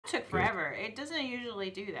took Good. forever. It doesn't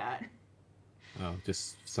usually do that. Oh,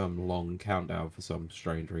 just some long countdown for some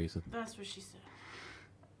strange reason. That's what she said.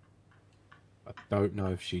 I don't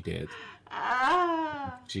know if she did. If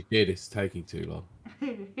Ah. she did, it's taking too long.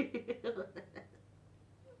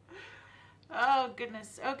 Oh,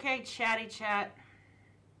 goodness. Okay, chatty chat.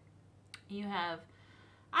 You have,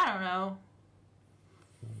 I don't know,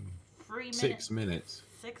 3 minutes. 6 minutes.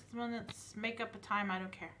 6 minutes. Make up a time. I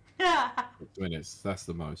don't care. 6 minutes. That's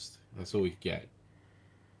the most. That's all you get.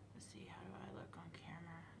 Let's see. How do I look on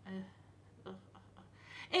camera?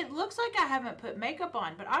 It looks like I haven't put makeup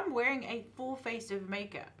on, but I'm wearing a full face of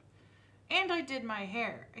makeup. And I did my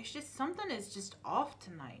hair. It's just something is just off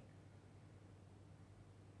tonight.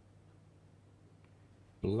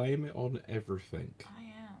 Blame it on everything. I am.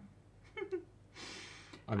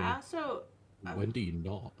 I mean, I also... when do you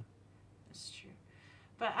not? That's true.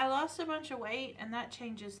 But I lost a bunch of weight, and that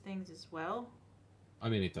changes things as well. I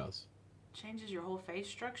mean, it does. Changes your whole face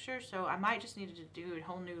structure, so I might just need to do a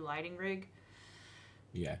whole new lighting rig.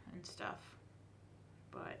 Yeah. And stuff.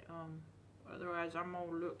 But, otherwise I'm gonna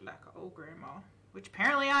look like an old grandma. Which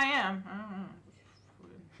apparently I am. I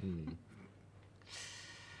don't know.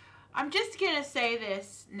 I'm just gonna say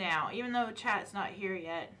this now, even though chat's not here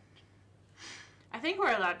yet. I think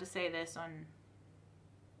we're allowed to say this on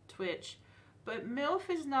Twitch, but MILF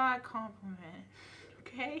is not a compliment,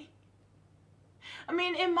 okay? I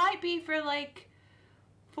mean, it might be for like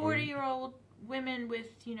 40-year-old women with,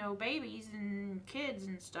 you know, babies and kids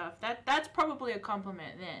and stuff. That's probably a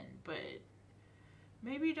compliment then, but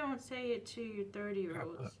maybe don't say it to your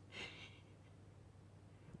 30-year-olds.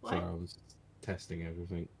 What? Sorry, I was testing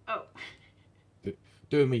everything. Oh.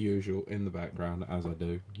 Doing my usual in the background, as I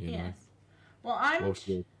do, you know. Well,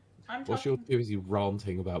 What's your too busy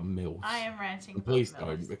ranting about MILFs? I am ranting about Please MILFs.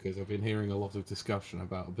 don't, because I've been hearing a lot of discussion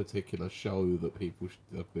about a particular show that people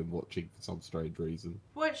have been watching for some strange reason.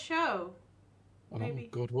 What show? Oh Maybe.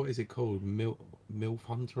 God, what is it called? MILF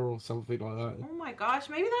Hunter or something like that? Oh my gosh,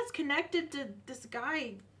 maybe that's connected to this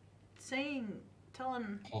guy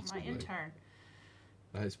telling Possibly. my intern.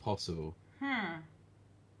 That is possible.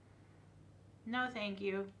 No, thank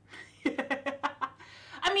you.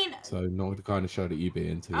 I mean... So, not the kind of show that you'd be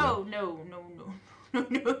into. Oh, no. No.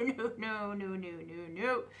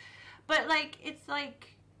 But, like, it's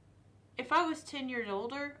like... If I was 10 years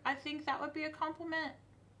older, I think that would be a compliment.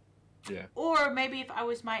 Yeah. Or maybe if I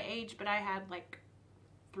was my age, but I had, like,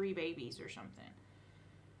 3 babies or something.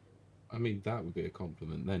 I mean, that would be a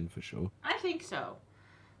compliment then, for sure. I think so.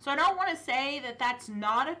 So I don't want to say that that's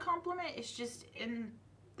not a compliment. It's just in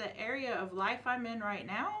the area of life I'm in right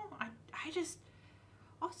now. I just...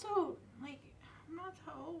 Also, like, I'm not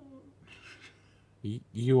that old.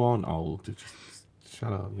 You aren't old. Just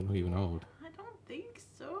shut up. You're not even old. I don't think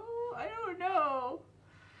so. I don't know.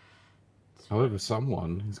 However,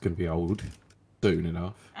 someone is going to be old soon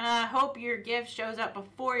enough. I hope your gift shows up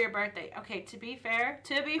before your birthday. Okay, to be fair,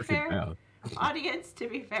 audience, to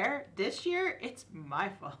be fair, this year, it's my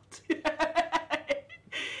fault.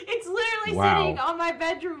 It's literally sitting on my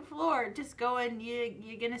bedroom floor, just going,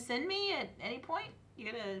 you gonna send me at any point?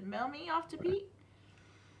 You gonna mail me off to Pete?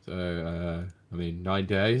 So, I mean, 9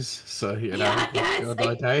 days. So, you know, yes.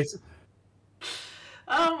 9 days.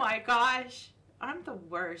 Oh my gosh. I'm the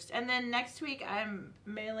worst. And then next week I'm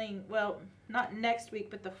mailing, well, not next week,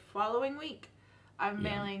 but the following week, I'm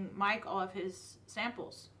mailing Mike all of his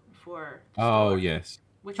samples for store, yes.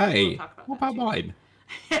 Which hey, we'll talk about what about mine?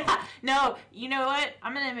 No, you know what?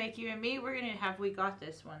 I'm going to make you and me, we're going to have We Got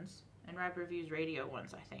This ones and Rap Reviews Radio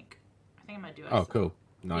ones, I think. I think I'm going to do it. Oh, cool.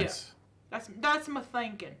 Nice. Yeah. That's my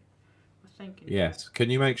thinking. Yes. Can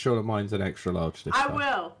you make sure that mine's an extra large this time?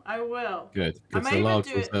 I will. Good. Because the large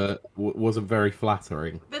wasn't very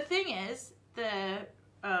flattering. The thing is, the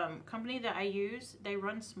company that I use, they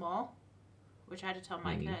run small, which I had to tell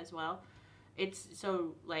Mike that as well. It's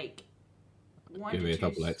so, like, Give me a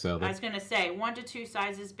double XL then. I was going to say, 1 to 2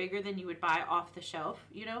 sizes bigger than you would buy off the shelf,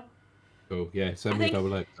 you know? Cool. Yeah, send me a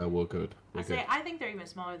double XL. We're good. I think they're even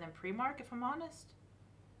smaller than Primark, if I'm honest.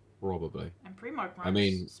 Probably. And Primark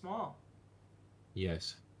runs small.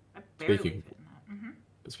 Yes. I barely fit in that. Mm-hmm.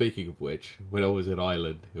 Speaking of which, when I was in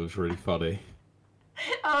Ireland, it was really funny.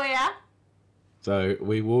 Oh, yeah? So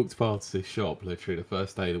we walked past this shop literally the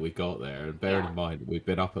first day that we got there, and bearing in mind we'd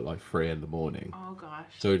been up at like 3 in the morning. Oh gosh.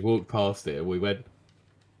 So we'd walked past it and we went,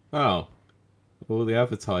 oh, all the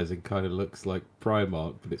advertising kind of looks like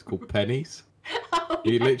Primark, but it's called Pennies.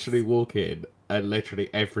 You literally walk in and literally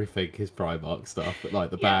everything is Primark stuff, like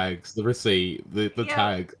the bags, the receipt, the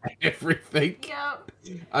tags, everything. Yep.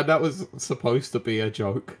 And that was supposed to be a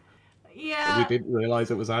joke. Yeah. And we didn't realise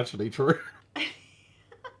it was actually true.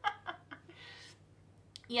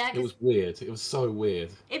 Yeah, It was weird. It was so weird.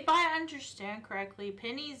 if I understand correctly,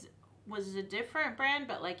 Penny's was a different brand,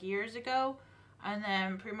 but like years ago, and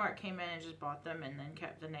then Primark came in and just bought them and then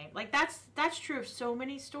kept the name. Like that's true of so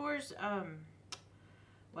many stores.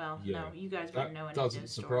 Well, Yeah. no, you guys wouldn't know any of Doesn't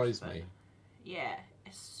those surprise stores, me. yeah,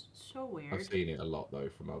 it's so weird. I've seen it a lot though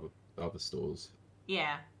from other stores.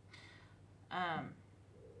 Yeah. I'm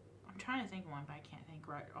trying to think of one, but I can't think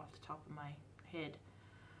right off the top of my head.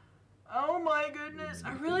 Oh my goodness.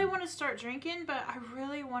 I really want to start drinking, but I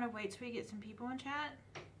really want to wait till we get some people in chat.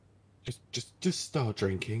 Just start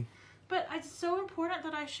drinking. But it's so important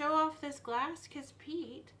that I show off this glass, because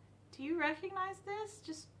Pete, do you recognize this?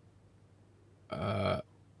 Just...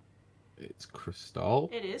 It's crystal.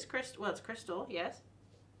 It is crystal. Well, it's crystal, yes.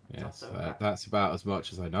 Yes, that's about as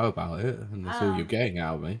much as I know about it, and that's all you're getting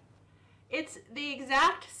out of me. It's the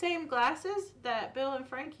exact same glasses that Bill and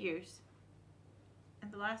Frank use in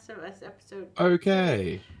the last of Us episode.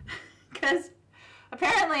 Okay. Because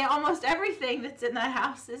apparently almost everything that's in that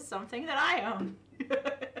house is something that I own.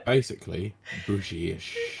 Basically,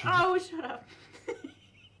 bougie-ish. Oh, shut up.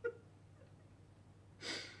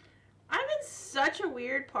 I'm in such a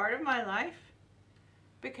weird part of my life.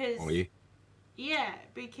 Because... Are you? Yeah,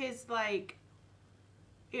 because, like,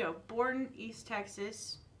 you know, born East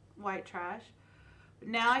Texas, white trash.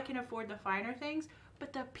 Now I can afford the finer things.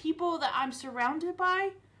 But the people that I'm surrounded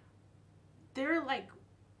by, they're, like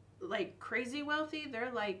crazy wealthy. They're,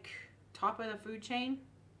 like, top of the food chain,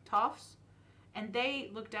 toffs. And they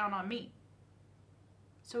look down on me.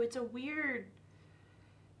 So it's a weird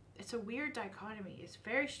dichotomy. It's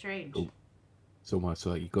very strange. Ooh. It's almost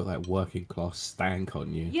like you got that working class stank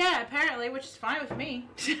on you. Yeah, apparently, which is fine with me.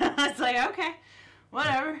 It's like, okay,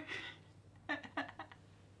 whatever. It's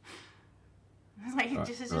like, right,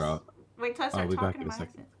 just right. wait till I start I'll be back talking in a about it.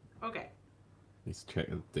 second. Okay. Let's check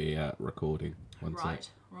the recording. One Right.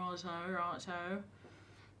 sec. Right.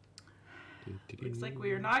 Looks like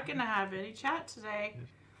we are not going to have any chat today.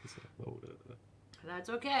 That's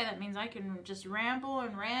okay. That means I can just ramble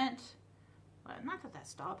and rant. But not that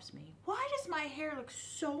stops me. Why does my hair look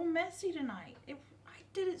so messy tonight? I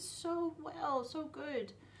did it so well, so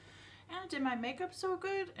good. And I did my makeup so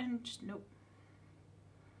good, and just nope.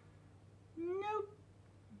 Nope.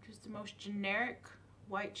 Just the most generic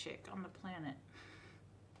white chick on the planet.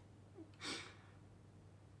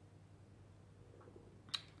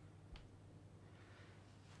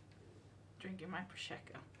 Drinking my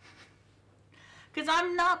Prosecco. Because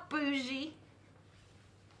I'm not bougie.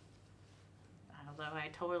 Although I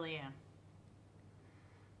totally am.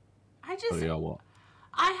 What?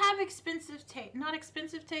 I have expensive taste. Not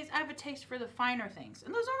expensive taste. I have a taste for the finer things.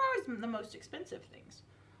 And those aren't always the most expensive things.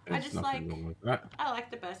 There's nothing wrong with that. I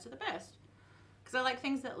like the best of the best. Because I like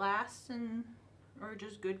things that last and are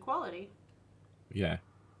just good quality. Yeah.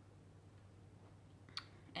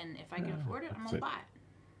 And if I can afford it, I'm going to buy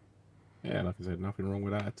it. Yeah, like I said, nothing wrong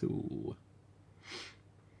with that at all.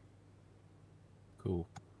 Cool.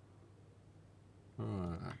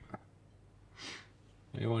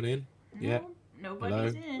 Anyone in? No, yeah.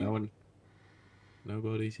 Nobody's Hello? in. No one.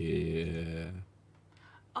 Nobody's here.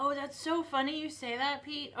 Oh, that's so funny you say that,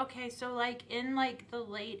 Pete. Okay, so like in like the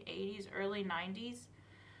late 80s, early 90s,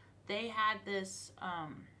 they had this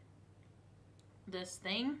this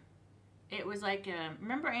thing. It was like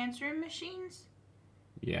remember answering machines?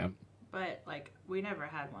 Yeah. But like we never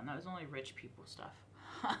had one. That was only rich people stuff.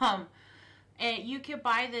 And you could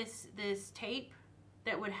buy this tape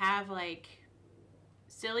that would have like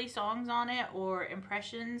silly songs on it or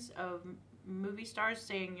impressions of movie stars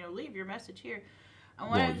saying, you know, leave your message here.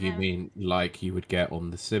 What you mean, like you would get on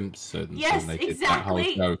The Simpsons? Yes, and they exactly. did that whole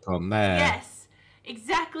joke on there. Yes,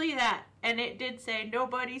 exactly that. And it did say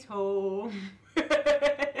nobody's home.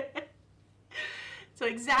 So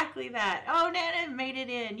exactly that. Oh, Nana made it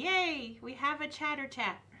in. Yay! We have a chatter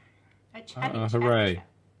chat. A chatty hooray. chat.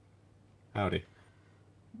 Howdy.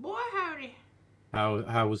 Boy, howdy.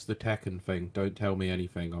 How was the Tekken thing? Don't tell me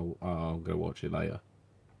anything. I'll go watch it later.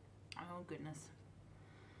 Oh, goodness.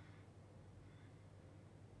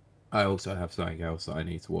 I also have something else that I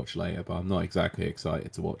need to watch later, but I'm not exactly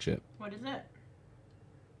excited to watch it. What is it?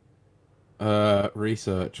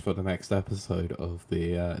 Research for the next episode of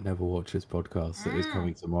the Never Watchers podcast that is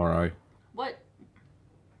coming tomorrow. What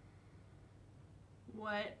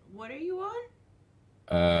are you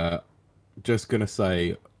on? Just gonna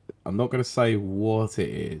say, I'm not gonna say what it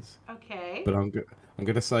is. Okay. But I'm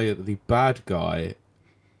gonna say that the bad guy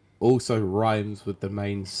also rhymes with the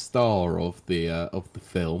main star of the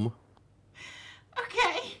film.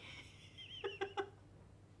 Okay.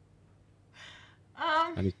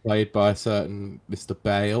 And he's played by a certain Mr.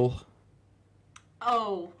 Bale.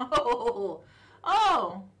 Oh. Oh.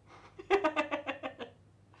 Oh.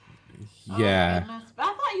 Yeah. Oh, goodness. I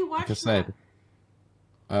thought you watched Like I said,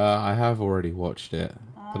 I have already watched it,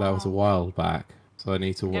 but that was a Oh. while back, so I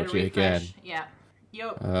need to You gotta watch it again. refresh. Yeah.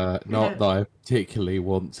 Yep. Not that I particularly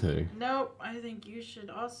want to. Nope. I think you should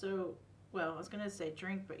also. Well, I was gonna say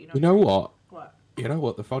drink, but you don't You know drink. what? What? You know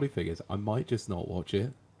what? The funny thing is, I might just not watch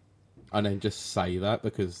it, and then just say that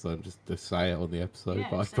because I'm just to say it on the episode. Yeah,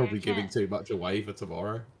 But I'm say I probably giving can't. too much away for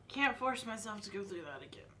tomorrow. Can't force myself to go through that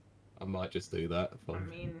again. I might just do that. I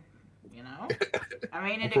mean, you know. I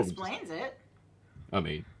mean, I'll it probably explains it. I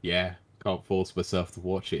mean, yeah, can't force myself to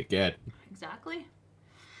watch it again. Exactly.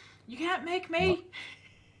 You can't make me.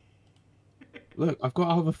 Look, I've got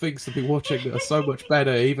other things to be watching that are so much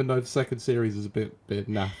better, even though the second series is a bit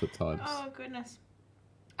naff at times. Oh, goodness.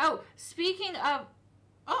 Oh, speaking of...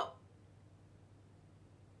 Oh.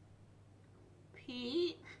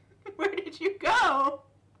 Pete, where did you go?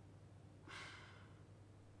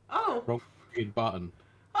 Oh. Wrong fucking button.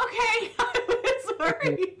 Okay, I was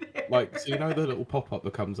worried there. Like, so you know the little pop-up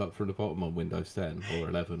that comes up from the bottom on Windows 10 or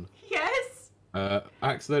 11? Yes.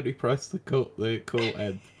 Accidentally pressed the call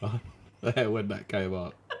end button there when that came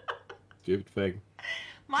up. Stupid thing.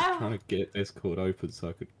 Trying to get Discord open so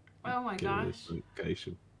I could Oh my get gosh. this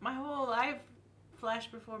notification. My whole life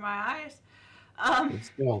flashed before my eyes.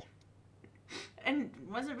 Well, And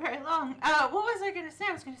wasn't very long. What was I gonna say?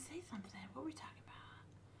 I was gonna say something. What were we talking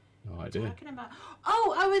about? no idea. Talking about.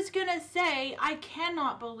 Oh, I was gonna say I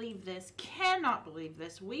cannot believe this. Cannot believe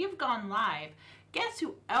this. We have gone live. Guess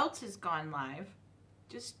who else has gone live?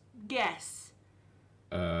 Just guess.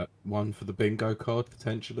 One for the bingo card,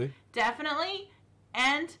 potentially. Definitely.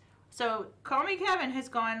 And so Call Me Kevin has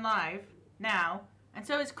gone live now, and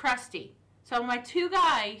so is Krusty. So my two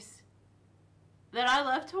guys that I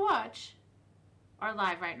love to watch are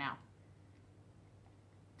live right now.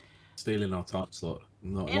 Stealing our time slot.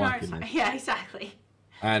 Not In our liking it. yeah, exactly.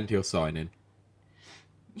 And you're signing.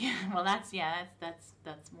 Yeah, well, that's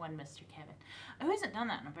one Mr. Kevin, who hasn't done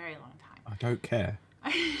that in a very long I don't care.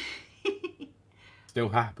 time. Still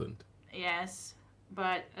happened. Yes,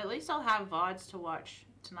 but at least I'll have VODs to watch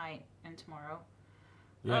tonight and tomorrow.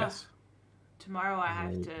 Yes. Tomorrow I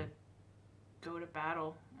have to go to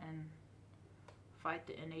battle and fight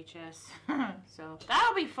the NHS, so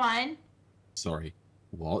that'll be fun. Sorry.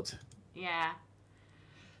 What? Yeah.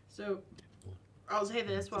 So I'll say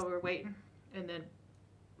this while we're waiting, and then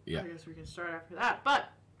Yeah. I guess we can start after that. But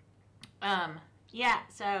yeah.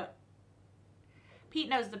 So Pete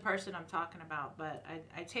knows the person I'm talking about, but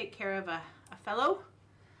I take care of a fellow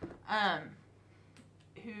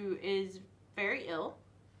who is very ill,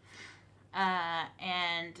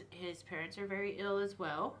 and his parents are very ill as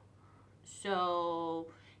well. So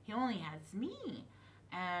he only has me,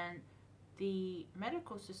 and the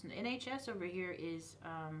medical system, the NHS over here is,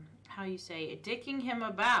 how you say, dicking him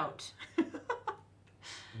about.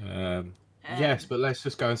 Yes, but let's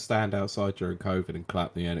just go and stand outside during COVID and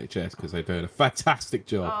clap the NHS because they're doing a fantastic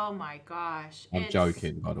job. Oh my gosh. I'm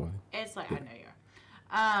joking, by the way. It's like, I know you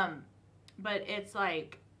are. But it's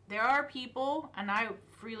like, there are people, and I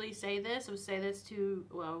freely say this, I will say this to,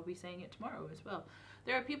 well, I'll be saying it tomorrow as well.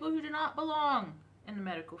 There are people who do not belong in the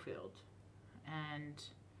medical field. And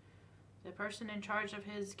the person in charge of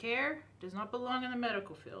his care does not belong in the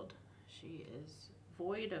medical field. She is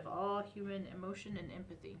void of all human emotion and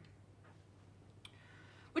empathy.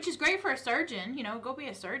 Which is great for a surgeon, you know, go be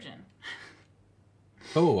a surgeon.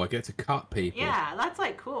 Oh, I get to cut people. Yeah, that's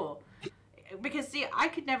like cool. Because see, I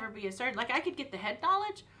could never be a surgeon. Like I could get the head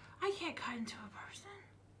knowledge, I can't cut into a person.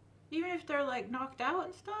 Even if they're like knocked out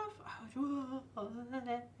and stuff.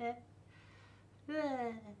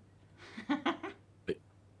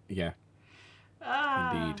 Yeah.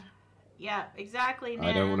 Indeed. Yeah, exactly.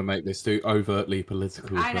 I don't want to make this too overtly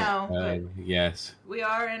political. I know, but yes. We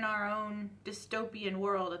are in our own dystopian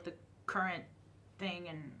world at the current thing,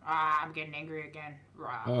 and I'm getting angry again.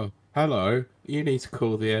 Oh, hello. You need to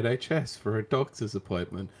call the NHS for a doctor's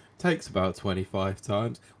appointment. Takes about 25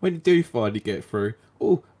 times. When you do finally get through,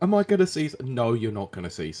 oh, am I going to see... No, you're not going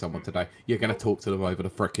to see someone today. You're going to talk to them over the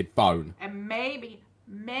frickin' phone. And maybe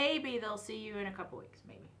they'll see you in a couple weeks,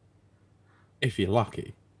 maybe. If you're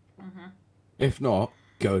lucky. Mm-hmm. If not,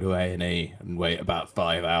 go to A&E and wait about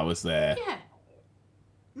 5 hours there. Yeah.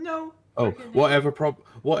 No. Oh,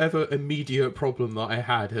 whatever immediate problem that I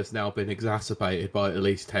had has now been exacerbated by at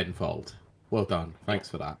least tenfold. Well done. Thanks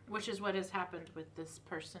for that. Which is what has happened with this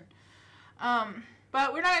person.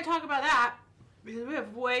 But we're not going to talk about that because we have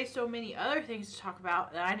so many other things to talk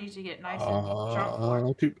about that I need to get nice and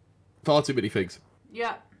drunk for. Far too many things.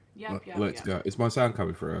 Yeah. Yep. Let's go. Is my sound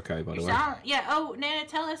coming through okay, by the way? Yeah. Oh, Nana,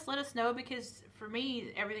 let us know, because for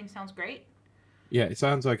me, everything sounds great. Yeah, it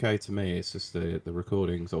sounds okay to me. It's just the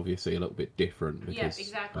recording's obviously a little bit different because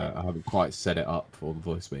exactly. I haven't quite set it up for the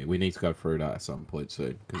voice meeting. We need to go through that at some point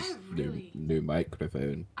soon because new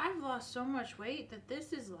microphone. I've lost so much weight that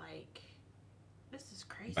this is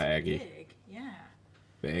crazy Baggy. big. Yeah.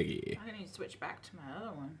 Baggy. I need to switch back to my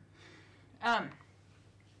other one.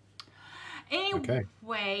 Anyway, okay.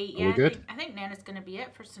 yeah, good? I think Nana's gonna be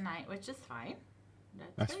it for tonight, which is fine.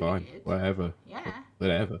 That's fine. Good. Whatever. Yeah.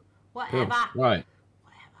 Whatever. Whatever. Cool. Right.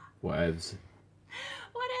 Whatever. Whatevs.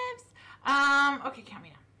 Okay, count me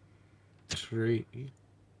down. 3,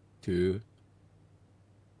 2.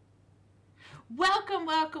 Welcome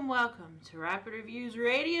to Rapid Reviews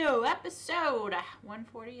Radio, episode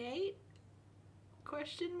 148?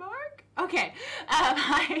 Question mark? Okay.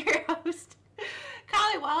 I'm your host,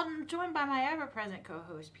 Kiley Wilde, and I'm joined by my ever-present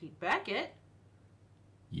co-host, Pete Beckett.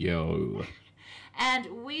 Yo.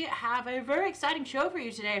 And we have a very exciting show for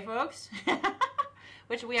you today, folks.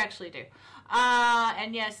 Which we actually do.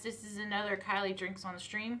 And yes, this is another Kiley Drinks on the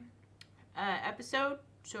Stream episode.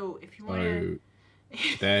 So if you want to...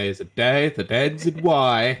 Today is a day that ends in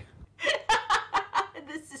Y.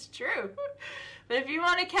 This is true. But if you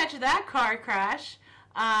want to catch that car crash,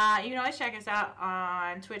 you can always check us out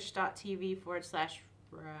on twitch.tv/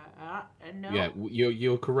 no. Yeah,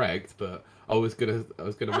 you're correct, but I was gonna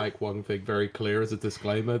make one thing very clear as a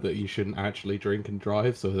disclaimer that you shouldn't actually drink and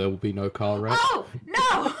drive, so there will be no car wreck. Oh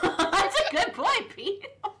no, that's a good point, Pete.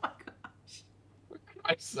 Oh my gosh.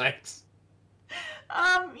 Christ's sakes.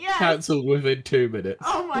 Yeah. Cancelled within 2 minutes.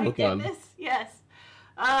 Oh my goodness, done. Yes.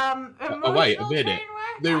 Oh wait a minute.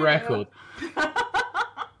 New record.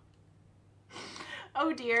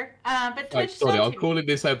 Oh dear. But Twitch. Sorry, I'm calling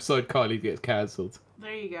this episode Kiley Gets Cancelled.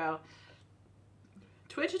 There you go.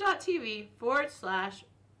 Twitch.tv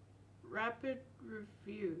 / rapid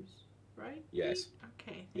reviews, right? Yes.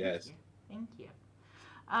 Okay. Thank you.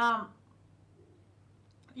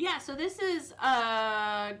 Yeah, so this is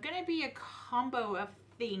gonna be a combo of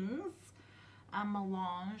things. A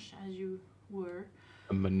melange, as you were.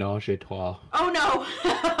 A menage a trois. Oh no!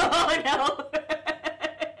 Oh no!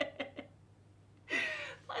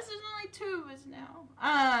 Plus, there's only 2 of us now.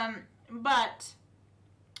 But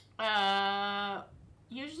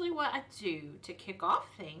usually what I do to kick off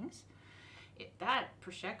things, that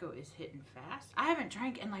Prosecco is hitting fast. I haven't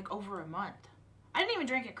drank in like over a month. I didn't even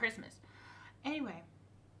drink at Christmas. Anyway.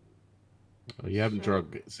 Oh, you haven't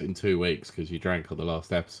drunk in 2 weeks because you drank on the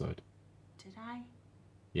last episode. Did I?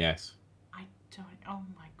 Yes. I don't. Oh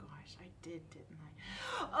my gosh, I didn't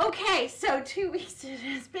I? Okay, so 2 weeks it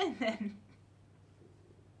has been then.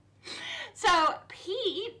 So,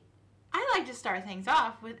 Pete, I like to start things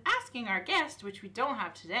off with asking our guest, which we don't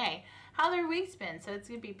have today, how their week's been. So it's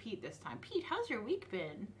going to be Pete this time. Pete, how's your week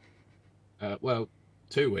been? Well,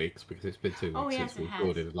 2 weeks, because it's been 2 weeks yes, since we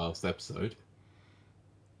recorded the last episode.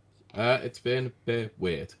 It's been a bit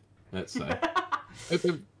weird, let's say. It's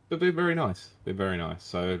been very nice.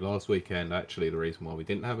 So last weekend, actually, the reason why we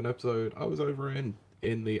didn't have an episode, I was over in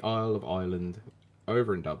the Isle of Ireland,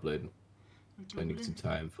 over in Dublin, spending some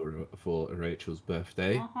time for Rachel's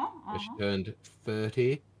birthday. She turned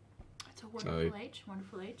 30. That's a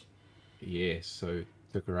wonderful age. Yes, so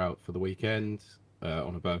took her out for the weekend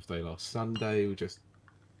on her birthday last Sunday. We just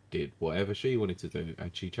did whatever she wanted to do,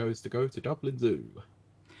 and she chose to go to Dublin Zoo.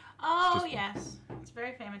 Oh, yes. It's a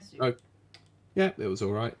very famous zoo. So, yeah, it was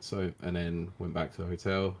all right. So, and then went back to the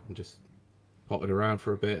hotel and just potted around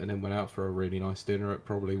for a bit, and then went out for a really nice dinner at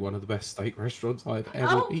probably one of the best steak restaurants I've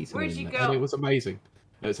ever eaten. Where'd you go? And it was amazing.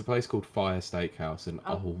 It's a place called Fire Steakhouse, and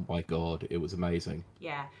oh my god, it was amazing.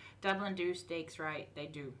 Yeah, Dublin do steaks right. They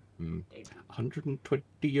do. They do. 120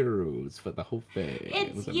 euros for the whole thing.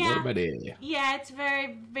 It was a lot of money. Yeah, it's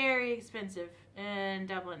very, very expensive in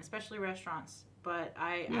Dublin, especially restaurants. But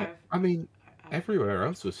everywhere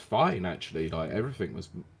else was fine actually. Like everything was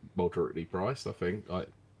moderately priced. I think, like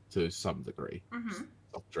to some degree. Mm-hmm.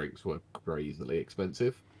 Soft drinks were crazily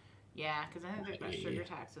expensive. Yeah, because I think they've got sugar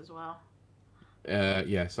tax as well.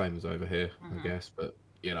 Yeah, same as over here, I guess. But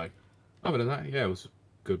other than that, yeah, it was a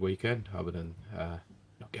good weekend. Other than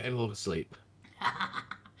not getting a lot of sleep.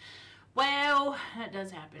 Well, that does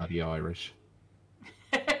happen. Bloody Irish.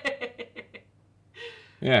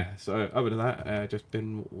 Yeah, so other than that, just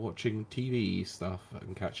been watching TV stuff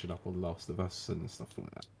and catching up on Last of Us and stuff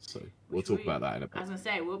like that. So we'll talk about that in a bit. I was going to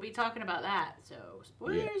say, we'll be talking about that. So,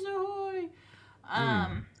 spoilers ahoy!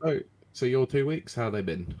 So your 2 weeks, how they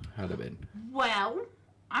been? Well,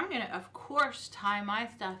 I'm going to, of course, tie my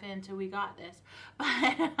stuff in till we got this.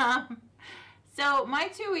 But, So my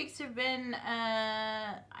 2 weeks have been,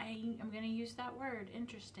 I'm going to use that word,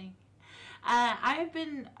 interesting. I have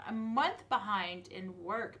been a month behind in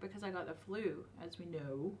work because I got the flu, as we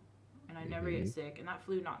know, and I never get sick, and that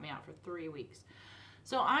flu knocked me out for 3 weeks.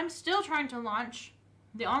 So I'm still trying to launch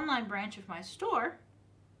the online branch of my store,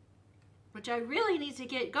 which I really need to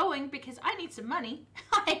get going because I need some money.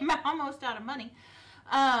 I'm almost out of money.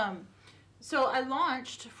 So I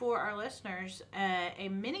launched for our listeners a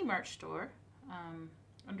mini merch store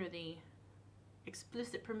under the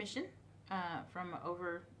explicit permission from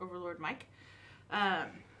Overlord Mike,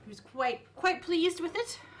 who's quite pleased with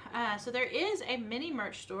it. So there is a mini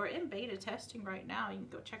merch store in beta testing right now. You can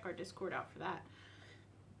go check our Discord out for that.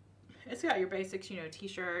 It's got your basics,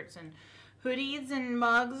 t-shirts and hoodies and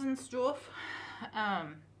mugs and stuff.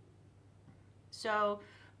 So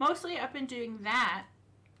mostly I've been doing that,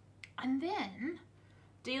 and then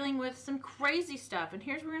dealing with some crazy stuff. And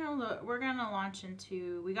here's where we're gonna launch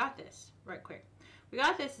into We Got This right quick. We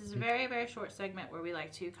Got This is a very, very short segment where we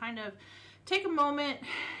like to kind of take a moment,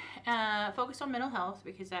 focus on mental health,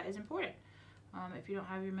 because that is important. If you don't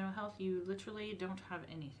have your mental health, you literally don't have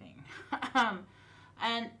anything.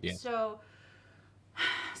 So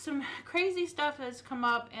some crazy stuff has come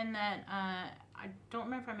up in that I don't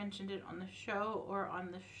remember if I mentioned it on the show or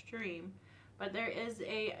on the stream, but there is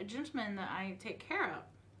a gentleman that I take care of.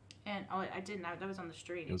 And I didn't. That was on the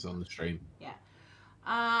stream. It was on the stream. Yeah.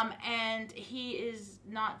 And he is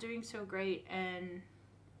not doing so great, and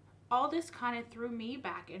all this kind of threw me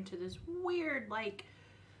back into this weird,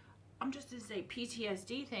 I'm just to say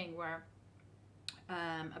PTSD thing where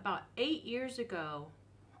about 8 years ago,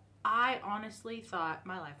 I honestly thought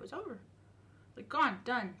my life was over. Gone,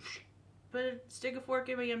 done. Stick a fork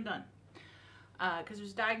in me, I'm done. Because I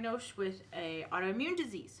was diagnosed with a autoimmune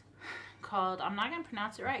disease called, I'm not going to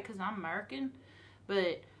pronounce it right because I'm American,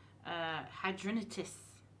 but hidradenitis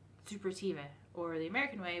suppurativa, or the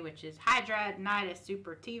American way, which is hidradenitis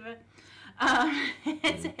suppurativa.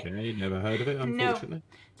 Okay, never heard of it, unfortunately. No,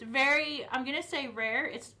 it's very, I'm going to say rare.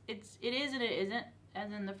 It is and it isn't,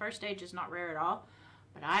 as in the first stage is not rare at all.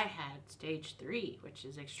 But I had stage 3, which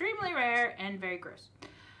is extremely rare and very gross.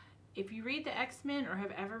 If you read the X-Men or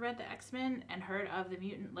have ever read the X-Men and heard of the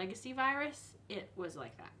mutant legacy virus, it was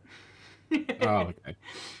like that. Oh, okay.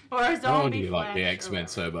 Or a zombie. Oh, do you like the X-Men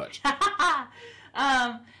so much?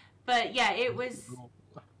 But yeah, it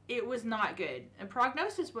was not good. And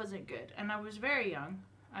prognosis wasn't good. And I was very young.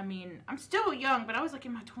 I mean, I'm still young, but I was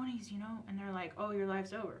in my 20s, and they're like, oh, your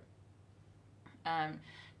life's over.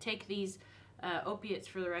 Take these opiates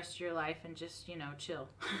for the rest of your life and just, chill.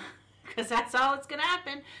 Because that's all that's going to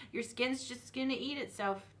happen. Your skin's just going to eat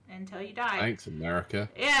itself until you die. Thanks, America.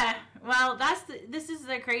 Yeah. Well, this is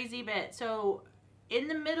the crazy bit. So, in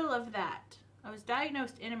the middle of that, I was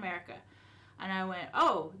diagnosed in America. And I went,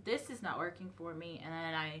 oh, this is not working for me. And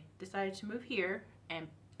then I decided to move here. And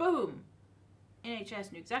boom!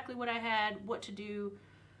 NHS knew exactly what I had, what to do.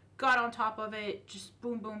 Got on top of it. Just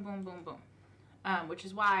boom, boom, boom, boom, boom. Which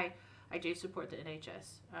is why I do support the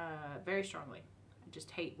NHS very strongly. I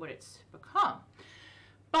just hate what it's become.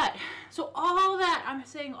 But, so I'm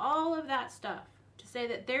saying all of that stuff to say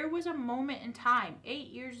that there was a moment in time 8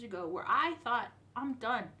 years ago where I thought, I'm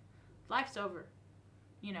done. Life's over.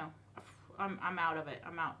 I'm out of it.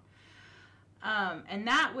 I'm out. And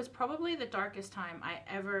that was probably the darkest time I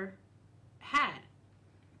ever had.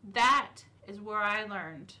 That is where I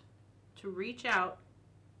learned to reach out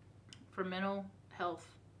for mental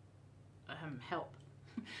health help.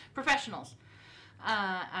 Professionals.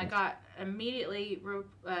 I got immediately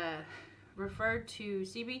referred to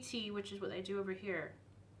CBT, which is what they do over here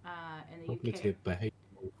in the UK. Cognitive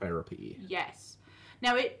behavioral therapy. Yes.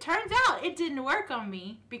 Now, it turns out it didn't work on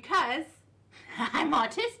me because I'm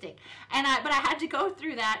autistic. But I had to go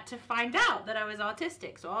through that to find out that I was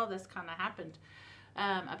autistic. So all this kind of happened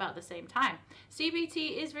about the same time.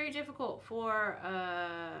 CBT is very difficult for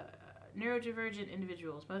neurodivergent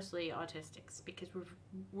individuals, mostly autistics, because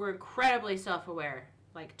we're incredibly self-aware,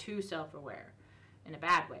 too self-aware in a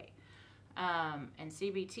bad way. And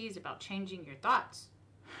CBT is about changing your thoughts.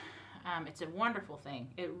 It's a wonderful thing.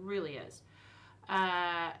 It really is.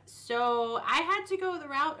 So I had to go the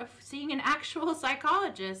route of seeing an actual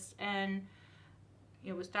psychologist, and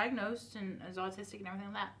was diagnosed and as autistic and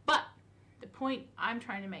everything like that. But the point I'm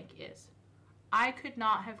trying to make is I could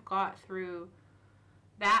not have got through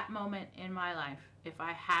that moment in my life if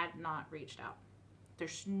I had not reached out.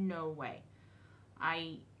 There's no way.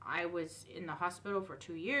 I was in the hospital for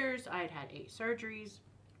 2 years. I had 8 surgeries,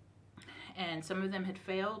 and some of them had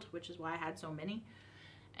failed, which is why I had so many.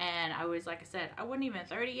 And I was, like I said, I wasn't even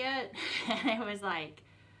 30 yet. And it was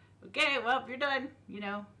okay, well, you're done. You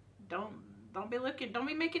know, don't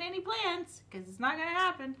be making any plans because it's not gonna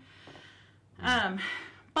happen.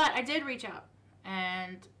 But I did reach out,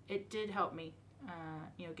 and it did help me,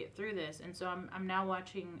 get through this. And so I'm now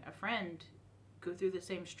watching a friend go through the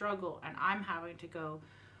same struggle, and I'm having to go,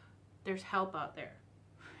 there's help out there.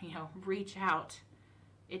 Reach out.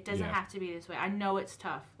 It doesn't have to be this way. I know it's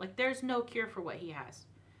tough. Like, there's no cure for what he has.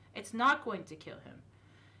 It's not going to kill him.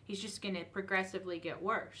 He's just going to progressively get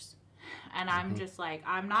worse. And I'm just like,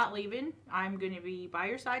 I'm not leaving. I'm going to be by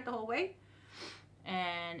your side the whole way.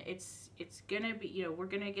 And it's going to be, we're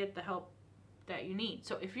going to get the help that you need.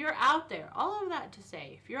 So if you're out there, all of that to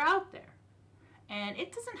say, if you're out there, and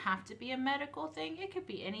it doesn't have to be a medical thing. It could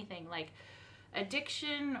be anything like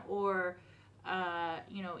addiction or,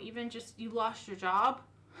 even just you lost your job,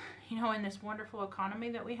 in this wonderful economy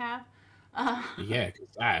that we have. Yeah, because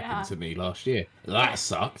that happened to me last year. That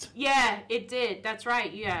sucked. Yeah, it did. That's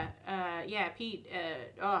right. Yeah. Pete,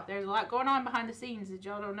 there's a lot going on behind the scenes that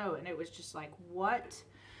y'all don't know. And it was just like, what?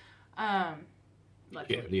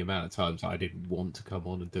 The amount of times I didn't want to come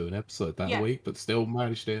on and do an episode that week, but still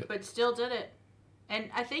managed it. But still did it. And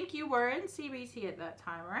I think you were in CBT at that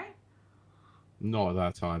time, right? Not at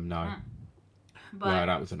that time, no. No,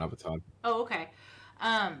 that was another time. Oh, okay.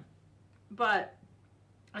 But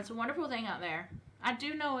it's a wonderful thing out there. I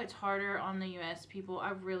do know it's harder on the U.S. people.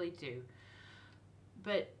 I really do.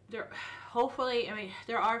 But there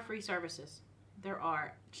are free services. There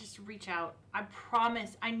are. Just reach out. I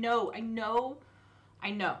promise. I know.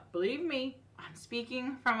 Believe me, I'm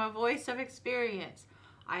speaking from a voice of experience.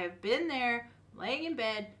 I have been there, laying in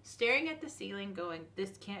bed, staring at the ceiling, going,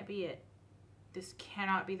 this can't be it. This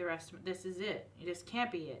cannot be the rest of it. This is it. This can't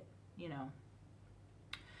be it,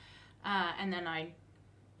 And then I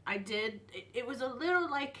did, it was a little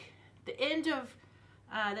like the end of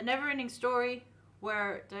the Never-Ending Story,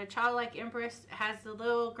 where the childlike empress has the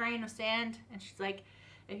little grain of sand, and she's like,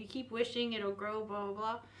 if you keep wishing, it'll grow, blah, blah,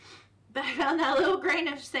 blah. But I found that little grain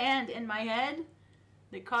of sand in my head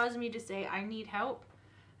that caused me to say, I need help.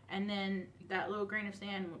 And then that little grain of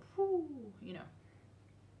sand went, whoo,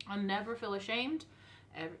 I'll never feel ashamed.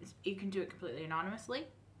 You can do it completely anonymously.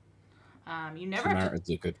 You never Samaritans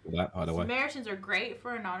are good for that, by the way. Samaritans are great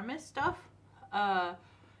for anonymous stuff.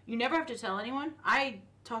 You never have to tell anyone. I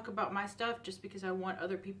talk about my stuff just because I want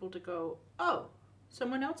other people to go, oh,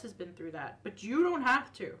 someone else has been through that. But you don't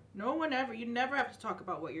have to. You never have to talk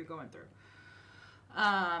about what you're going through.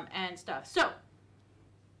 And stuff. So,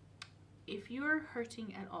 if you're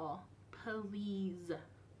hurting at all, please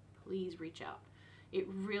reach out. It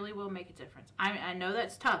really will make a difference. I know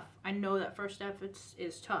that's tough. I know that first step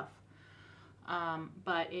is tough.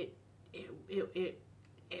 But it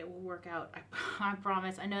will work out. I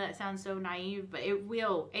promise. I know that sounds so naive, but it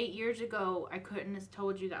will. 8 years ago, I couldn't have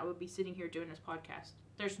told you that I would be sitting here doing this podcast.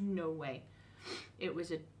 There's no way. It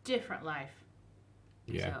was a different life.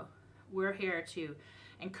 Yeah. So we're here to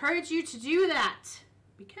encourage you to do that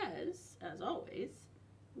because, as always,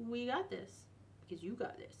 we got this. Because you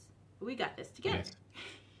got this. We got this together. Yes,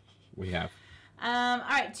 we have. All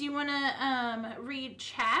right. Do you want to read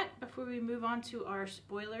chat before we move on to our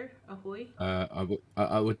spoiler? Ahoy.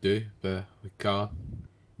 I would do, but we can't.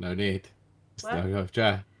 No need. What? No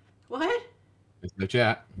chat. What? There's no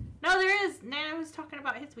chat. No, there is. Nana was talking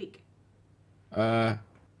about his week. Oh,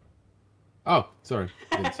 sorry.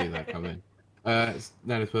 Didn't see that come in.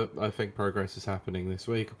 Nana's put, I think progress is happening this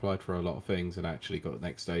week. Applied for a lot of things and actually got the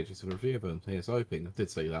next stages of review of them. Here's hoping. I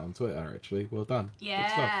did see that on Twitter, actually. Well done.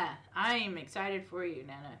 Yeah, I'm excited for you,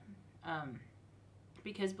 Nana.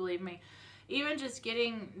 Because believe me, even just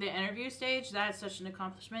getting the interview stage, that's such an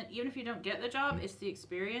accomplishment. Even if you don't get the job, it's the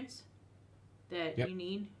experience that you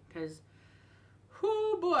need. Because,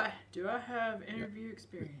 oh boy, do I have interview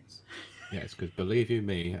experience. Yes, because believe you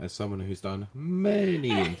me, as someone who's done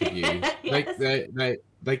many interviews, yes.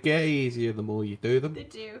 they get easier the more you do them. They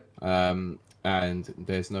do. And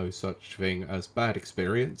there's no such thing as bad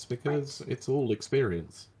experience because it's all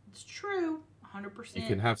experience. It's true, 100%.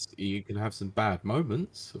 You can have some bad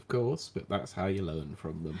moments, of course, but that's how you learn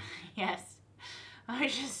from them. Yes. Or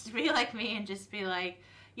just be like me and just be like,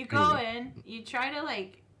 you go in, you try to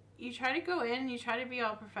go in, you try to be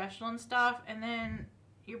all professional and stuff, and then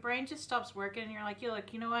your brain just stops working and you're like,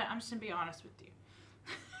 you know what, I'm just going to be honest with you.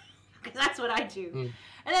 Because that's what I do.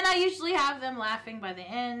 And then I usually have them laughing by the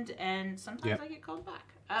end, and sometimes I get called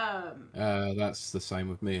back. That's the same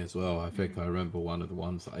with me as well. I think I remember one of the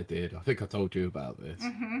ones that I did. I think I told you about this.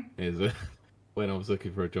 Is when I was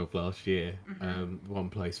looking for a job last year, one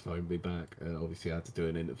place phoned me back, and obviously I had to do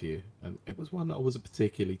an interview. And it was one that I wasn't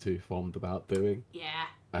particularly too fond about doing. Yeah.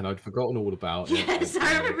 and I'd forgotten all about it. Yes,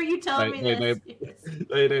 I remember you telling me this. Yes.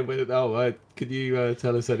 They went, oh, could you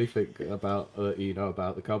tell us anything about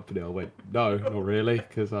about the company? I went, no, not really,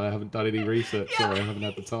 because I haven't done any research. Sorry, I haven't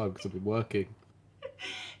had the time because I've been working.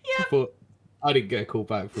 I thought I didn't get a call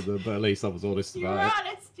back from them, but at least I was honest about it. You were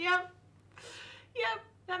honest, yep.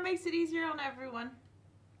 That makes it easier on everyone.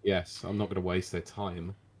 Yes, I'm not going to waste their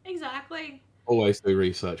time. Exactly. Always do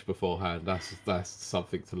research beforehand. That's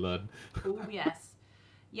something to learn. Oh, yes.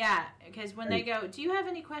 Yeah, because when they go, do you have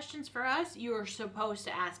any questions for us? You are supposed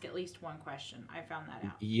to ask at least one question. I found that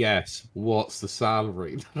out. Yes. What's the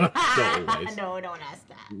salary? Not always. No, don't ask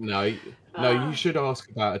that. No, you should ask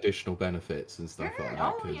about additional benefits and stuff like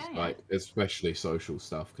that. Like, especially social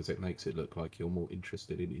stuff, because it makes it look like you're more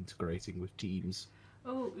interested in integrating with teams.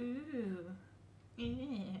 Oh,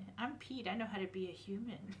 I'm Pete. I know how to be a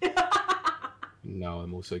human. No,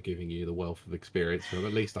 I'm also giving you the wealth of experience from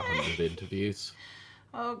at least 100 interviews.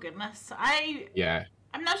 Oh, goodness. Yeah.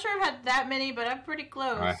 I'm not sure I've had that many, but I'm pretty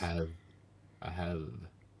close. I have.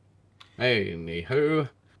 Anywho,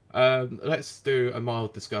 let's do a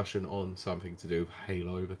mild discussion on something to do with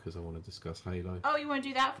Halo, because I want to discuss Halo. Oh, you want to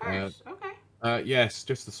do that first? Okay. Yes,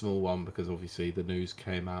 just a small one, because obviously the news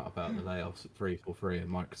came out about the layoffs at 343 and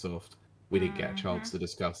Microsoft. We didn't get a chance to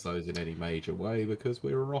discuss those in any major way because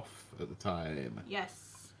we were off at the time. Yes.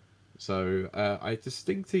 So I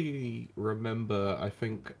distinctly remember, I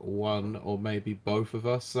think, one or maybe both of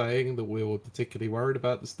us saying that we were particularly worried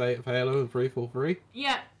about the state of Halo and 343.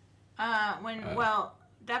 Yeah.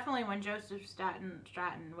 Definitely when Joseph Stratton,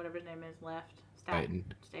 whatever his name is, left. Staten.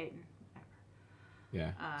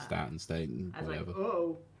 Yeah, Staten, I was whatever. like,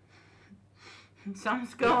 oh.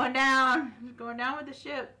 Something's going down. It's going down with the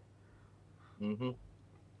ship. Mm-hmm.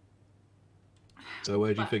 So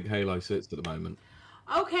where do you think Halo sits at the moment?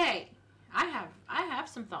 Okay, I have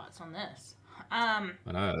some thoughts on this. I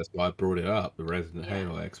know, that's why I brought it up, the resident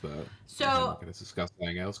Halo expert. So I'm not going to discuss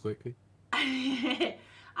something else quickly. I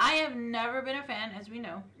have never been a fan, as we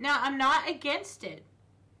know. Now, I'm not against it,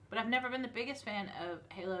 but I've never been the biggest fan of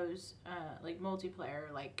Halo's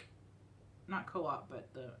multiplayer, not co-op, but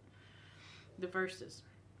the versus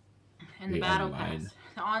and the battle pass,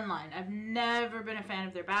 the online. I've never been a fan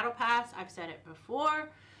of their battle pass. I've said it before.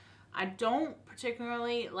 I don't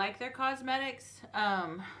particularly like their cosmetics,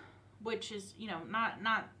 which is,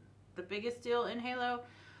 not the biggest deal in Halo.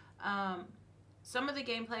 Some of the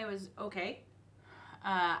gameplay was okay.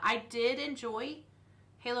 I did enjoy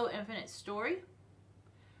Halo Infinite's story,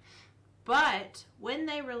 but when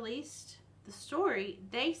they released the story,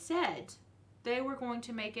 they said they were going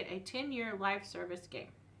to make it a 10-year live service game.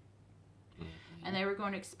 And they were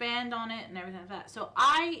going to expand on it and everything like that. So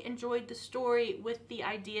I enjoyed the story with the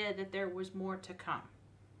idea that there was more to come.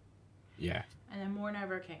 Yeah. And then more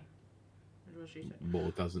never came. That's what she said. More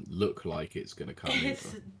doesn't look like it's going to come.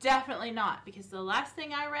 It's definitely not. Because the last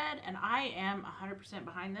thing I read, and I am 100%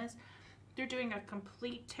 behind this, they're doing a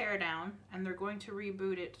complete teardown and they're going to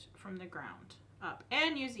reboot it from the ground up.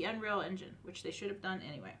 And use the Unreal Engine, which they should have done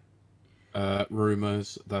anyway.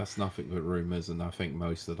 Rumors. That's nothing but rumors, and I think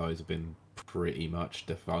most of those have been pretty much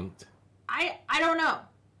defunct. I don't know,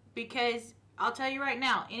 because I'll tell you right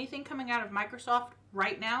now, anything coming out of Microsoft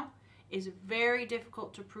right now is very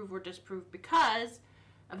difficult to prove or disprove because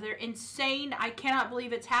of their insane, I cannot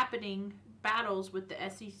believe it's happening, battles with the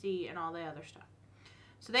SEC and all the other stuff.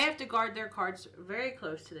 So they have to guard their cards very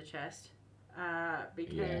close to the chest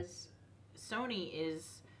because Sony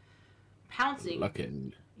is pouncing.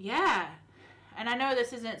 Looking. Yeah. And I know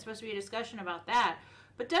this isn't supposed to be a discussion about that,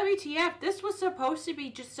 but WTF, this was supposed to be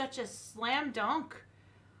just such a slam dunk.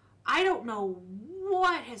 I don't know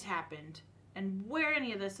what has happened and where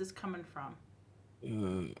any of this is coming from.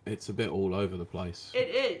 It's a bit all over the place. It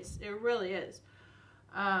is. It really is.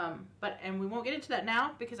 And we won't get into that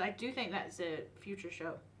now because I do think that's a future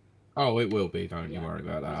show. Oh, it will be. Don't you worry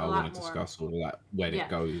about that. I want to discuss all of that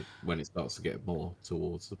when it starts to get more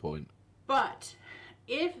towards the point. But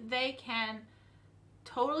if they can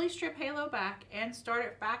totally strip Halo back and start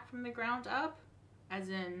it back from the ground up, as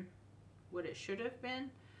in what it should have been,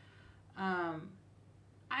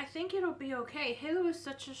 I think it'll be okay. Halo is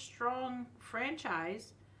such a strong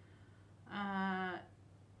franchise. I'm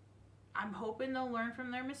hoping they'll learn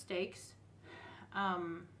from their mistakes.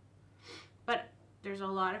 But there's a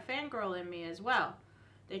lot of fangirl in me as well.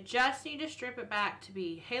 They just need to strip it back to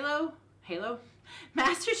be Halo,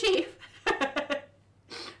 Master Chief,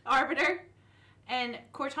 Arbiter, and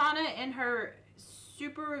Cortana in her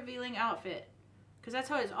super revealing outfit. Because that's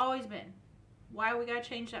how it's always been. Why we gotta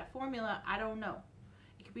change that formula, I don't know.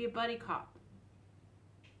 It could be a buddy cop.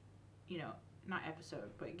 Not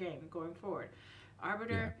episode, but game going forward.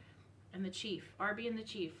 Arbiter and the Chief. RB and the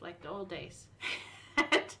Chief, like the old days.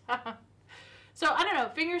 And, so, I don't know.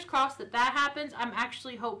 Fingers crossed that happens. I'm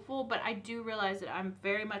actually hopeful, but I do realize that I'm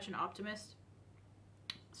very much an optimist.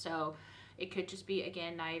 So, it could just be,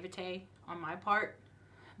 again, naivete on my part.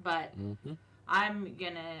 But I'm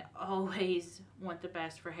going to always want the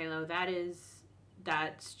best for Halo.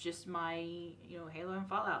 That's just my, Halo and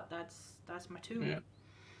Fallout. That's my two. Yeah.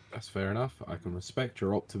 That's fair enough. I can respect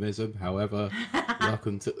your optimism. However,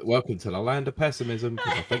 welcome to the land of pessimism,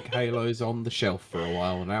 because I think Halo's on the shelf for a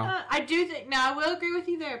while now. I do think. Now, I will agree with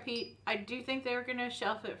you there, Pete. I do think they were going to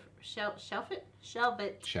shelve it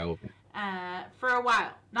for a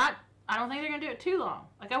while. I don't think they're going to do it too long.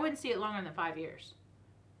 Like, I wouldn't see it longer than 5 years.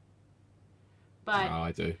 But no,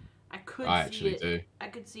 I do. I actually do. I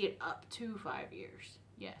could see it up to 5 years.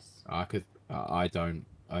 Yes. I don't.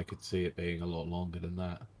 I could see it being a lot longer than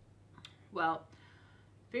that. Well,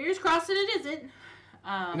 fingers crossed that it isn't.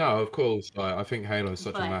 No, of course. I think Halo is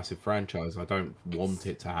such a massive franchise. I don't want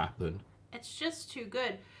it to happen. It's just too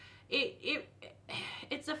good.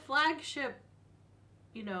 It's a flagship,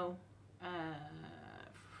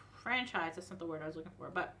 franchise. That's not the word I was looking for,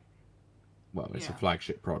 but it's a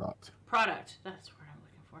flagship product. That's the word I'm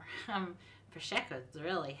looking for. Prosecco's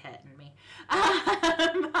really hitting me.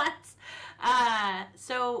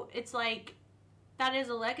 So it's like, that is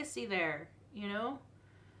a legacy there,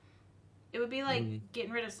 It would be like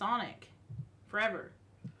getting rid of Sonic forever.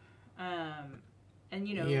 And,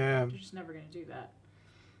 they're just never going to do that.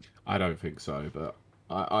 I don't think so, but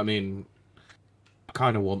I mean, I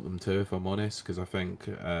kind of want them to, if I'm honest, because I think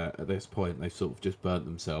at this point they've sort of just burnt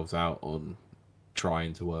themselves out on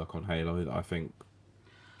trying to work on Halo. I think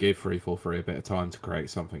give 343 a bit of time to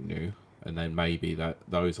create something new, and then maybe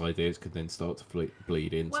those ideas could then start to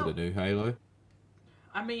bleed into the new Halo.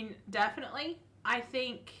 I mean, definitely. I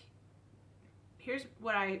think, here's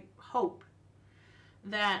what I hope,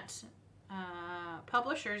 that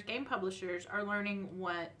game publishers are learning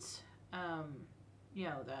what,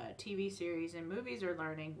 the TV series and movies are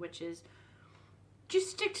learning, which is just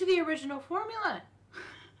stick to the original formula.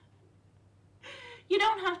 You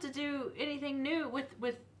don't have to do anything new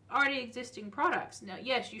with already existing products. Now,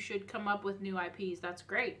 yes, you should come up with new IPs. That's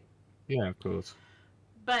great. Yeah, of course.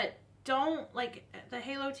 But don't, like the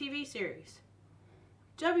Halo TV series.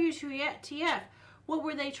 WTF? What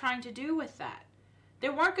were they trying to do with that? They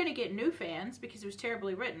weren't going to get new fans because it was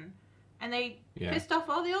terribly written. And they pissed off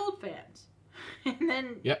all the old fans. And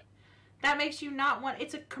then that makes you not want...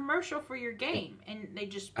 It's a commercial for your game. And they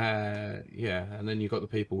just... and then you got the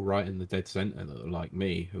people right in the dead center that are like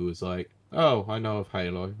me, who was like, oh, I know of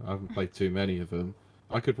Halo. I haven't played too many of them.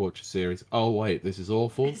 I could watch a series. Oh, wait, this is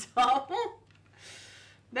awful? It's awful?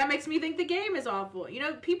 That makes me think the game is awful.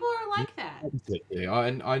 People are like that. Yeah,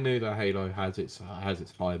 I knew that Halo has its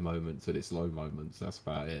high moments and its low moments. That's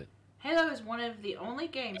about it. Halo is one of the only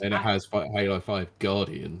games... And it has Halo 5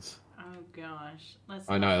 Guardians. Oh, gosh.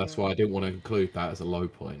 I know, that's why I didn't want to include that as a low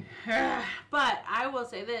point. But I will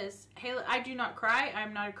say this. Halo, I do not cry.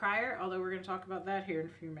 I'm not a crier, although we're going to talk about that here in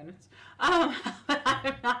a few minutes. I'm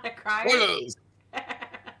not a crier.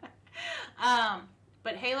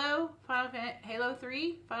 But Halo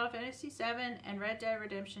 3, Final Fantasy 7, and Red Dead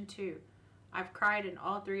Redemption 2. I've cried in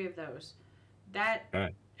all three of those. That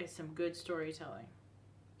is some good storytelling.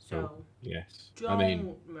 So, yes.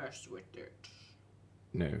 Don't mess with it.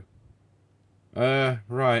 No.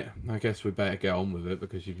 Right. I guess we better get on with it,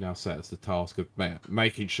 because you've now set us the task of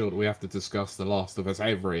making sure that we have to discuss The Last of Us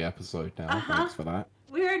every episode now. Thanks for that.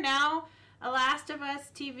 We are now a Last of Us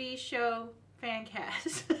TV show fan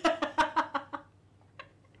cast.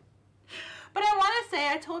 But I want to say,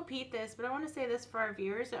 I told Pete this, but I want to say this for our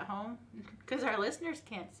viewers at home, because our listeners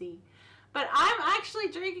can't see. But I'm actually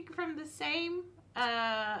drinking from the same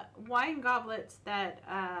wine goblets that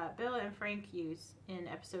Bill and Frank use in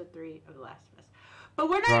episode 3 of The Last of Us. But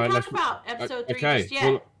we're not going to talk about episode 3 just yet.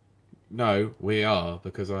 Well, no, we are,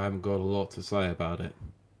 because I haven't got a lot to say about it.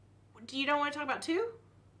 Do you don't want to talk about 2?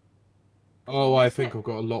 Oh, I think I've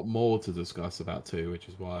got a lot more to discuss about 2, which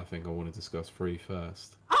is why I think I want to discuss 3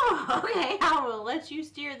 first. Oh, okay. I will let you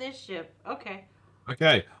steer this ship. Okay.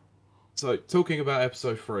 Okay. So, talking about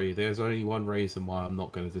episode 3, there's only one reason why I'm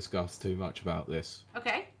not going to discuss too much about this.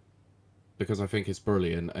 Okay. Because I think it's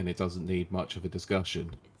brilliant and it doesn't need much of a discussion.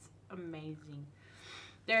 It's amazing.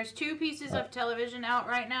 There's 2 pieces of television out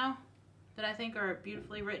right now that I think are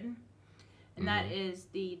beautifully written. And that is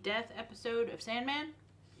the death episode of Sandman.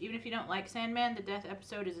 Even if you don't like Sandman, the death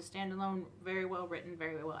episode is a standalone, very well written,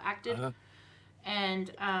 very well acted.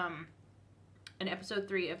 And episode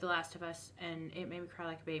 3 of The Last of Us, and it made me cry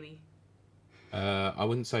like a baby. I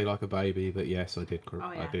wouldn't say like a baby, but yes, I did. Oh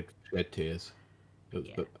I yeah. did shed tears.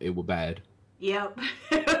 Yeah. But it was bad. Yep.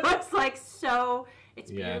 It looks like so.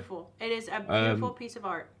 It's Yeah. beautiful. It is a beautiful Um. piece of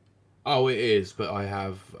art. Oh, it is, but I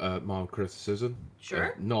have mild criticism.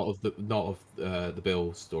 Sure. Not of the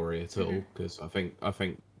Bill story at Hmm. all, because I think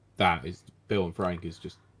that is Bill and Frank is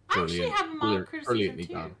just I actually have a mild criticism brilliantly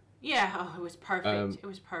too. done. Yeah. Oh, it was perfect. Um, It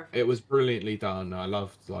was it perfect. was brilliantly done. I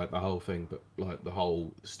loved like the whole thing, but like the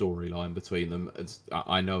whole storyline between them.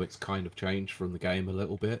 I know it's kind of changed from the game a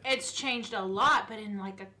little bit. It's changed a lot, but in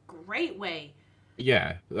like a great way.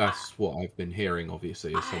 Yeah, I, that's what I've been hearing.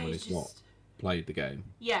 Obviously, as someone I who's not just, played the game.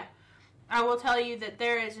 yeah. I will tell you that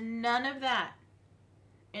there is none of that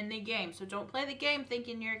in the game. So don't play the game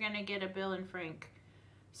thinking you're gonna get a Bill and Frank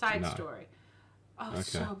side No. story. Oh, Okay.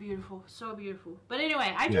 so beautiful, so beautiful. But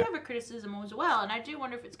anyway, I do Yeah. have a criticism as well, and I do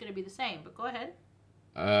wonder if it's gonna be the same. But go ahead.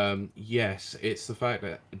 Yes, it's the fact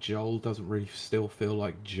that Joel doesn't really still feel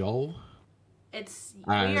like Joel. We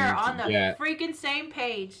are And on the yeah, freaking same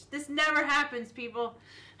page. This never happens, people.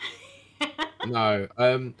 no.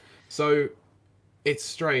 So it's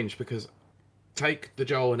strange because take the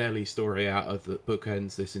Joel and Ellie story out of the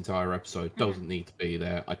bookends. This entire episode Mhm. doesn't need to be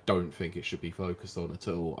there. I don't think it should be focused on at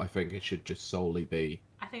all. I think it should just solely be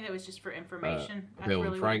I think that was just for information. That's Bill and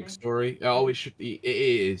really what I Frank's think. story. Oh, it should be. It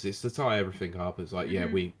is. It's to tie everything up. It's like, yeah,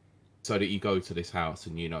 Hmm. so that you go to this house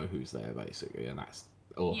and you know who's there basically, and that's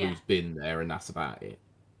or Yeah. who's been there, and that's about it.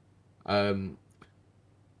 Um,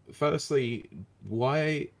 Firstly,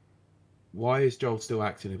 why is Joel still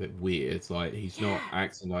acting a bit weird? Like he's not Yeah.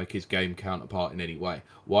 acting like his game counterpart in any way.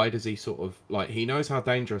 Why does he sort of like he knows how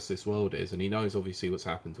dangerous this world is, and he knows obviously what's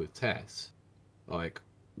happened with Tess. Like,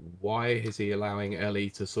 why is he allowing Ellie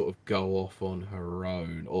to sort of go off on her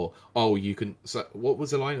own? Or oh, you can. So what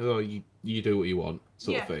was the line? Oh, you do what you want,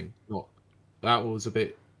 sort of Yeah. thing. Not that was a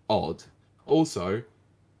bit odd. Also,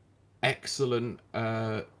 excellent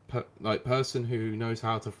like person who knows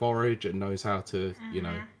how to forage and knows how to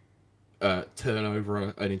Hmm. turn over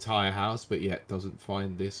an entire house, but yet doesn't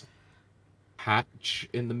find this hatch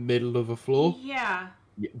in the middle of a floor. Yeah.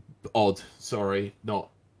 Yeah, odd. Sorry, not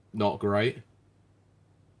great.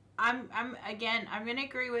 I'm gonna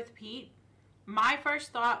agree with Pete. My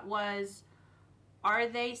first thought was, are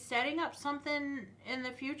they setting up something in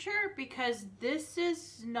the future? Because this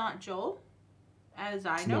is not Joel, as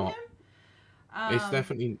I It's know not. him. It's Um,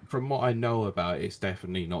 definitely, from what I know about it, it's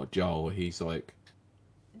definitely not Joel. He's like,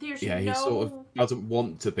 there's yeah, he sort of no. doesn't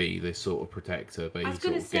want to be this sort of protector, but I he was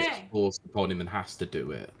gonna sort of gets say forced upon him and has to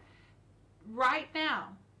do it. right now.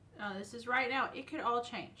 This is right now. It could all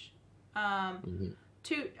change. Um, Hmm.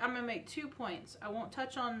 I'm gonna make 2 points. I won't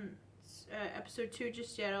touch on episode 2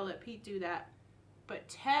 just yet. I'll let Pete do that. But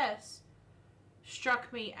Tess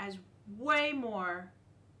struck me as way more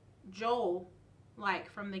Joel like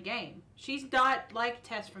from the game. She's not like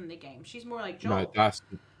Tess from the game. She's more like No, Joel. that's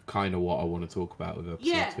kind of what I want to talk about with episode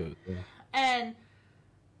Yeah. two. Yeah. And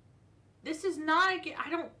this is not. I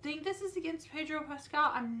don't think this is against Pedro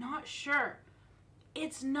Pascal. I'm not sure.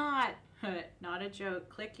 It's not. Not a joke.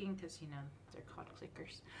 Clicking because they're called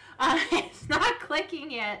clickers. It's not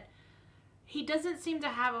clicking yet. He doesn't seem to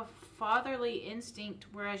have a fatherly instinct,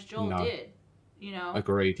 whereas Joel No. did. You know,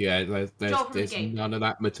 Agreed. Yeah, Joel from the there's game. none of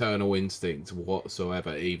that maternal instinct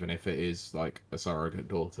whatsoever, even if it is like a surrogate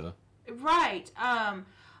daughter. Right.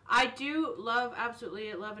 I do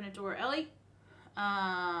absolutely love and adore Ellie.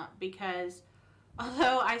 Because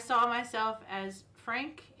although I saw myself as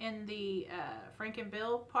Frank in the Frank and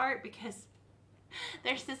Bill part, because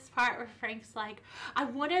there's this part where Frank's like, I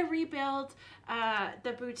want to rebuild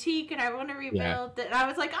the boutique and I want to Yeah. rebuild that. And I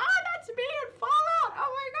was like, oh, that's me in Fallout.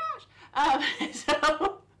 Oh my gosh.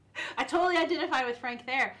 So I totally identify with Frank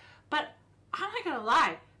there. But I'm not going to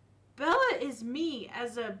lie. Bella is me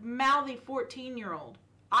as a mouthy 14-year-old.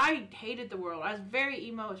 I hated the world. I was very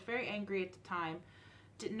emo. I was very angry at the time.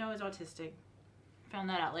 Didn't know I was autistic. Found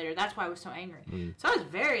that out later. That's why I was so angry. Mm. So I was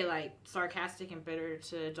very sarcastic and bitter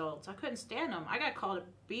to adults. I couldn't stand them. I got called a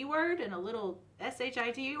B word and a little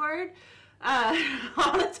SHIT word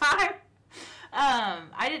all the time.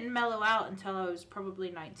 I didn't mellow out until I was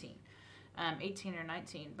probably 19, 18 or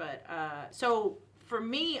 19. But so for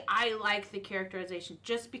me, I like the characterization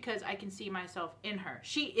just because I can see myself in her.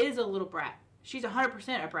 She is a little brat. She's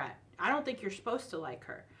 100% a brat. I don't think you're supposed to like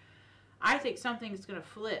her. I think something's going to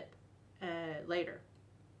flip later.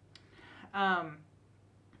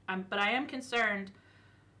 But I am concerned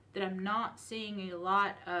that I'm not seeing a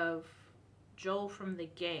lot of Joel from the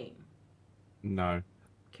game No, I'm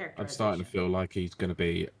characterization. starting to feel like he's going to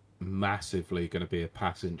be massively going to be a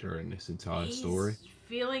passenger in this entire story.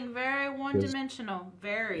 feeling very one-dimensional.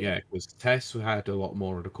 Very. Yeah, because Tess had a lot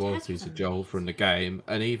more of the qualities of Joel from the game,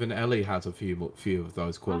 and even Ellie has a few of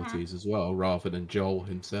those qualities as well, rather than Joel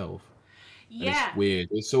himself. And Yeah. it's weird.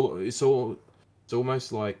 It's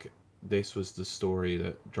almost like this was the story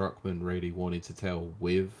that Druckmann really wanted to tell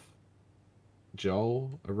with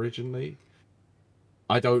Joel originally.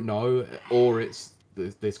 I don't know, or it's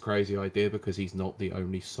this crazy idea because he's not the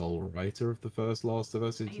only sole writer of the first Last of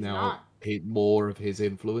Us. It's now more of his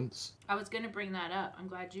influence. I was going to bring that up. I'm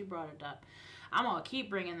glad you brought it up. I'm going to keep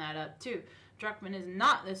bringing that up too. Druckmann is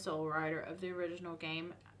not the sole writer of the original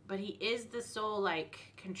game, but he is the sole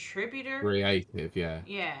contributor, creative, yeah,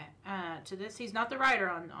 to this. He's not the writer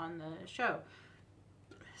on the show.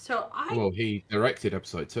 So he directed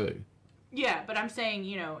episode 2. Yeah, but I'm saying,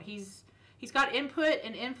 he's got input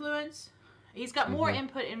and influence. He's got more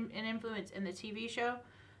input and influence in the TV show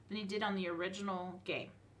than he did on the original game.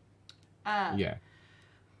 Yeah.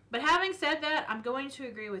 But having said that, I'm going to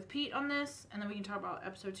agree with Pete on this, and then we can talk about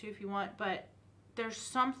episode 2 if you want. But there's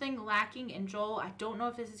something lacking in Joel. I don't know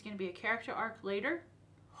if this is going to be a character arc later.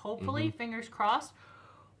 Hopefully, fingers crossed.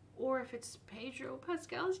 Or if it's Pedro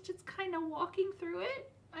Pascal's just kind of walking through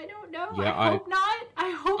it. I don't know. Yeah, I hope not.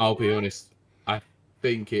 I'll be honest. I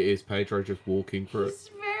think it is Pedro just walking through it. He's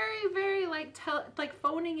very, very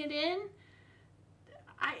phoning it in.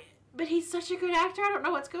 But he's such a good actor. I don't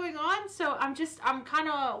know what's going on. So I'm kind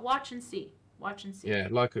of watch and see. Yeah,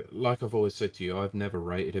 like I've always said to you, I've never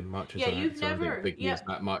rated him much as an actor. I don't think he's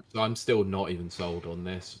that much. So I'm still not even sold on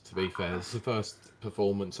this, to be fair. It's the first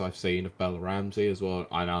performance I've seen of Bella Ramsey as well,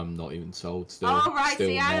 and I'm not even sold still. Oh, right.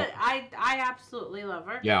 See, I absolutely love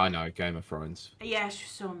her. Yeah, I know. Game of Thrones. Yeah,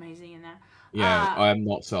 she's so amazing in that. Yeah, I am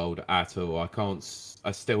not sold at all.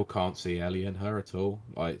 I still can't see Ellie in her at all.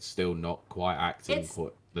 It's still not quite acting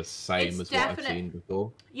the same as what I've seen before.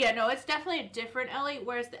 Yeah, no, it's definitely a different Ellie,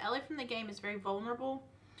 whereas the Ellie from the game is very vulnerable.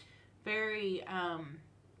 Very,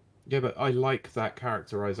 Yeah, but I like that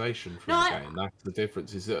characterization from the game. That's the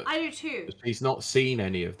difference, is that I do too. She's not seen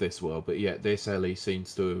any of this world, but yet this Ellie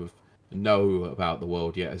seems to know about the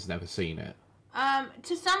world, yet has never seen it.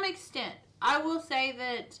 To some extent. I will say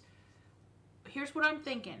that, here's what I'm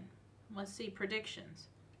thinking. Let's see, predictions.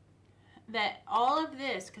 That all of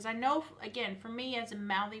this, because I know, again, for me as a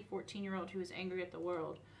mouthy 14-year-old who was angry at the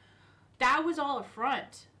world, that was all a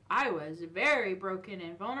front. I was very broken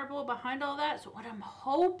and vulnerable behind all that. So what I'm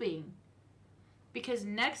hoping, because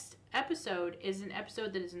next episode is an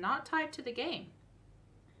episode that is not tied to the game.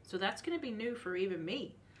 So that's going to be new for even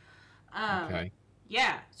me. Okay.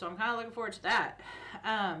 Yeah, so I'm kind of looking forward to that.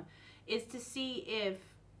 Is to see if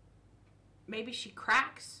maybe she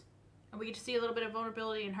cracks and we get to see a little bit of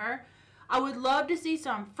vulnerability in her. I would love to see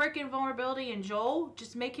some freaking vulnerability in Joel.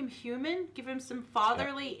 Just make him human. Give him some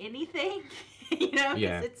fatherly anything. Because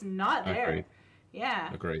it's not there. Agreed.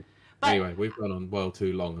 Yeah. Agreed. But anyway, we've gone on well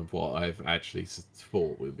too long of what I've actually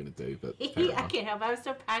thought we were going to do. But I can't help it. I was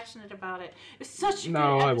so passionate about it. It was such a good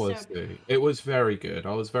episode. I was too. It was very good.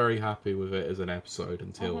 I was very happy with it as an episode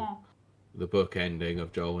until the book ending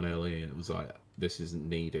of Joel and Ellie. And it was like, this isn't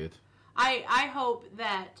needed. I hope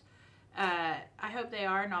that they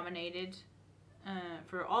are nominated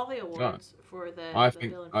for all the awards for the. I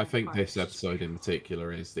think this episode in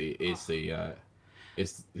particular is the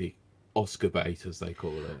Oscar bait, as they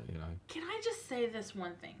call it. Can I just say this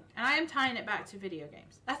one thing? And I am tying it back to video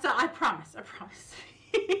games. That's all. I promise.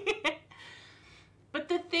 But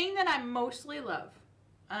the thing that I mostly love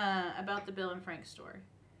about the Bill and Frank story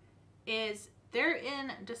is they're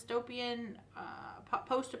in dystopian,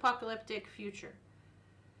 post-apocalyptic future.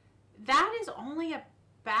 That is only a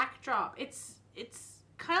backdrop. It's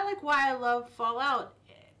kind of like why I love Fallout.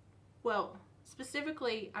 Well,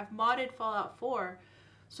 specifically, I've modded Fallout 4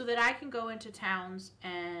 so that I can go into towns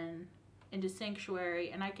and into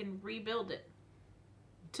Sanctuary and I can rebuild it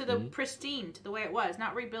to the pristine, to the way it was.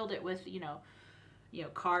 Not rebuild it with,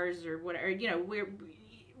 cars or whatever, we're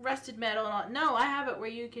rusted metal and all. No, I have it where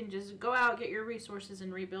you can just go out, get your resources,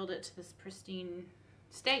 and rebuild it to this pristine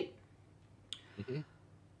state. Mm-hmm.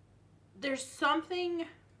 There's something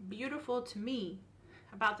beautiful to me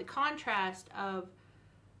about the contrast of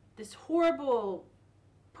this horrible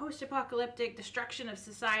post-apocalyptic destruction of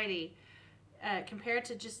society compared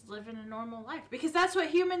to just living a normal life. Because that's what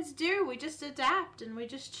humans do. We just adapt and we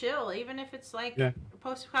just chill. Even if it's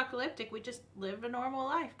post-apocalyptic, we just live a normal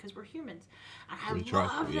life because we're humans. And I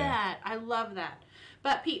love that. I love that.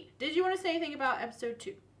 But Pete, did you want to say anything about episode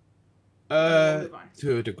 2?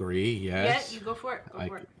 To a degree, yes. Yeah, you go for it. Go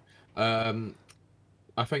for it.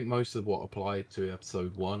 I think most of what applied to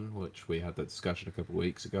episode 1, which we had that discussion a couple of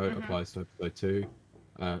weeks ago, applies to episode 2.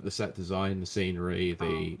 The set design, the scenery,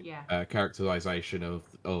 the characterization of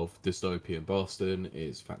dystopian Boston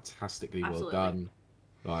is fantastically well done.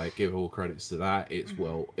 Like, give all credits to that. It's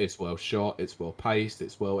it's well shot, it's well paced,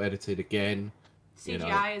 it's well edited again.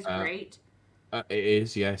 CGI is great. It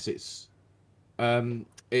is, yes. It's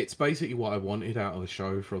basically what I wanted out of the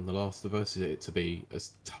show from The Last of Us, is it to be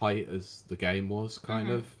as tight as the game was,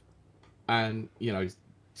 kind of. And,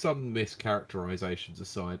 some mischaracterizations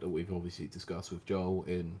aside that we've obviously discussed with Joel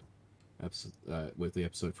in with the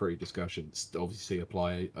episode 3 discussions, obviously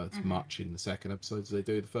apply as much in the second episode as they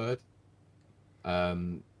do the third. I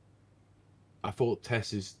thought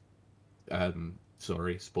Tess's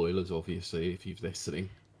sorry, spoilers obviously if you're listening.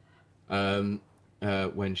 When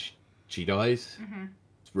she dies,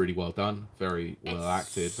 it's really well done, very well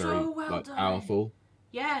acted, so very well done. Powerful.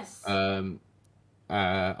 Yes.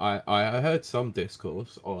 I heard some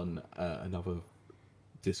discourse on another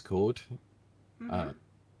Discord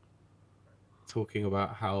talking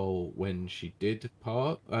about how when she did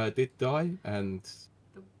die, and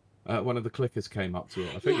one of the clickers came up to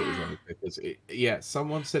it. I think it was one of the clickers.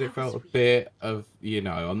 Someone said it felt a bit of,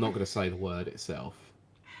 I'm not going to say the word itself.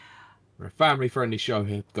 We're a family-friendly show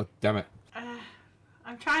here. God damn it.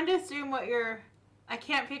 I'm trying to assume what I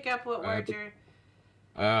can't pick up what word you're...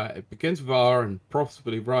 It begins with R and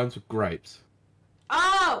possibly rhymes with grapes.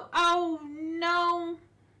 Oh no.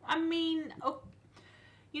 I mean,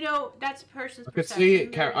 that's a person's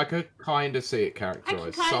perception. I could kind of see it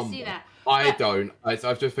characterized. I can kind of see that. I don't. I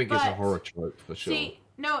just think it's a horror trope for sure. See,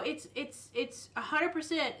 no, it's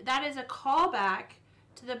 100%. That is a callback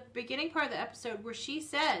to the beginning part of the episode where she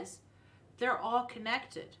says they're all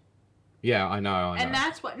connected. Yeah, I know. And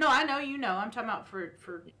that's what... No, I know you know. I'm talking about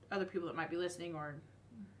for other people that might be listening, or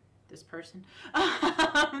this person.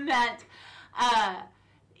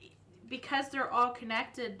 Because they're all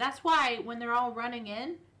connected, that's why when they're all running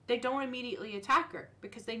in, they don't immediately attack her,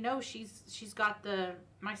 because they know she's got the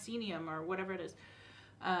mycelium or whatever it is,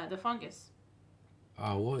 the fungus.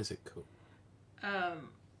 Oh, what is it called?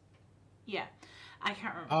 Yeah, I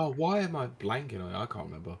can't remember. Oh, why am I blanking on it? I can't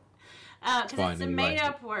remember. Because it's a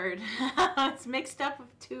made-up word. It's mixed up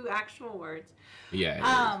with two actual words.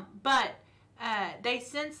 Yeah. But they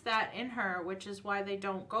sense that in her, which is why they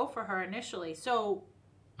don't go for her initially. So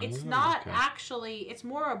it's not actually... It's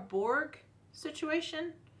more a Borg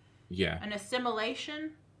situation. Yeah. An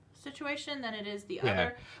assimilation situation than it is the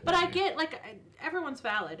other. But I get, everyone's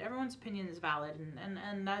valid. Everyone's opinion is valid,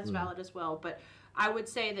 and that's valid as well. But I would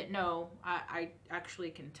say that no, I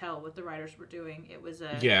actually can tell what the writers were doing. It was a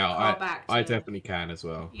callback to... I definitely can as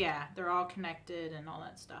well. Yeah, they're all connected and all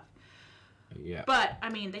that stuff. Yeah. But, I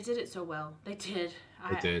mean, they did it so well. They did.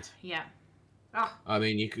 They did. Yeah. Oh. I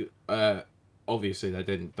mean, you could... obviously, they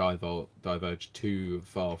didn't diverge too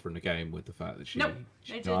far from the game with the fact that she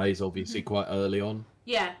dies, obviously, quite early on.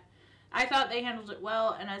 Yeah. I thought they handled it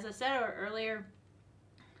well. And as I said earlier,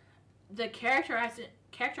 the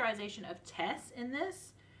characterization of Tess in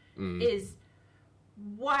this is...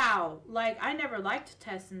 Wow. I never liked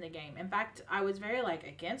Tess in the game. In fact, I was very,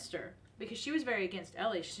 against her. Because she was very against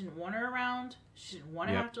Ellie. She didn't want her around. She didn't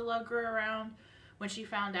want to have to lug her around. When she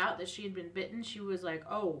found out that she had been bitten, she was like,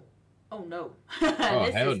 oh no.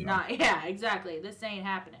 This is not... Yeah, exactly. This ain't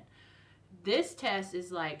happening. This Tess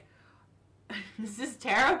is like, this is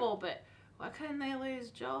terrible, but why couldn't they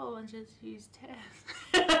lose Joel and just use Tess?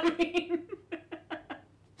 I mean...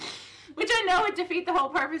 Which I know would defeat the whole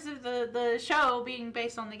purpose of the show being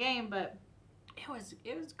based on the game, but it was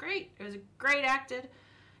great. It was great acted,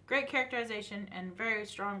 great characterization, and very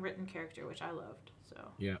strong written character, which I loved. So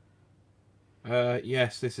yeah.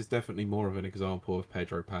 Yes, this is definitely more of an example of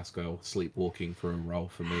Pedro Pascal sleepwalking through a role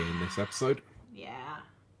for me in this episode. Yeah.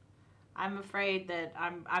 I'm afraid that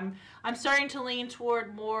I'm starting to lean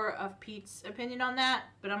toward more of Pete's opinion on that,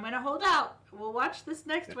 but I'm going to hold out. We'll watch this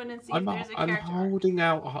next one and see if there's a character.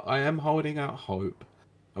 I am holding out hope,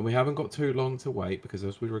 and we haven't got too long to wait because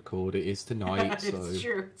as we record, it is tonight.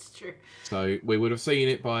 It's true. So we would have seen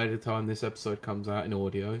it by the time this episode comes out in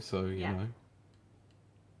audio. So you know,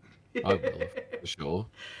 I will for sure.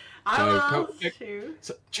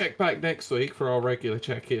 So check back next week for our regular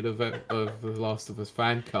check-in of The Last of Us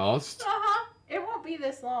fan cast. It won't be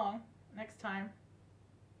this long next time.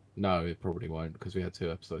 No, it probably won't because we had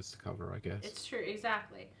 2 episodes to cover, I guess. It's true,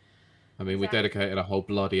 exactly. I mean, we dedicated a whole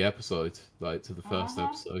bloody episode to the first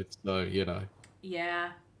episode, so you know.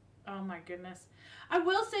 Yeah. Oh my goodness. I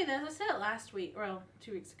will say this. I said it last week, well,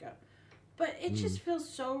 2 weeks ago, but it just feels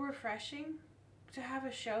so refreshing to have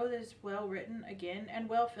a show that is well written again and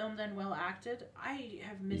well filmed and well acted. I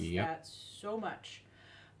have missed that so much.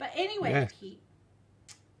 But anyway, Pete,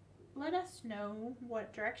 let us know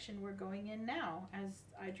what direction we're going in now as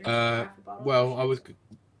I drink half a bottle well, of I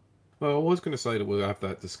was going to say that we'll have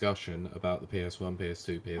that discussion about the PS1,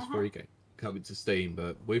 PS2, PS3 game coming to Steam,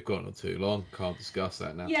 but we've gone on too long. Can't discuss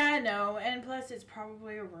that now. Yeah, I know, and plus it's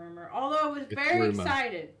probably a rumor. Although I was very rumor.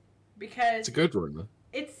 excited because It's a good rumor.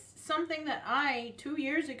 it's something that I 2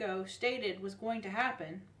 years ago stated was going to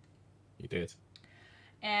happen. You did.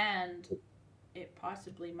 And it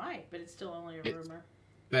possibly might, but it's still only a rumor.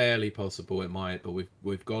 Barely possible it might, but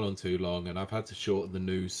we've gone on too long, and I've had to shorten the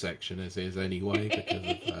news section as is anyway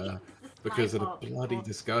because of the bloody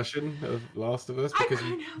discussion of Last of Us. Because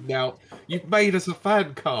now you've made us a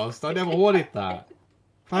fan cast. I never wanted that.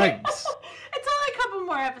 Thanks. It's only a couple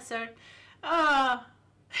more episodes.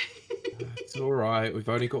 It's all right. We've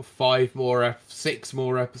only got 6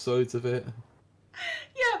 more episodes of it.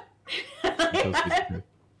 Yep.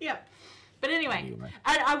 Yep. But anyway.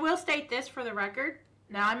 I will state this for the record.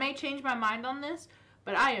 Now, I may change my mind on this,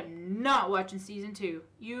 but I am not watching season 2.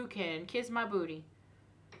 You can kiss my booty.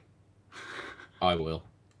 I will.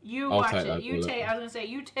 You watch it. I was gonna say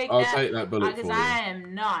you take I'll take that bullet because I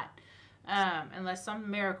am not, unless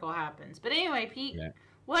some miracle happens. But anyway, Pete,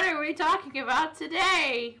 what are we talking about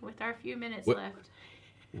today? With our few minutes left.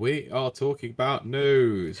 We are talking about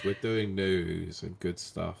news. We're doing news and good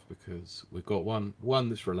stuff because we've got one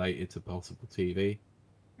that's related to possible TV.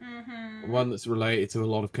 One that's related to a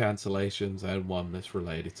lot of cancellations, and one that's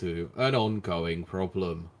related to an ongoing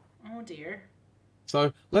problem. Oh dear.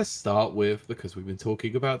 So let's start with, because we've been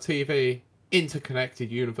talking about TV,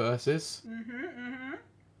 interconnected universes.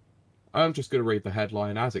 I'm just going to read the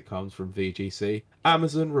headline as it comes from VGC.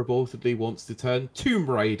 Amazon reportedly wants to turn Tomb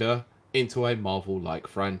Raider into a Marvel-like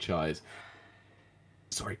franchise.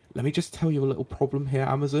 Sorry, let me just tell you a little problem here,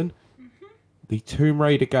 Amazon. The Tomb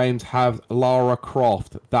Raider games have Lara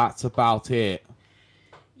Croft. That's about it.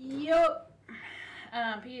 Yup.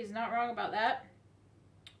 Pete is not wrong about that.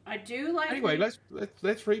 I do like. Anyway, let's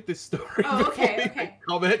read this story. Oh, okay.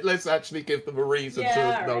 Comment. Let's actually give them a reason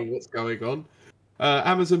to know what's going on.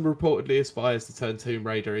 Amazon reportedly aspires to turn Tomb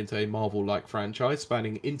Raider into a Marvel-like franchise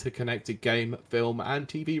spanning interconnected game, film, and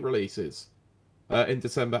TV releases. In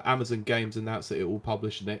December, Amazon Games announced that it will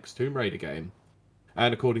publish the next Tomb Raider game.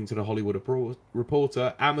 And according to the Hollywood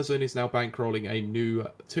Reporter, Amazon is now bankrolling a new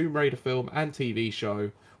Tomb Raider film and TV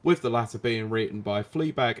show, with the latter being written by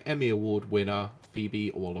Fleabag Emmy Award winner Phoebe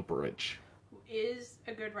Waller-Bridge. Who is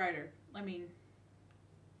a good writer. I mean,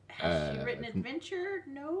 has she written adventure?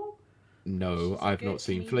 No? No, I've not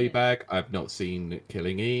seen Fleabag. I've not seen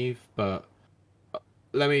Killing Eve, but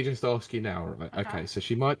let me just ask you now. Right? Okay, so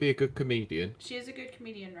she might be a good comedian. She is a good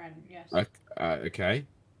comedian, right? Yes. Okay.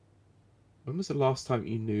 When was the last time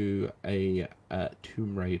you knew a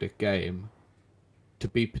Tomb Raider game to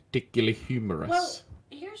be particularly humorous? Well,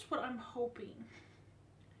 here's what I'm hoping,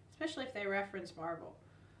 especially if they reference Marvel.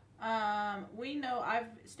 We know I've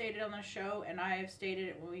stated on the show, and I have stated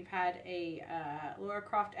it when we've had a Lara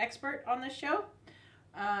Croft expert on the show,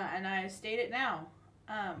 and I state it now.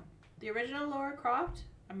 The original Lara Croft,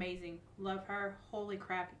 amazing. Love her. Holy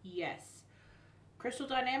crap, yes. Crystal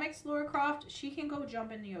Dynamics Lara Croft, she can go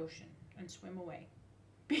jump in the ocean and swim away.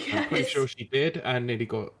 Because I'm pretty sure she did, and nearly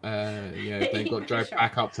got they got dragged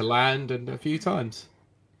back up to land and a few times.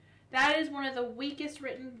 That is one of the weakest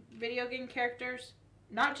written video game characters,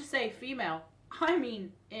 not to say female, I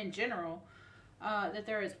mean in general, that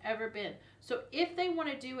there has ever been. So if they want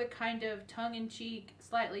to do a kind of tongue-in-cheek,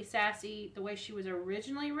 slightly sassy, the way she was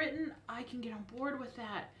originally written, I can get on board with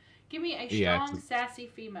that. Give me a strong, sassy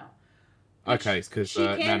female. Okay, because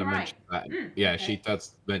Nana mentioned that. Okay. She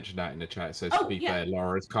does mention that in the chat. It says, to be fair,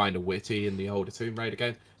 Laura's kind of witty in the older Tomb Raider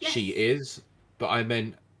game. Yes. She is, but I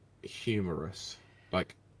meant humorous.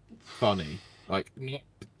 Like, funny. Like, not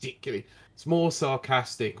particularly. It's more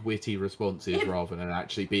sarcastic, witty responses rather than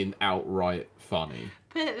actually being outright funny.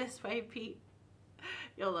 Put it this way, Pete.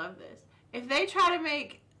 You'll love this. If they try to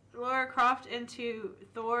make Lara Croft into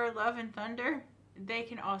Thor, Love and Thunder, they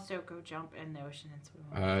can also go jump in the ocean and swim.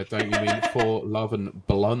 Don't you mean for Love and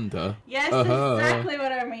Blunder? Yes, that's exactly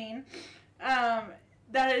what I mean.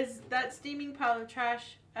 That steaming pile of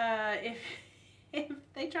trash. If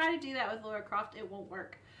they try to do that with Lara Croft, it won't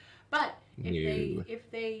work. But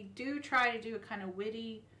if they do try to do a kind of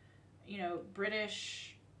witty,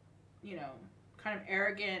 British, kind of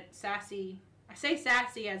arrogant, sassy. I say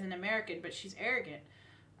sassy as an American, but she's arrogant.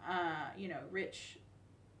 Rich,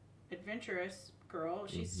 adventurous girl.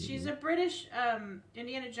 She's a British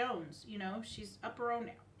Indiana Jones. She's up her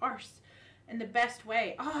own arse in the best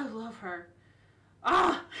way. Oh, I love her.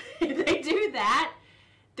 If they do that,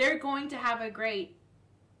 they're going to have a great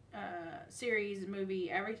series, movie,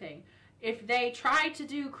 everything. If they try to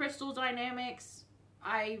do crystal dynamics,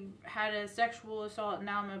 I had a sexual assault.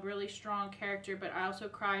 Now I'm a really strong character, but I also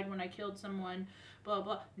cried when I killed someone. Blah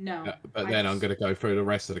blah. No. But then I'm going to go through the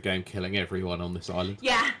rest of the game killing everyone on this island.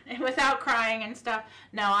 Yeah, without crying and stuff.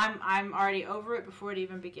 No, I'm already over it before it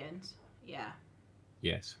even begins. Yeah.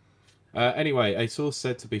 Yes. Anyway, a source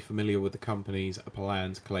said to be familiar with the company's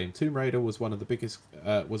plans claimed Tomb Raider was one of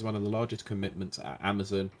the largest commitments at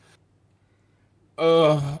Amazon.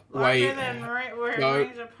 Wait. Than No.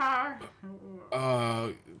 Rings of Power.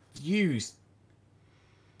 Use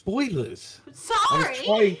spoilers.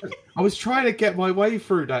 Sorry. I was trying to get my way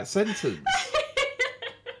through that sentence.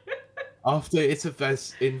 After its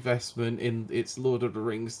investment in its Lord of the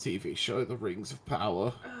Rings TV show, The Rings of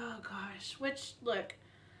Power. Oh gosh, which look,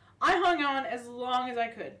 I hung on as long as I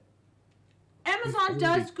could. Amazon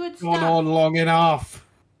does good stuff. Gone on long enough.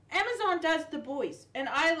 Amazon does The Boys, and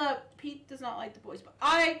I love. Pete does not like The Boys, but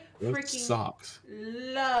I sucks.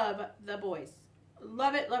 Love The Boys.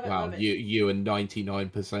 Love it, love it, wow, love it. You and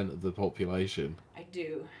 99% of the population. I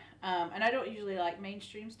do. And I don't usually like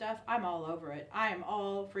mainstream stuff. I'm all over it. I am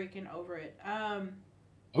all freaking over it.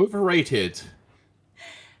 Overrated.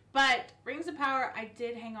 But Rings of Power, I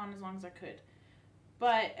did hang on as long as I could.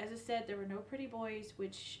 But as I said, there were no pretty boys,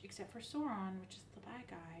 except for Sauron, which is the bad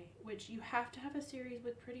guy. Which you have to have a series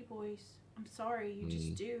with pretty boys. I'm sorry, you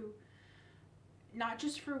just do. Not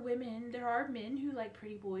just for women. There are men who like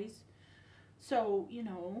pretty boys. So,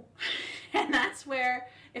 and that's where,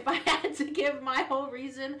 if I had to give my whole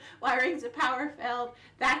reason why Rings of Power failed,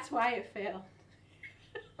 that's why it failed.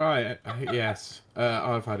 Alright, yes.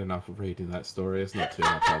 I've had enough of reading that story. There's not too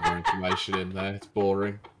much other information in there. It's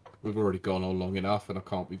boring. We've already gone on long enough, and I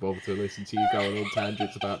can't be bothered to listen to you going on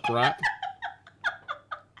tangents about crap.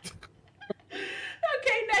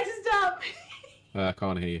 Okay, next up. I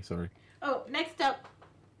can't hear you, sorry. Oh, next up.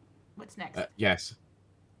 What's next? Yes.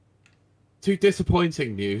 Too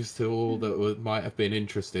disappointing news to all that might have been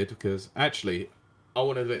interested, because actually,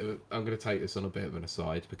 I'm going to take this on a bit of an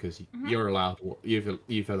aside, because you're allowed. You've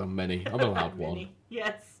done many. I'm allowed one.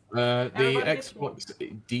 Yes. The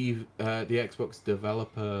Xbox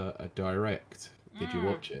Developer Direct. Did you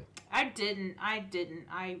watch it? I didn't.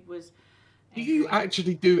 I was. Do you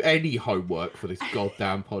actually do any homework for this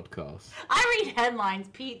goddamn podcast? I read headlines,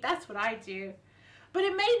 Pete. That's what I do. But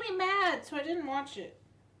it made me mad, so I didn't watch it.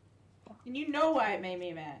 And you know why it made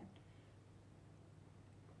me mad.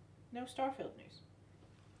 No Starfield news.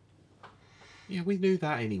 Yeah, we knew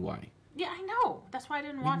that anyway. Yeah, I know. That's why I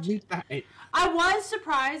didn't watch it. That I was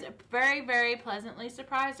surprised, very, very pleasantly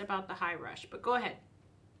surprised about the high rush. But go ahead.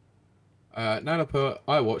 Nanoput,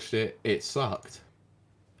 I watched it. It sucked.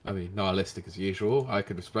 I mean, nihilistic as usual. I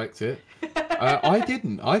could respect it. I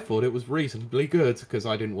didn't. I thought it was reasonably good because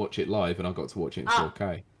I didn't watch it live and I got to watch it in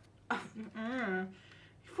 4K.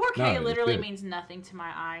 4K literally means nothing to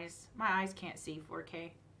my eyes. My eyes can't see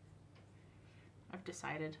 4K. I've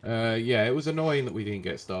decided. Yeah, it was annoying that we didn't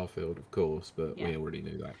get Starfield, of course, but we already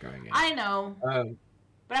knew that going in. I know.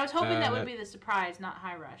 But I was hoping that would be the surprise, not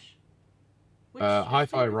High Rush.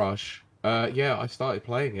 Hi-Fi Rush. Yeah, I started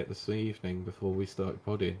playing it this evening before we started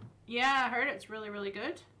podding. Yeah, I heard it's really, really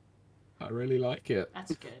good. I really like it.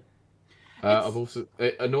 That's good. I've also,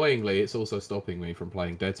 annoyingly, it's also stopping me from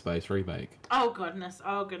playing Dead Space Remake. Oh goodness,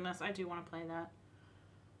 I do want to play that.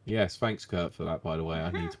 Yes, thanks Kurt for that, by the way. I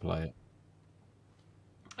need to play it.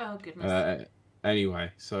 Oh goodness. Anyway,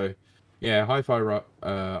 so, yeah, Hi-Fi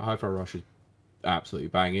Rush is absolutely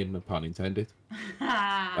banging, no pun intended.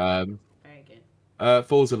 Very good.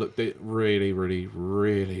 Forza looked really, really,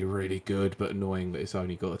 really, really good, but annoying that it's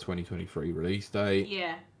only got a 2023 release date.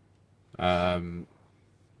 Yeah.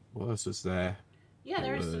 What else was there? Yeah,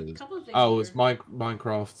 there was a couple of things. Oh, it was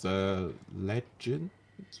Minecraft Legends,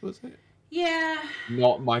 was it? Yeah.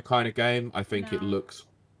 Not my kind of game. I think it looks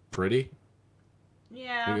pretty.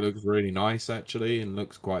 Yeah. I think it looks really nice, actually, and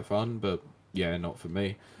looks quite fun, but yeah, not for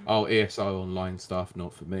me. Oh, ESO Online stuff,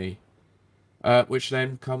 not for me. Which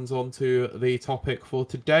then comes on to the topic for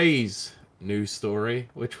today's news story,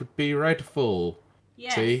 which would be Redfall.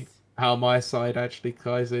 Yes. See how my side actually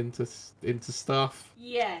ties into stuff?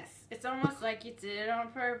 Yes. It's almost like you did it on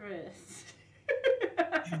purpose.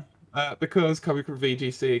 Because coming from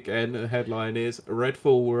VGC again, the headline is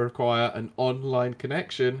Redfall will require an online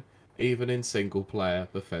connection, even in single player,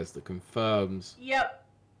 Bethesda confirms. Yep.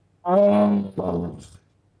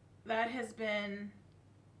 That has been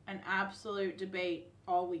an absolute debate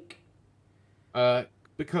all week.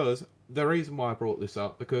 because the reason why I brought this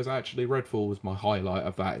up, because actually Redfall was my highlight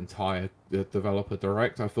of that entire developer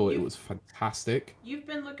direct. I thought it was fantastic. You've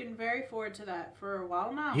been looking very forward to that for a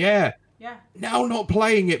while now. Yeah. Yeah. Now not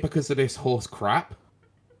playing it because of this horse crap.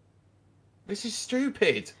 This is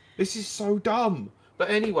stupid. This is so dumb. But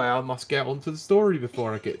anyway, I must get onto the story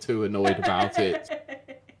before I get too annoyed about it.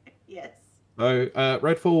 Yes. So,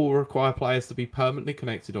 Redfall will require players to be permanently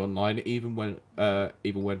connected online, even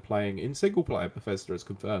when playing in single player. Bethesda has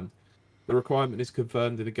confirmed. The requirement is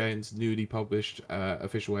confirmed in the game's newly published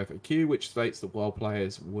official FAQ, which states that while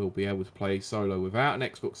players will be able to play solo without an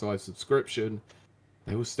Xbox Live subscription,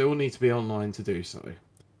 they will still need to be online to do so.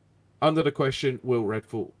 Under the question, will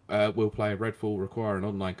playing Redfall require an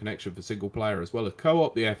online connection for single player as well as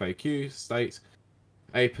co-op? The FAQ states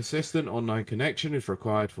a persistent online connection is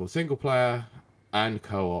required for single player and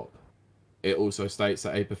co-op. It also states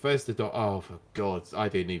that a Bethesda. Oh, for God, I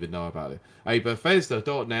didn't even know about it. A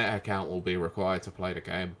Bethesda.net account will be required to play the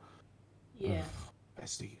game. Yeah.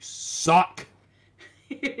 Bethesda, you suck.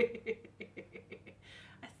 I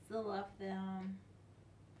still love them.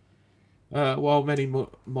 While many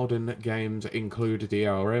modern games include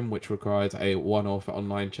DRM, which requires a one-off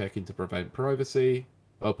online check-in to prevent piracy,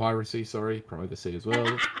 privacy as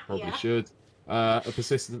well, probably should. A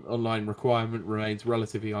persistent online requirement remains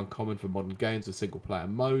relatively uncommon for modern games with single-player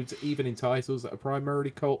modes, even in titles that are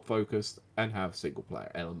primarily co-op-focused and have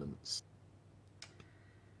single-player elements.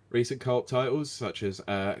 Recent co-op titles such as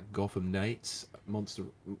Gotham Knights, Monster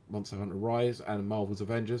Hunter Rise, and Marvel's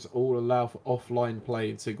Avengers all allow for offline play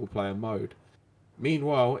in single-player mode.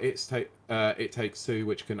 Meanwhile, It Takes Two,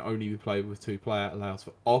 which can only be played with two-player, allows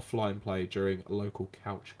for offline play during local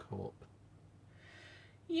couch co-op.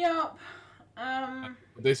 Yep.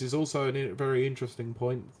 This is also a very interesting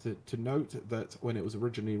point to note that when it was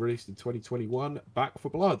originally released in 2021, Back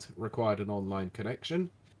 4 Blood required an online connection,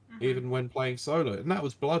 even when playing solo, and that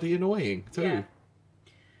was bloody annoying too. Yeah.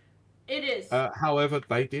 It is. However,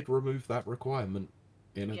 they did remove that requirement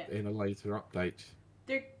in a later update.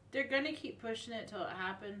 They're gonna keep pushing it till it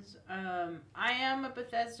happens. I am a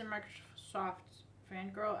Bethesda Microsoft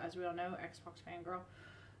fangirl, as we all know, Xbox fangirl,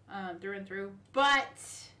 through and through. But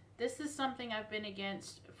this is something I've been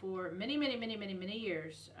against for many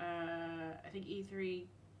years. I think E3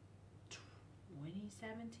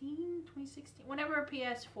 2017, 2016, whenever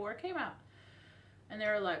PS4 came out. And they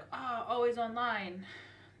were like, oh, always online,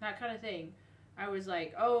 that kind of thing. I was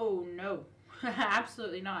like, oh, no,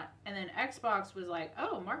 absolutely not. And then Xbox was like,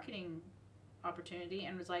 oh, marketing opportunity,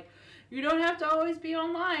 and was like, you don't have to always be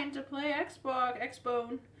online to play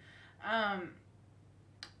Xbone.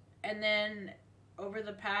 And then over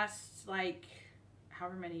the past, like,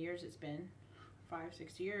 however many years it's been,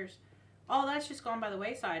 5-6 years, all that's just gone by the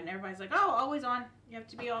wayside, and everybody's like, oh, always on. You have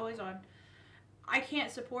to be always on. I can't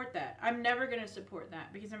support that. I'm never going to support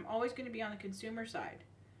that because I'm always going to be on the consumer side.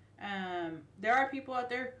 There are people out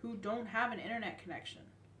there who don't have an internet connection.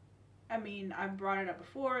 I mean, I've brought it up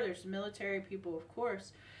before. There's military people, of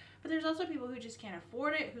course. But there's also people who just can't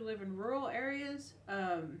afford it, who live in rural areas.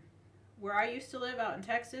 Where I used to live out in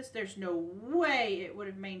Texas, there's no way it would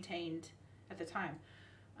have maintained, at the time,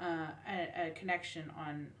 a connection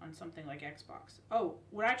on something like Xbox. Oh,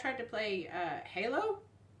 when I tried to play Halo,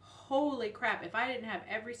 holy crap, if I didn't have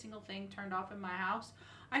every single thing turned off in my house,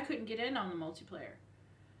 I couldn't get in on the multiplayer.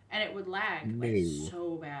 And it would lag like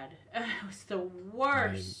so bad. It was the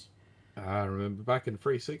worst. I remember back in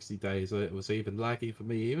 360 days, it was even laggy for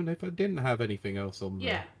me, even if I didn't have anything else on there.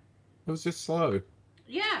 Yeah. It was just slow.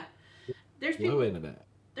 Yeah. There's slow internet.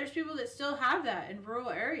 There's people that still have that in rural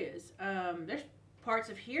areas. There's parts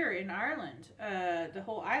of here in Ireland, the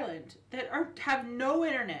whole island, that have no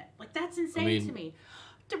internet. Like, that's insane to me.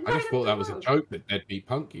 I just thought that was a joke that Deadbeat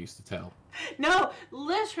Punk used to tell. No,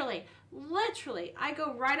 literally, I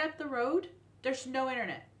go right up the road. There's no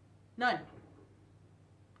internet, none,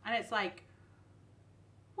 and it's like,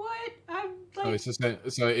 what? I'm like,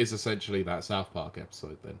 so it is essentially that South Park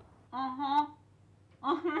episode then.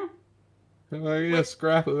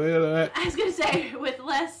 Scrap of internet. I was gonna say with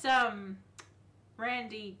less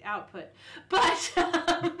Randy output, but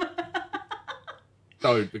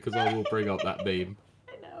don't, because I will bring up that meme.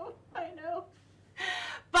 I know.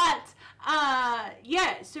 But,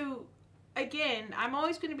 yeah, so, again, I'm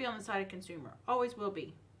always going to be on the side of consumer. Always will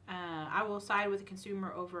be. I will side with the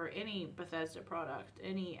consumer over any Bethesda product,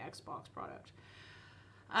 any Xbox product.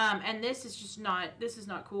 And this is just not, this is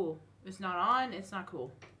not cool. It's not on, it's not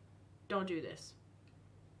cool. Don't do this.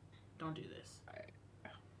 Don't do this.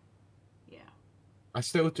 Yeah. I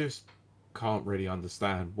still just can't really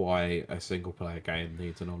understand why a single player game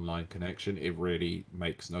needs an online connection. It really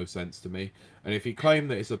makes no sense to me. And if you claim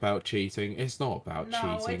that it's about cheating, it's not about No,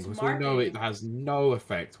 cheating, it's because we know it marketing. has no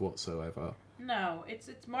effect whatsoever. No, it's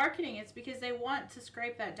marketing. It's because they want to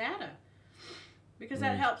scrape that data. Because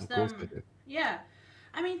that helps Of course them. they do. Yeah.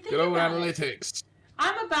 I mean, think Good old about analytics.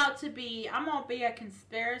 I'm gonna be a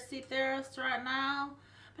conspiracy theorist right now.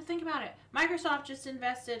 But think about it. Microsoft just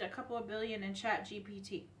invested a couple of billion in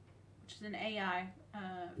ChatGPT, which is an AI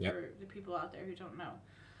for the people out there who don't know.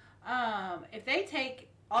 If they take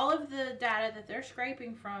all of the data that they're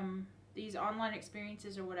scraping from these online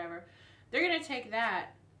experiences or whatever, they're going to take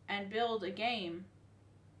that and build a game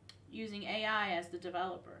using AI as the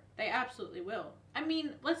developer. They absolutely will. I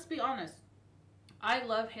mean, let's be honest. I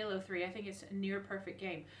love Halo 3. I think it's a near perfect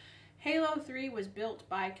game. Halo 3 was built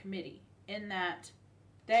by committee in that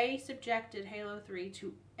they subjected Halo 3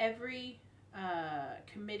 to every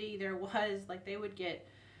committee there was. Like, they would get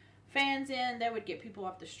fans in, they would get people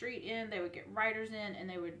off the street in, they would get writers in, and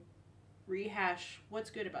they would rehash what's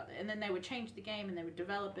good about it. And then they would change the game and they would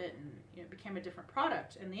develop it, and it became a different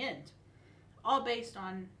product in the end. All based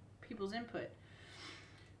on people's input.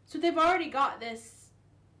 So they've already got this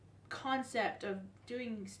concept of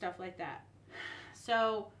doing stuff like that.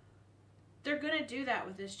 So they're going to do that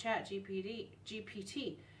with this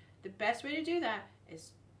GPT. The best way to do that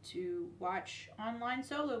is to watch online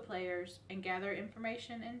solo players and gather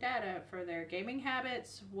information and data for their gaming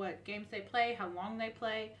habits, what games they play, how long they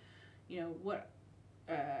play, what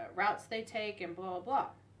routes they take, and blah, blah, blah.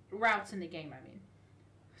 Routes in the game, I mean.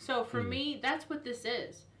 So for me, that's what this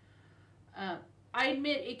is. I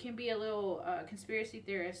admit it can be a little conspiracy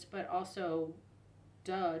theorist, but also,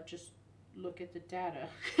 just look at the data.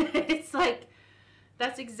 It's like,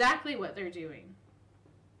 that's exactly what they're doing.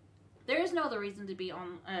 There is no other reason to be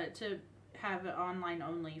to have it online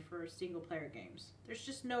only for single player games. There's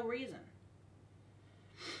just no reason.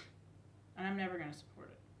 And I'm never going to support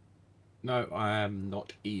it. No, I am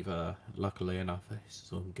not either. Luckily enough,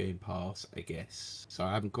 it's on Game Pass, I guess. So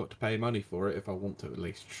I haven't got to pay money for it if I want to at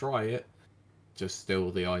least try it. Just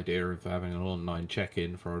still the idea of having an online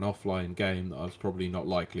check-in for an offline game that I was probably not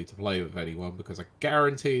likely to play with anyone, because I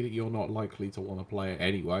guarantee that you're not likely to want to play it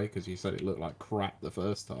anyway, because you said it looked like crap the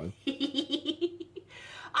first time.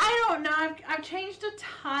 I don't know. I've changed a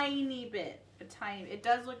tiny bit. It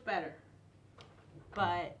does look better.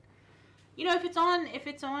 But, if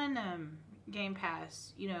it's on Game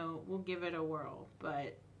Pass, we'll give it a whirl.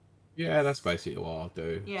 But yeah, that's basically what I'll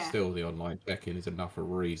do. Yeah. Still, the online check-in is enough of a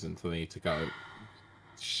reason for me to go.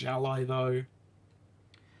 Shall I, though?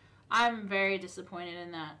 I'm very disappointed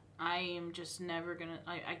in that. I am just never going to...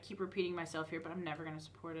 I keep repeating myself here, but I'm never going to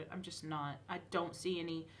support it. I'm just not. I don't see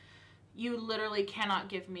any... You literally cannot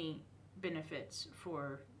give me benefits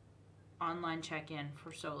for online check-in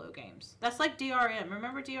for solo games. That's like DRM.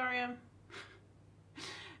 Remember DRM?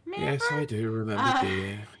 Yes, I do remember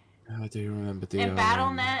DRM. I do remember DRM. And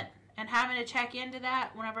BattleNet, and having to check into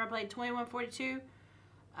that whenever I played 2142.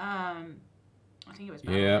 I think it was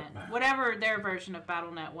BattleNet. Yep. Whatever their version of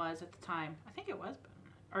BattleNet was at the time. I think it was BattleNet.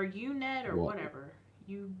 Or UNet or whatever.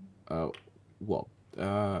 What?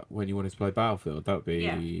 When you wanted to play Battlefield, that would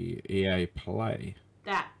be EA Play.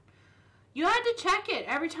 That. You had to check it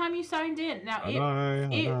every time you signed in. Now, I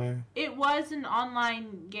know. It was an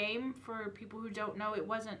online game. For people who don't know, it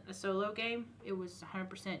wasn't a solo game. It was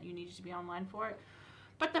 100% you needed to be online for it.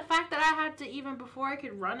 But the fact that I had to, even before I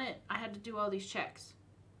could run it, I had to do all these checks.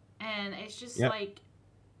 And it's just like,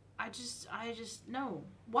 I just, no.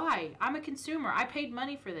 Why? I'm a consumer. I paid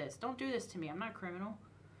money for this. Don't do this to me. I'm not a criminal.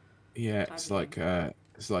 Yeah, it's like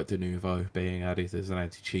De Nouveau being added as an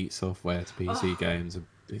anti-cheat software to PC games.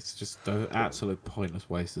 It's just an absolute pointless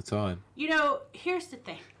waste of time. Here's the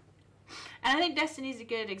thing. And I think Destiny's a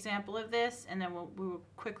good example of this, and then we'll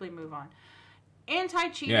quickly move on.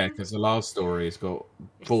 Anti-cheating... Yeah, because the last story has got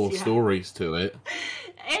 4 stories to it.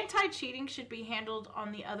 Anti-cheating should be handled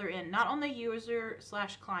on the other end, not on the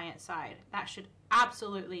user/client side. That should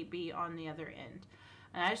absolutely be on the other end.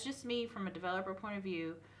 And that's just me from a developer point of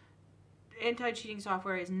view. Anti-cheating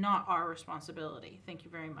software is not our responsibility. Thank you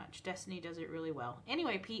very much. Destiny does it really well.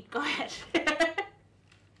 Anyway, Pete, go ahead.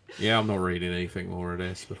 Yeah, I'm not reading anything more of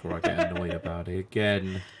this before I get annoyed about it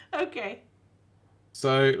again. Okay.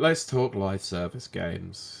 So, let's talk live service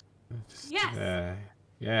games. Yes.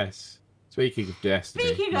 Yes. Speaking of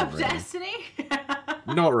Destiny. Destiny?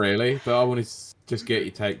 Not really, but I wanted to just get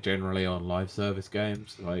your take generally on live service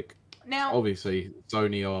games. Like, now, obviously,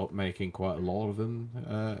 Sony are making quite a lot of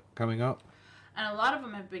them coming up. And a lot of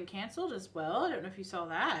them have been canceled as well. I don't know if you saw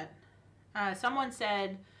that. Someone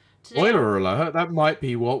said Today, Spoiler alert, that might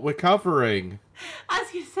be what we're covering. I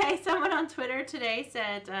was going to say, someone on Twitter today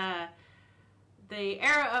said the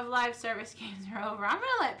era of live service games are over. I'm going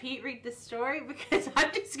to let Pete read the story because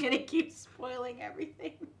I'm just going to keep spoiling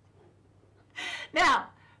everything. Now,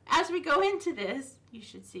 as we go into this, you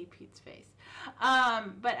should see Pete's face.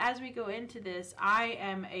 But as we go into this, I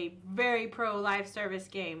am a very pro live service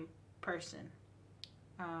game person.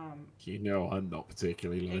 You know I'm not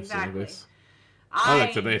particularly live Exactly. service. I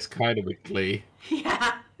looked at this kind of with glee.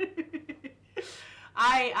 Yeah.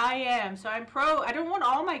 I am. So I'm pro. I don't want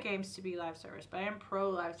all my games to be live service, but I am pro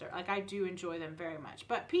live service. Like, I do enjoy them very much.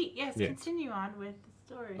 But Pete, yes, continue on with the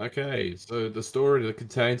story. Okay, so the story that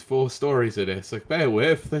contains 4 stories in it. So bear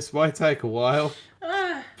with. This might take a while.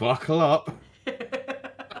 Buckle up.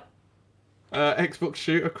 Xbox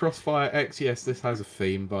shooter Crossfire X. Yes, this has a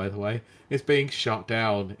theme, by the way. It's being shut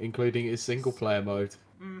down, including its single-player mode.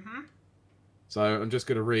 Mm-hmm. So I'm just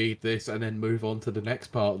going to read this and then move on to the next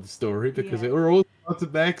part of the story because it will all start to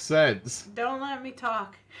make sense. Don't let me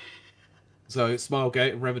talk. So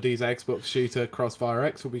Smilegate and Remedy's Xbox shooter Crossfire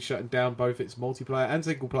X will be shutting down both its multiplayer and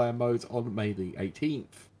single-player modes on May the 18th.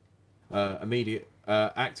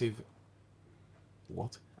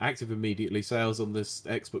 Active immediately. Sales on this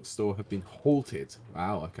Xbox store have been halted.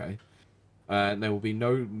 Wow, okay. And there will be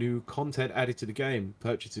no new content added to the game.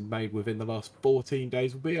 Purchases made within the last 14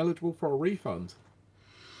 days will be eligible for a refund.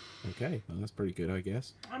 Okay, well, that's pretty good, I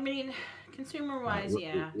guess. I mean, consumer-wise,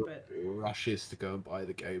 yeah, but... Rushes to go and buy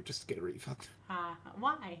the game just to get a refund.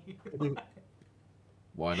 Why?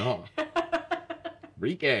 Why not?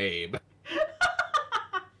 Regame.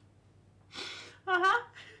 Uh-huh.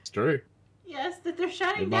 It's true. Yes, that they're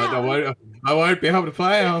shutting down. I won't be able to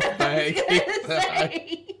play off.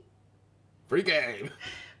 Free game.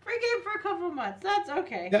 Free game for a couple of months. That's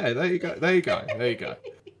okay. Yeah, there you go. There you go. There you go.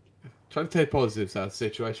 Try to take positives out of the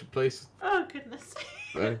situation, please. Oh, goodness.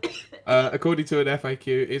 According to an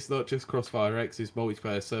FAQ, it's not just Crossfire X's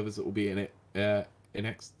multiplayer servers that will be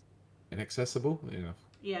inaccessible.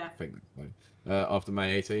 Yeah. I think that's fine. After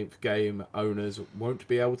May 18th, game owners won't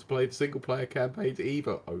be able to play the single-player campaigns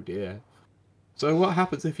either. Oh dear. So what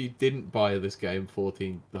happens if you didn't buy this game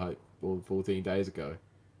 14 days ago?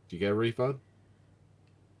 Do you get a refund?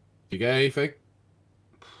 Do you get anything?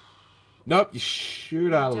 Nope, you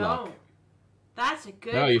shoot out of luck. That's a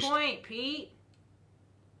good point, Pete.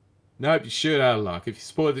 Nope, you shoot out of luck. If you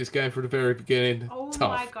spoiled this game from the very beginning, oh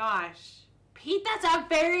tough. My gosh. Pete, that's a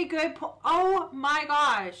very good point. Oh my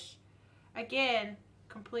gosh. Again,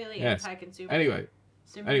 completely anti-consumer. Anyway,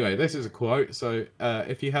 this is a quote. So,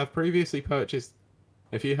 if you have previously purchased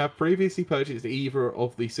either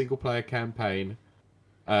of the single-player campaigns,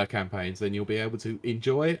 then you'll be able to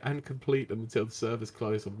enjoy and complete them until the servers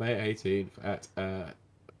close on May 18th at 0000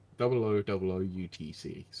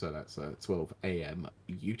 UTC. So that's 12 a.m.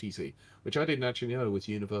 UTC, which I didn't actually know was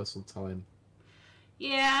Universal Time.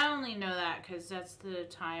 Yeah, I only know that because that's the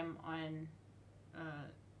time on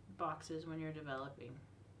boxes when you're developing.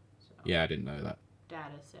 So, yeah, I didn't know that.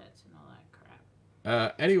 Data sets and all that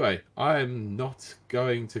crap. Anyway, I'm not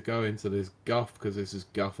going to go into this guff because this is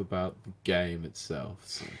guff about the game itself.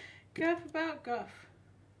 So. Guff about guff.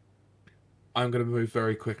 I'm going to move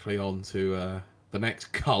very quickly on to the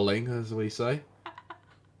next culling, as we say.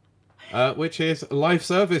 Which is a live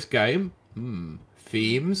service game.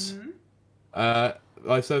 Themes. Mm-hmm.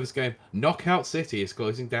 Live service game Knockout City is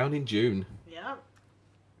closing down in June. Yep.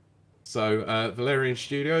 So, Valerian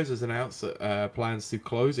Studios has announced that plans to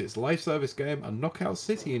close its live service game Knockout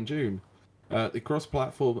City in June. The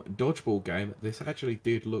cross-platform dodgeball game, this actually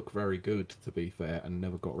did look very good, to be fair, and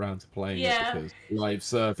never got around to playing it because live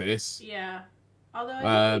service. Yeah. Although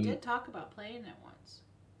I think we did talk about playing it once.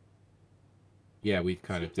 Yeah, we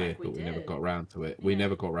kind of did, but we never got around to it. Yeah. We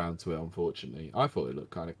never got around to it, unfortunately. I thought it looked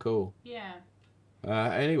kind of cool. Yeah.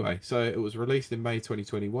 Anyway, so it was released in May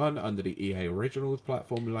 2021 under the EA Originals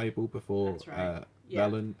platform label before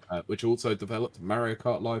Velen, which also developed Mario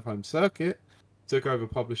Kart Live Home Circuit, took over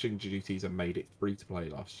publishing duties and made it free to play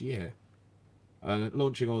last year.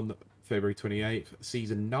 Launching on February 28th,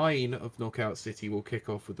 Season 9 of Knockout City will kick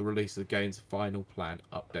off with the release of the game's final planned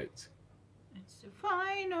update. It's the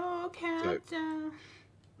final countdown.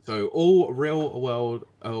 So all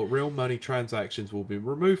real money transactions will be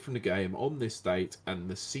removed from the game on this date, and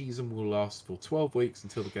the season will last for 12 weeks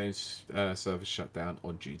until the game's server shut down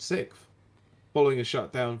on June 6th. Following a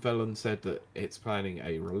shutdown, Velen said that it's planning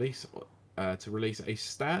a release to release a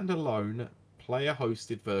standalone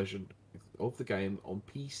player-hosted version of the game on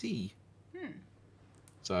PC.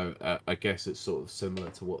 So I guess it's sort of similar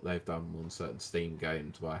to what they've done on certain Steam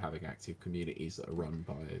games by having active communities that are run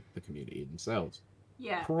by the community themselves.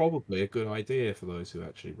 Yeah. probably a good idea for those who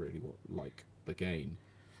actually really like the game.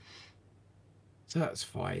 So that's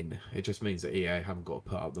fine. It just means that EA haven't got to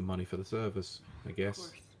put up the money for the servers, I Of guess.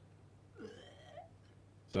 course.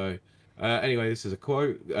 So, anyway, this is a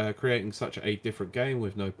quote. Creating such a different game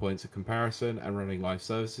with no points of comparison and running live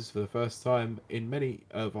services for the first time in many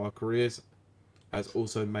of our careers has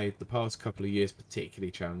also made the past couple of years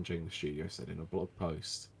particularly challenging, the studio said in a blog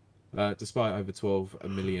post. Despite over 12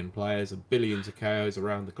 million players and billions of KOs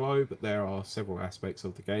around the globe, there are several aspects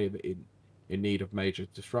of the game in need of major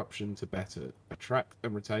disruption to better attract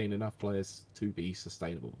and retain enough players to be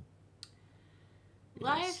sustainable.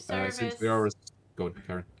 Live Yes. Since we are... service. Go on,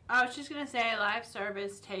 Karen. I was just gonna say, live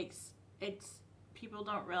service takes. It's people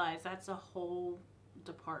don't realize that's a whole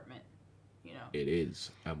department. You know. It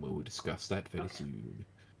is, and we will discuss that very soon.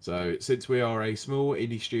 So, since we are a small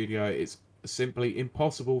indie studio, it's simply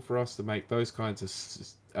impossible for us to make those kinds of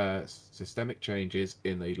systemic changes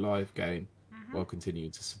in the live game while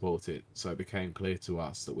continuing to support it. So it became clear to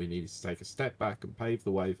us that we needed to take a step back and pave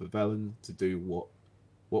the way for Velen to do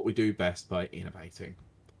what we do best by innovating.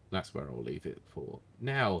 That's where I'll leave it for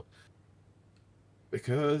now.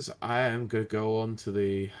 Because I am going to go on to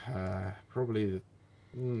the probably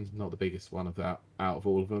not the biggest one of that out of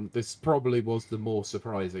all of them. This probably was the more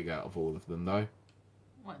surprising out of all of them, though.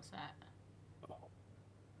 What's that?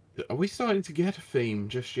 Are we starting to get a theme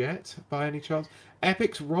just yet, by any chance?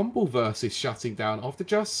 Epic's Rumbleverse is shutting down after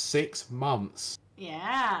just 6 months.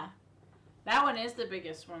 Yeah. That one is the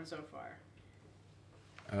biggest one so far.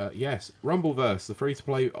 Yes, Rumbleverse,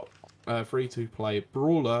 the free-to-play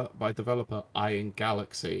brawler by developer Iron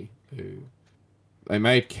Galaxy, who they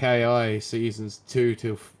made KI seasons 2,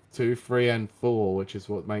 3, and 4, which is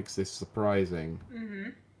what makes this surprising.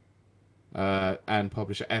 And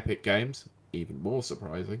publisher Epic Games, even more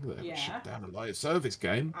surprising. They haven't shut down a live service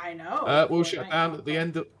game. I know. Will shut down at the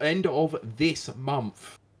end of this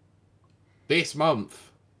month. This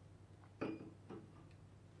month.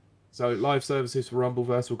 So live services for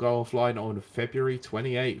Rumbleverse will go offline on February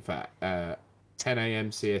 28th at 10 a.m.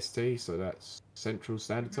 CST, so that's Central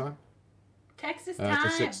Standard Time. Texas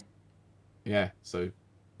time. So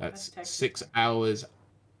that's 6 hours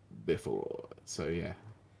before. So yeah,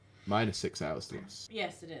 minus 6 hours to us.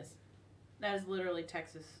 Yes, it is. That is literally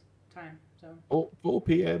Texas time. So 4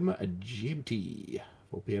 p.m. GMT.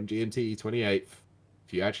 4 p.m. GMT 28th.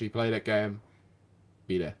 If you actually play that game,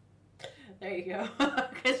 be there. There you go.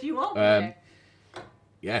 Because you won't be there.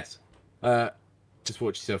 Yes. Just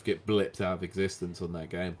watch yourself get blipped out of existence on that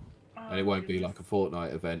game. And it won't be like a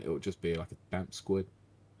Fortnite event. It will just be like a damp squid.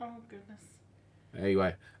 Oh, goodness.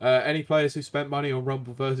 Anyway, any players who spent money on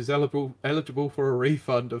Rumbleverse is eligible for a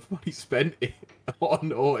refund of money spent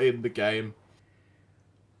on or in the game.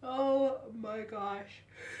 Oh, my gosh.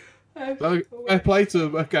 So, I play to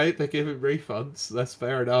them. Okay, they're giving refunds. That's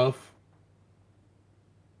fair enough.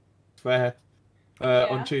 Fair.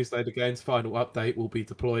 On Tuesday, the game's final update will be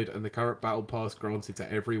deployed and the current battle pass granted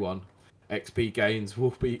to everyone. XP gains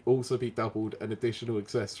will also be doubled and additional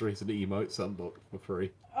accessories and emotes unlocked for free.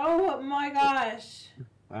 Oh my gosh.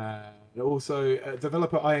 Also,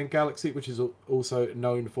 developer Iron Galaxy, which is also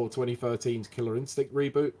known for 2013's Killer Instinct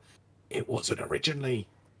reboot. It wasn't originally.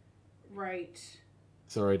 Right.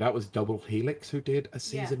 Sorry, that was Double Helix who did a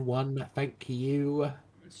season 1. Thank you.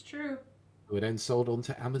 It's true. Who then sold on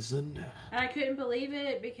to Amazon. And I couldn't believe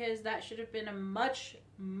it because that should have been a much,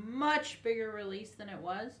 much bigger release than it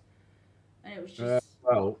was. And it was just...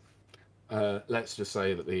 let's just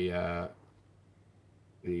say that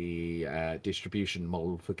the distribution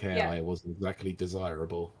model for KI wasn't exactly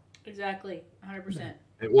desirable. Exactly, 100%.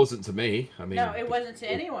 It wasn't to me. I mean, no, it wasn't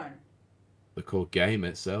to anyone. The core game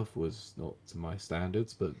itself was not to my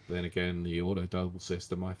standards, but then again, the auto double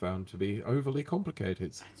system I found to be overly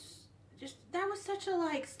complicated. That was such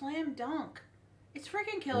a slam dunk. It's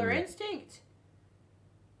freaking Killer Instinct.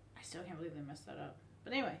 I still can't believe they messed that up.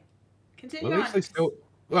 But anyway, continue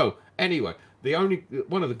on. Anyway,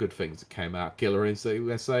 one of the good things that came out Killer Instinct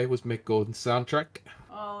USA was Mick Gordon's soundtrack.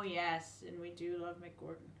 Oh yes, and we do love Mick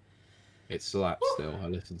Gordon. It slaps still. I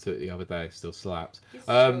listened to it the other day. It still slaps. He's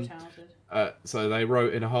so talented. So they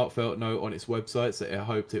wrote in a heartfelt note on its website that it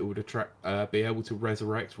hoped it would be able to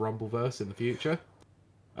resurrect Rumbleverse in the future.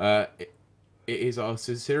 It is our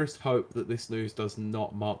sincerest hope that this news does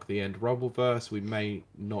not mark the end of Rumbleverse. We may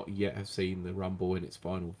not yet have seen the Rumble in its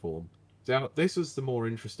final form. Now, this was the more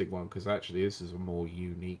interesting one because actually this is a more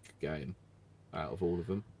unique game out of all of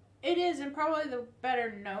them. It is, and probably the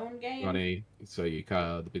better known game. Funny, so you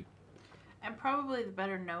kind of and probably the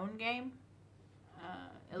better known game,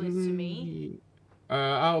 at least to me.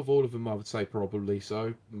 Out of all of them, I would say probably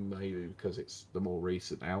so. Maybe because it's the more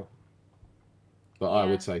recent out. But I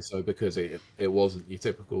Yeah. would say so because it wasn't your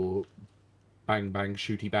typical bang bang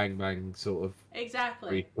shooty bang bang sort of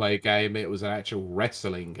Exactly. replay game. It was an actual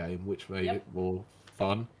wrestling game, which made Yep. it more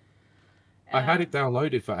fun. I had Um, it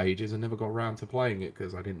downloaded for ages and never got around to playing it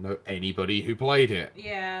because I didn't know anybody who played it.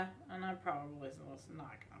 yeah, and I probably was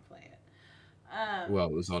not gonna play it. Well,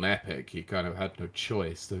 it was on Epic. You kind of had no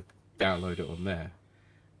choice to download it on there.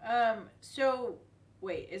 So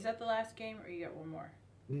wait, is that the last game, or you got one more?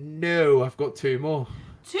 No, I've got two more.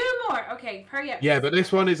 Two more. Okay, hurry up. Yeah, but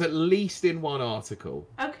this one is at least in one article.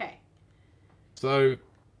 Okay. So,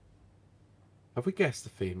 have we guessed the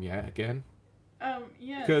theme yet again?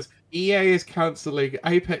 Yes. Because EA is cancelling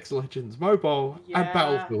Apex Legends Mobile and Yeah.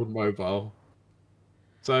 Battlefield Mobile.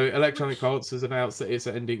 So Electronic Arts has announced that it's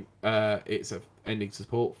ending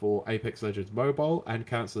support for Apex Legends Mobile and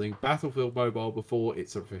cancelling Battlefield Mobile before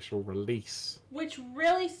its official release. Which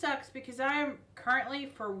really sucks because I am currently,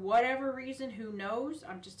 for whatever reason, who knows,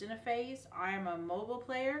 I'm just in a phase. I am a mobile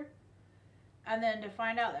player. And then to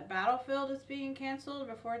find out that Battlefield is being canceled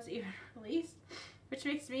before it's even released, which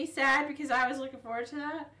makes me sad because I was looking forward to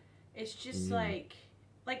that. It's just like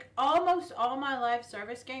almost all my live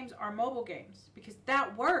service games are mobile games because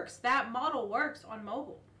that works. That model works on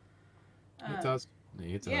mobile. It does.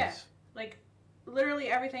 It does. Yeah. Like, literally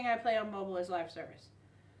everything I play on mobile is live service.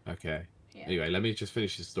 Okay. Yeah. Anyway, let me just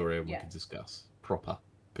finish this story and we can discuss proper.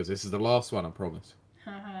 Because this is the last one, I promise.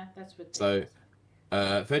 That's what. So,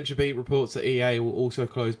 VentureBeat reports that EA will also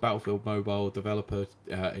close Battlefield Mobile developer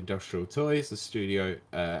Industrial Toys, the studio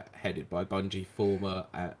headed by Bungie former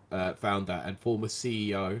founder and former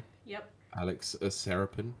CEO. Yep. Alex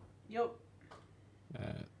Serapin. Yep.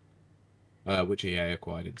 Which EA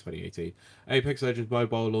acquired in 2018. Apex Legends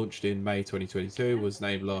Mobile, launched in May 2022, was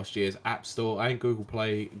named last year's App Store and Google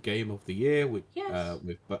Play Game of the Year, with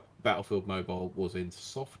Battlefield Mobile was in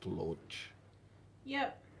soft launch.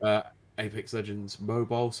 Yep. Apex Legends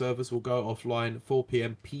Mobile servers will go offline 4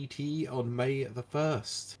 p.m. PT on May the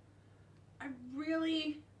 1st.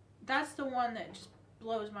 That's the one that just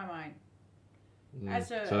blows my mind.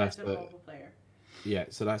 As a mobile player. Yeah,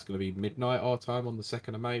 so that's going to be midnight our time on the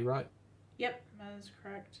 2nd of May, right? Yep, that is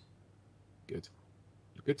correct. Good.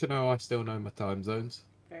 Good to know I still know my time zones.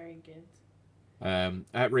 Very good.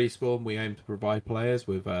 At Respawn, we aim to provide players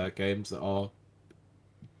with games that are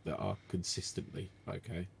consistently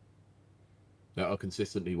okay. That are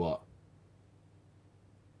consistently what?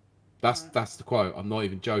 That's the quote. I'm not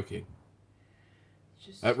even joking.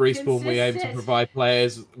 At Respawn, we aim to provide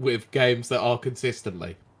players with games that are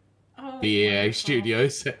consistently. The EA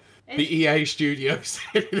Studios. The EA Studios.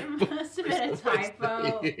 It must have been a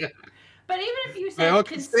typo. Yeah. But even if you said they are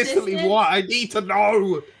consistently what I need to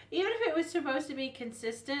know. Even if it was supposed to be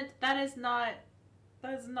consistent, that is not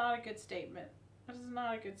a good statement. That is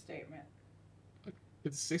not a good statement. I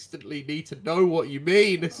consistently need to know what you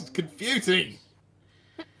mean. This is confusing.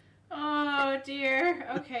 Oh dear.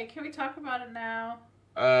 Okay, can we talk about it now?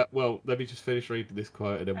 Well, let me just finish reading this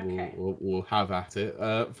quote and then we'll have at it.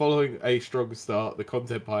 Following a strong start, the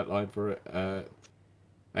content pipeline for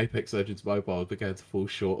Apex Legends Mobile began to fall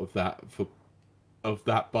short of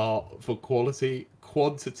that bar for quality,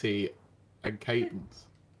 quantity, and cadence.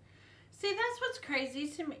 See, that's what's crazy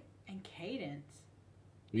to me. And cadence.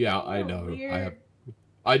 Yeah, I know. Weird.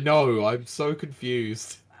 I know. I'm so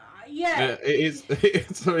confused. Yeah. It is.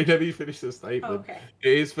 Sorry, let me finish the statement. Okay.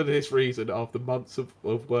 It is for this reason, after months of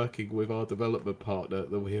working with our development partner,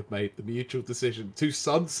 that we have made the mutual decision to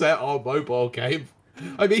sunset our mobile game.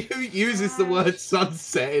 I mean, who uses the word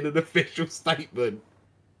sunset in an official statement?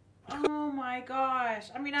 Oh my gosh.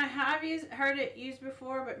 I mean, I have heard it used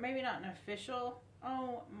before, but maybe not an official.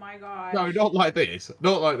 Oh my gosh. No, not like this.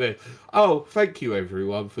 Not like this. Oh, thank you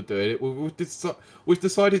everyone for doing it. We've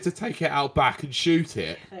decided to take it out back and shoot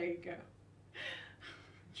it. There you go.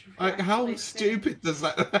 Like, how stupid does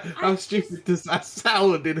that? How stupid does that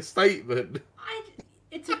sound in a statement?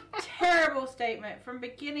 It's a terrible statement from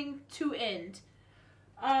beginning to end.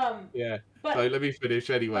 Yeah. But, so let me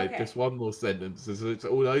finish anyway. Okay. Just one more sentence. It's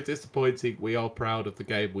although disappointing, we are proud of the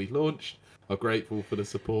game we launched. Are grateful for the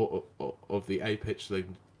support of the Apex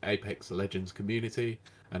Legends community,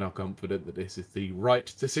 and are confident that this is the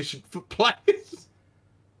right decision for players.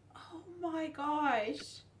 Oh my gosh.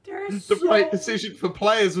 Right decision for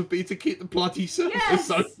players would be to keep the bloody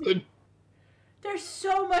servers open. There's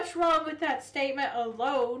so much wrong with that statement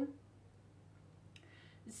alone.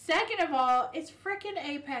 Second of all, it's freaking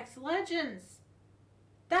Apex Legends.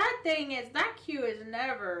 That queue is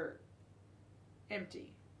never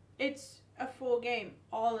empty. It's a full game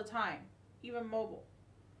all the time. even mobile.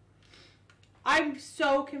 I'm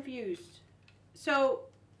so confused. So,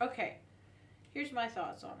 okay, here's my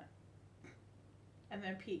thoughts on it. And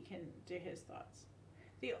then Pete can do his thoughts.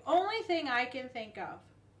 The only thing I can think of,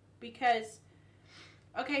 because,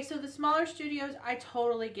 okay, so the smaller studios, I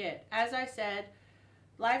totally get. As I said,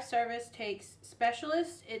 live service takes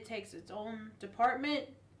specialists. It takes its own department.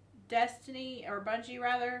 Destiny, or Bungie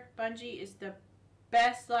rather, Bungie is the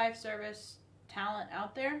best live service talent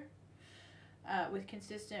out there with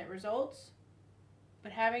consistent results.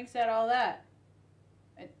 But having said all that,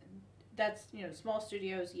 that's, small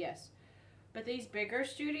studios, yes. But these bigger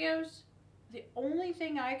studios, the only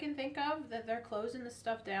thing I can think of that they're closing this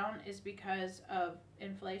stuff down is because of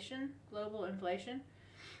inflation, global inflation,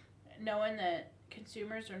 knowing that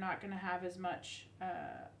consumers are not going to have as much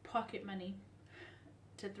pocket money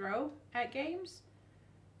to throw at games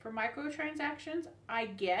for microtransactions, I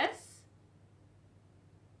guess.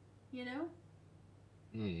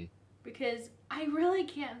 Because I really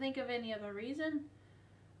can't think of any other reason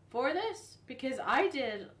for this. Because I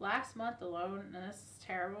did last month alone, and this is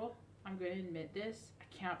terrible. I'm going to admit this. I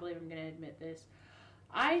can't believe I'm going to admit this.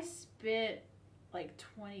 I spent like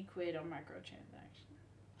 20 quid on microtransactions.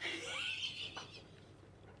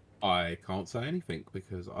 I can't say anything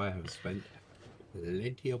because I have spent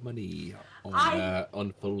plenty of money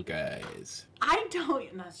on Fall Guys.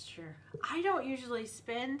 That's true. I don't usually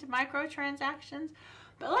spend microtransactions,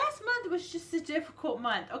 but last month was just a difficult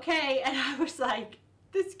month, okay? And I was like,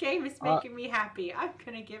 this game is making me happy. I'm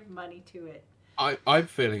going to give money to it. I'm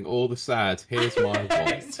feeling all the sad. Here's my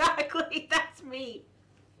voice. Exactly, that's me.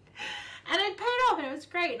 And it paid off, and it was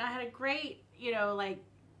great. And I had a great,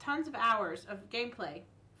 tons of hours of gameplay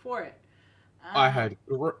for it. I had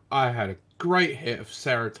a great hit of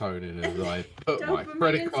serotonin as I put my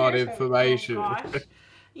credit card information. Oh, gosh.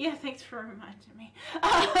 Yeah, thanks for reminding me.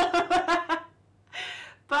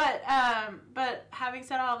 But having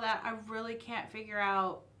said all of that, I really can't figure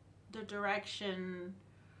out the direction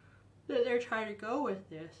that they're trying to go with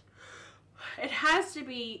this. It has to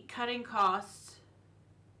be cutting costs,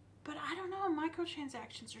 but I don't know.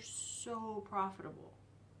 Microtransactions are so profitable,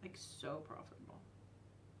 like so profitable.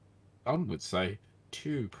 Some would say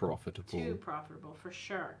too profitable. Too profitable for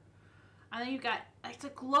sure. I think it's a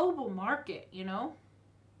global market,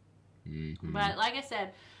 Mm-hmm. But like I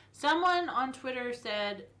said, someone on Twitter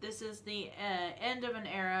said this is the end of an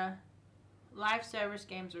era. Live service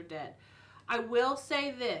games are dead. I will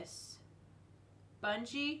say this.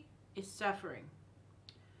 Bungie is suffering.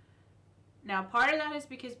 Now, part of that is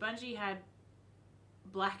because Bungie had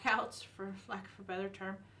blackouts, for lack of a better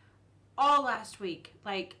term, all last week.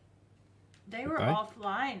 Like, they were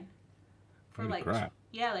offline for Holy crap.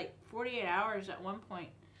 48 hours at one point.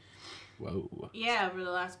 Whoa. Yeah, over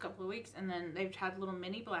the last couple of weeks, and then they've had little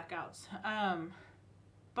mini blackouts.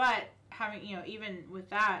 But having, even with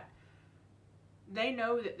that, they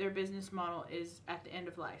know that their business model is at the end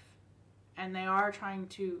of life, and they are trying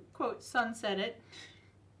to, quote, sunset it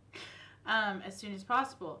as soon as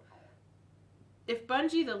possible. If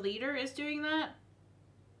Bungie, the leader, is doing that,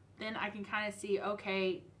 then I can kind of see,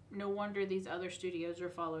 okay, no wonder these other studios are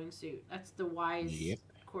following suit. That's the wise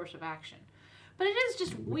course of action. But it is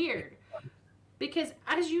just weird. Because,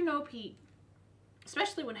 as you know, Pete,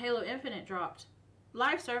 especially when Halo Infinite dropped,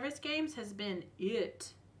 live service games has been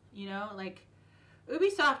it. Like,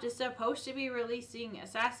 Ubisoft is supposed to be releasing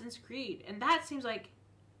Assassin's Creed. And that seems like...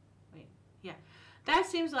 That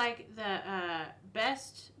seems like the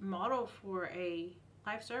best model for a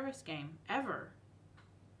live service game ever.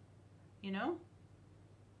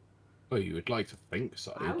 Well, you would like to think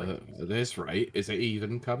so, but at this rate, is it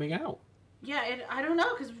even coming out? Yeah, I don't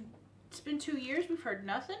know, because it's been 2 years, we've heard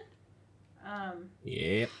nothing.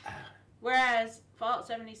 Yep. Whereas Fallout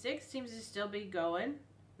 76 seems to still be going,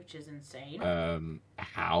 which is insane.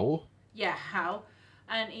 How? Yeah, how?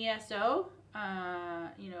 And ESO,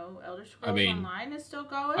 Elder Scrolls Online is still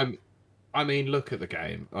going. I mean, look at the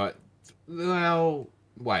game. Well,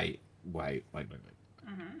 wait.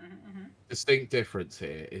 Distinct difference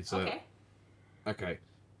here is that... Okay.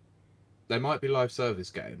 They might be live service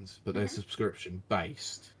games, but they're subscription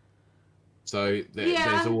based. So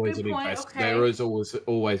there's always an investment. There is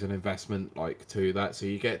always an investment to that. So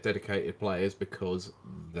you get dedicated players because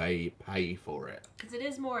they pay for it. Because it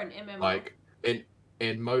is more an MMO.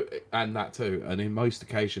 And that too. And in most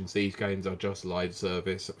occasions, these games are just live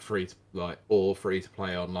service, free to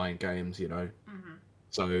play online games. Mm-hmm.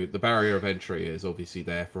 So the barrier of entry is obviously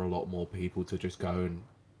there for a lot more people to just go and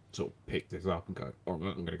sort of pick this up and go, oh, I'm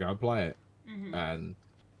going to go and play it. Mm-hmm. And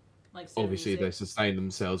obviously they sustain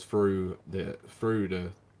themselves through the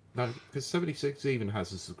No, because 76 even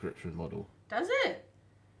has a subscription model. Does it?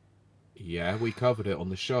 Yeah, we covered it on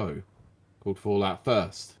the show called Fallout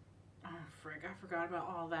First. Oh, frick. I forgot about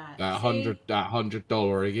all that. That See?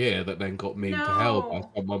 $100 a year that then got memed to hell by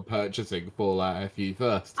No. someone purchasing Fallout FU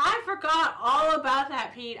First. I forgot all about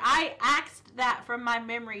that, Pete. I axed that from my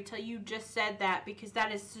memory till you just said that because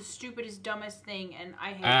that is the stupidest, dumbest thing, and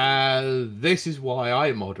I hate it. This is why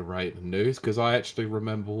I moderate the news, because I actually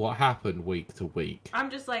remember what happened week to week.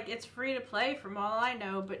 I'm just like, it's free to play from all I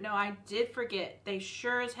know, but no, I did forget. They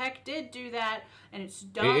sure as heck did do that, and it's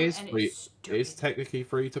dumb It is and free. it's stupid. It's technically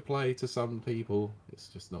free to play to some people. It's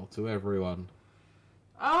just not to everyone.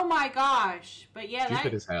 Oh my gosh. But yeah,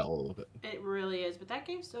 Stupid as hell. it really is, but that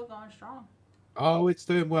game's still going strong. Oh, it's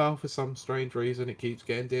doing well for some strange reason. It keeps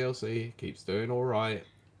getting DLC. It keeps doing all right.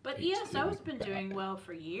 But ESO's been doing well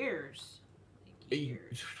for years. Like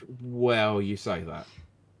years. Well, you say that.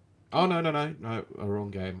 Oh, no,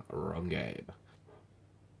 wrong game.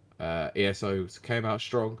 ESO came out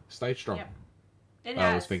strong, stayed strong. Yep. It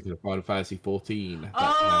I was has. thinking of Final Fantasy 14.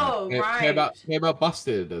 Oh, right. Came out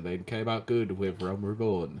busted, and then came out good with Realm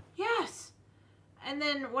Reborn. Yes. And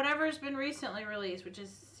then whatever's been recently released, which is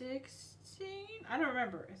 16? I don't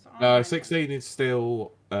remember. It's on No, 16 is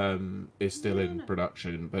still in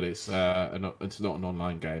production, but it's not an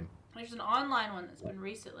online game. There's an online one that's been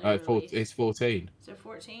recently released. It's 14. So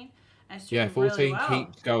 14? Yeah, 14 really well.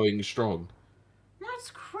 keeps going strong.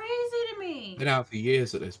 That's crazy to me. Been out for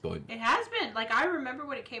years at this point. It has been. Like, I remember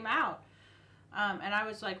when it came out. And I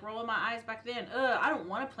was like rolling my eyes back then. I don't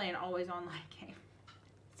want to play an always online game.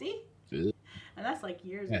 See? Ugh. And that's like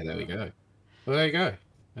years ago. Yeah, there we go. Well, there you go.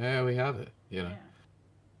 There we have it. You know. Yeah.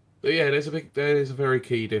 But yeah, there is a very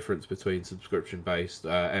key difference between subscription-based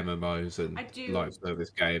MMOs and live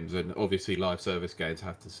service games, and obviously live service games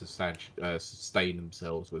have to sustain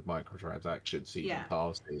themselves with microtransactions, season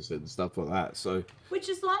passes, and stuff like that. So, which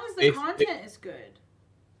as long as the content is good.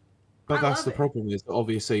 But that's the problem. Is that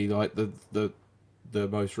obviously like the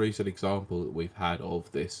most recent example that we've had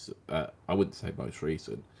of this. I wouldn't say most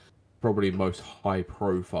recent. Probably most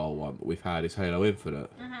high-profile one that we've had is Halo Infinite.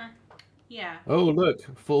 Mm-hmm. Yeah. Oh, look,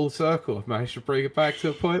 full circle. I've managed to bring it back to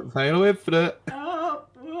a point with Halo Infinite. Oh.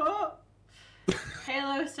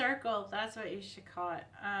 Halo Circle. That's what you should call it.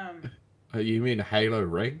 You mean a Halo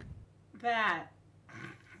Ring? That.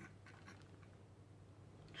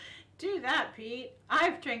 Do that, Pete.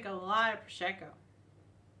 I've drank a lot of Prosecco.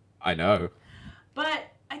 I know. But,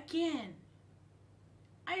 again,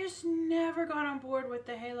 I just never got on board with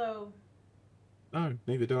the Halo. No,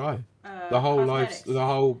 neither do I. The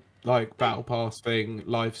whole battle pass thing,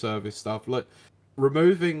 live service stuff, like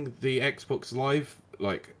removing the Xbox Live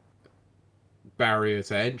barrier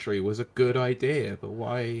to entry was a good idea, but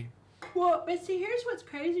why? Well, but see, here's what's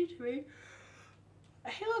crazy to me.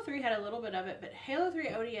 Halo 3 had a little bit of it, but Halo 3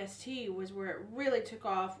 ODST was where it really took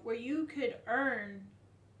off, where you could earn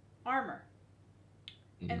armor.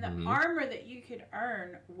 And the armor that you could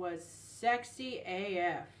earn was sexy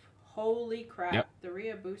AF. Holy crap. Yep. The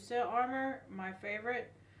Ryabusa armor, my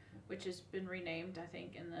favorite, which has been renamed, I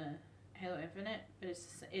think, in the Halo Infinite, but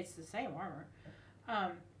it's the same armor.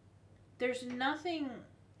 There's nothing,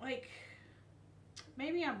 like,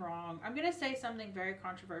 maybe I'm wrong. I'm going to say something very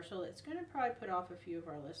controversial that's going to probably put off a few of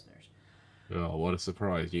our listeners. Oh, what a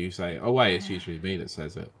surprise. You say, oh wait, it's usually me that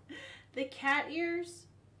says it. The cat ears,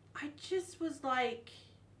 I just was like,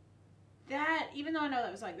 that, even though I know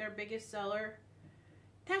that was like their biggest seller,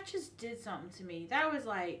 that just did something to me. That was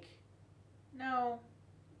like, no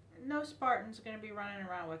Spartan's going to be running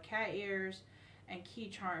around with cat ears and key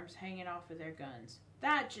charms hanging off of their guns.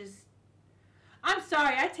 That just, I'm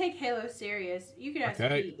sorry, I take Halo serious. You can ask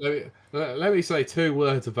me. Let me say 2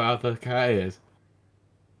 words about the cat ears.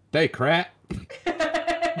 They crap.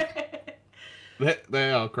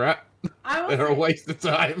 They are crap. They're a waste of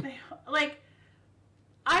time.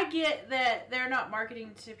 I get that they're not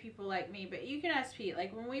marketing to people like me, but you can ask Pete.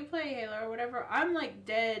 Like, when we play Halo or whatever, I'm, like,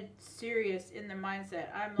 dead serious in the mindset.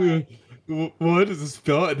 I'm like... Why does a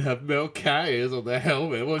Spartan have metal cat ears on their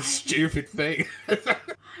helmet? What a stupid thing.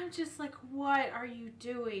 I'm just like, what are you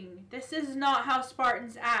doing? This is not how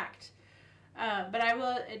Spartans act. But I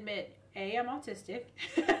will admit, A, I'm autistic,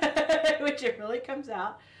 which it really comes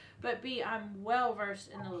out. But B, I'm well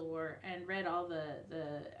versed in the lore and read all the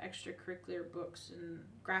extracurricular books and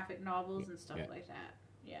graphic novels and stuff like that.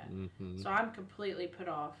 Yeah. Mm-hmm. So I'm completely put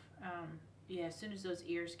off. As soon as those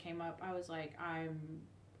ears came up, I was like, I'm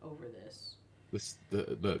over this.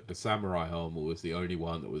 The samurai armor was the only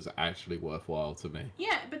one that was actually worthwhile to me.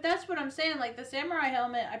 Yeah, but But that's what I'm saying. Like, the Samurai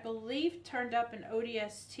helmet, I believe, turned up in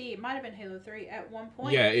ODST. It might have been Halo 3 at one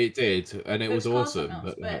point. Yeah, it did, and it was awesome.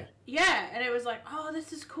 But yeah, and it was like, oh,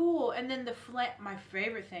 this is cool. And then my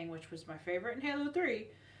favorite thing, which was my favorite in Halo 3,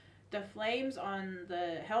 the flames on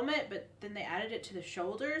the helmet, but then they added it to the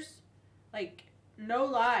shoulders. Like, no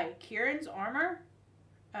lie, Kieran's armor,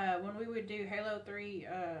 when we would do Halo 3,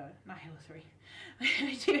 not Halo 3,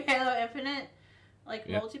 we do Halo Infinite, like,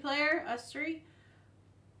 multiplayer, us three,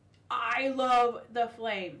 I love the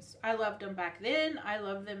flames. I loved them back then. I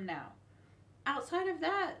love them now. Outside of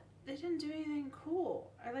that, they didn't do anything cool.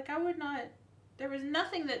 I would not... There was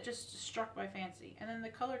nothing that just struck my fancy. And then the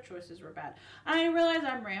color choices were bad. I realize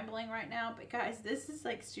I'm rambling right now, but guys, this is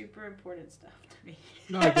like super important stuff to me.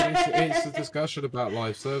 No, but it's a discussion about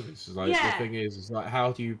live services. Like, the thing is like,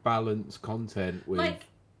 how do you balance content with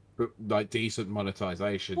like decent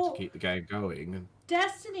monetization to keep the game going?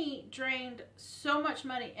 Destiny drained so much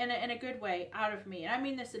money in a good way out of me, and I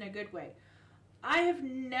mean this in a good way. I have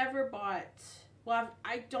never bought. Well,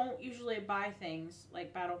 I don't usually buy things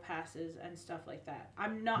like battle passes and stuff like that.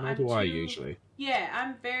 I'm not. Nor do I usually. Yeah,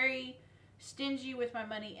 I'm very stingy with my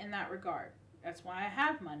money in that regard. That's why I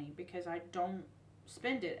have money, because I don't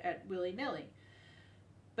spend it at willy-nilly.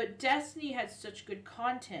 But Destiny had such good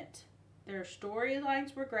content. Their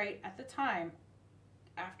storylines were great at the time.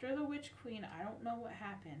 After the Witch Queen, I don't know what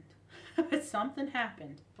happened. But something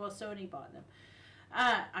happened. Well, Sony bought them.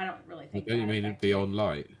 I don't really think that. You mean Beyond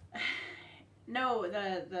Light? No,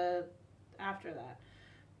 the after that,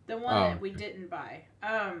 the one that we didn't buy,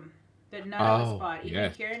 that none of us bought.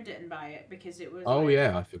 Even Kieran didn't buy it because it was. Oh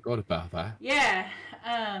yeah, I forgot about that. Yeah,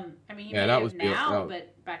 I mean he may have now,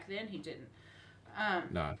 but back then he didn't.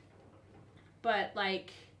 No. But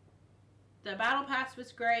like, the battle pass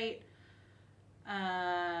was great.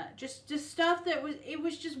 Just stuff that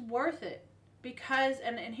was just worth it. Because,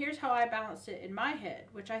 and here's how I balanced it in my head,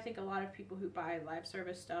 which I think a lot of people who buy live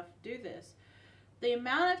service stuff do this. The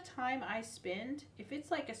amount of time I spend, if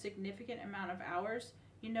it's like a significant amount of hours,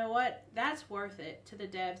 you know what? That's worth it to the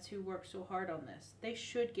devs who work so hard on this. They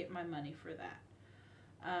should get my money for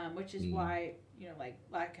that. Which is why, you know,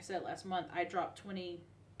 like I said last month, I dropped 20,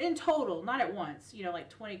 in total, not at once, you know,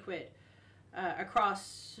 like 20 quid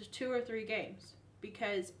across 2 or 3 games.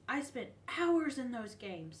 Because I spent hours in those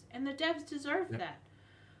games, and the devs deserve that.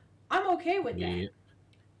 I'm okay with that.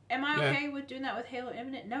 Am I okay with doing that with Halo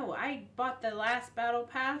Infinite? No, I bought the last battle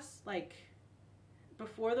pass like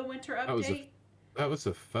before the winter update. That was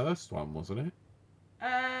the first one, wasn't it?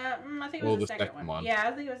 I think it was the second one. Yeah,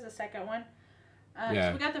 I think it was the second one.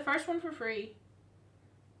 So we got the first one for free,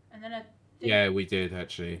 and then we did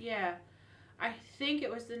actually. Yeah. I think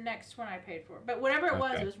it was the next one I paid for. But whatever it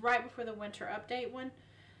was right before the winter update one.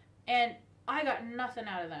 And I got nothing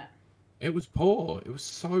out of that. It was poor. It was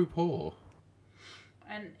so poor.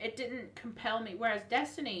 And it didn't compel me. Whereas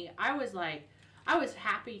Destiny, I was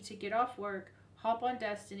happy to get off work, hop on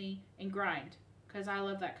Destiny, and grind. Because I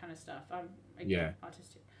love that kind of stuff. I'm, again,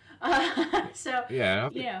 autistic. So, you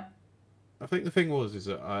know. I think the thing is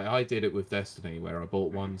that I did it with Destiny, where I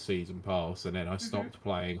bought one season pass and then I stopped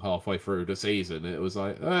playing halfway through the season. It was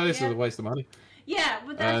like, oh, this is a waste of money. Yeah,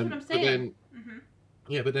 but that's what I'm saying.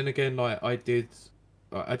 But then again, like I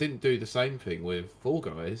didn't do the same thing with Fall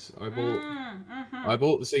Guys. I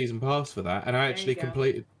bought the season pass for that, and I actually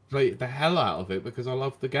completed the hell out of it because I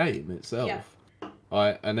loved the game itself.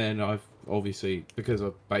 And then I've obviously, because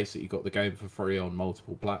I've basically got the game for free on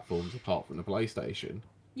multiple platforms apart from the PlayStation.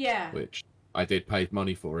 Yeah. Which I did pay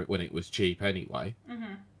money for it when it was cheap anyway.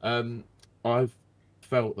 I've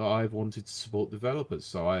felt that I've wanted to support developers,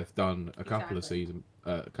 so I've done a couple of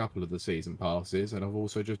the season passes, and I've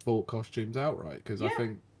also just bought costumes outright because I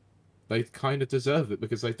think they kind of deserve it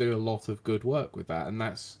because they do a lot of good work with that, and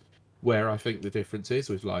that's where I think the difference is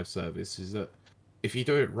with live service is that if you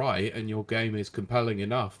do it right and your game is compelling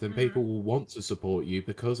enough, then people will want to support you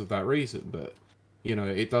because of that reason. But you know,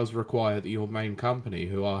 it does require that your main company,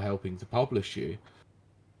 who are helping to publish you,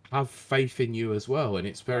 have faith in you as well. And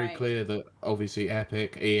it's very clear that obviously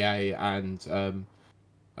Epic, EA, and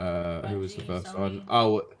who was the first one?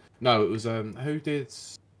 Oh no, it was who did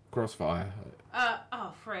Crossfire?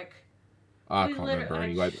 Frick. I can't remember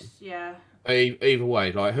anyway. Either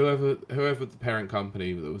way, like whoever the parent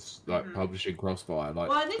company that was like publishing Crossfire,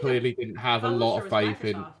 like clearly didn't have a lot of faith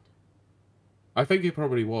in. I think it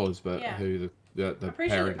probably was, but who the I'm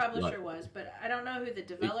pretty sure the parent, publisher like, was, but I don't know who the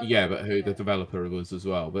developer. yeah, but who the Yeah. developer was as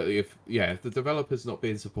well. But if the developer's not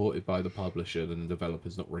being supported by the publisher, then the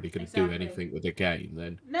developer's not really going to do Exactly. anything with the game.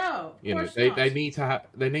 Then No, of you know course they not. need to have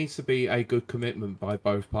there needs to be a good commitment by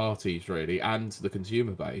both parties really, and the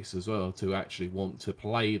consumer base as well, to actually want to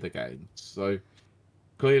play the game. So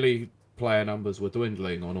clearly player numbers were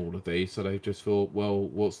dwindling on all of these, so they just thought, well,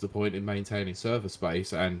 what's the point in maintaining server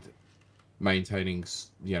space and maintaining,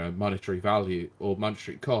 monetary value or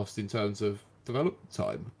monetary cost in terms of development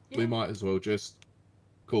time? Yeah. We might as well just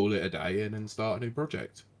call it a day and then start a new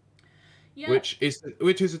project. Yeah. Which is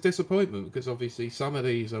a disappointment, because obviously some of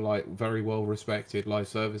these are like very well respected live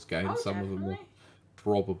service games. Oh, Some of them are definitely.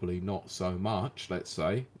 probably not so much. Let's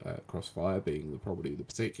say Crossfire being probably the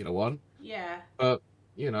particular one. Yeah. But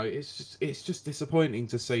it's just disappointing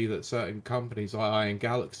to see that certain companies like Iron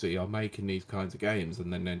Galaxy are making these kinds of games,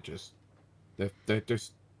 and then they're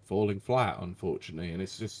just falling flat, unfortunately. And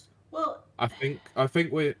it's just, Well, I think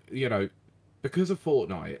we're, because of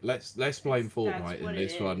Fortnite. Let's blame that's Fortnite in what it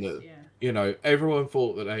this one. is. That Yeah. everyone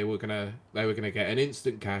thought that they were gonna get an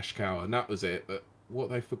instant cash cow, and that was it. But what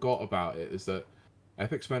they forgot about it is that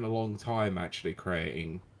Epic spent a long time actually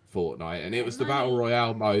creating Fortnite, and it was the battle Money.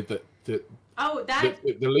 royale mode that Oh, that.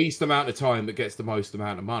 the least amount of time that gets the most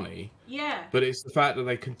amount of money. Yeah. But it's the fact that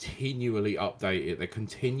they continually update it, they're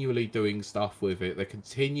continually doing stuff with it, they're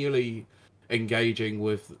continually engaging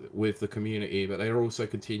with the community, but they're also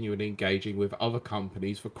continually engaging with other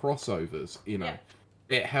companies for crossovers. Yeah.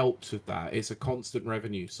 It helps with that. It's a constant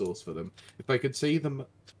revenue source for them. If they could see them,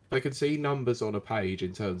 they can see numbers on a page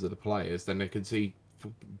in terms of the players, then they can see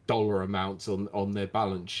dollar amounts on their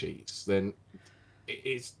balance sheets. Then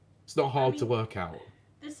it's not hard to work out.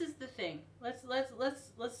 This is the thing. Let's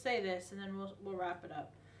say this, and then we'll wrap it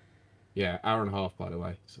up. Yeah, hour and a half, by the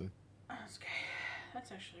way. So That's okay.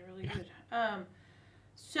 That's actually really good.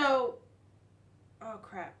 So, oh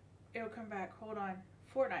crap, it'll come back. Hold on,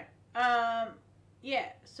 Fortnite. Yeah.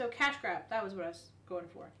 So cash grab. That was what I was going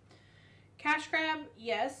for. Cash grab,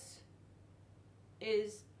 yes,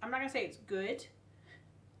 is, I'm not gonna say it's good,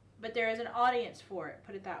 but there is an audience for it.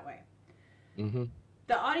 Put it that way. Mm-hmm.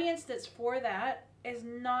 The audience that's for that is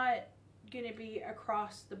not going to be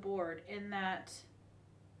across the board, in that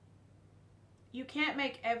you can't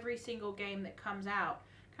make every single game that comes out,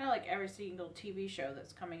 kind of like every single TV show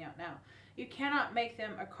that's coming out now. You cannot make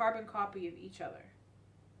them a carbon copy of each other.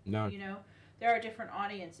 No. There are different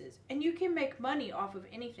audiences, and you can make money off of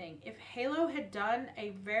anything. If Halo had done a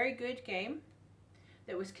very good game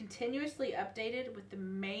that was continuously updated with the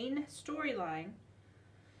main storyline,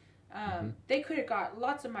 they could have got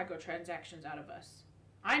lots of microtransactions out of us.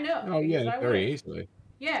 I know. Oh yeah, very easily.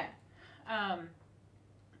 Yeah.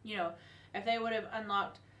 If they would have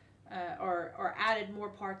unlocked or added more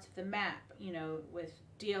parts of the map, with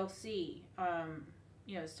DLC,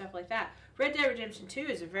 stuff like that. Red Dead Redemption 2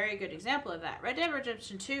 is a very good example of that. Red Dead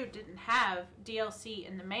Redemption 2 didn't have DLC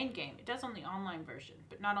in the main game. It does on the online version,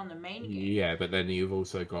 but not on the main game. Yeah, but then you've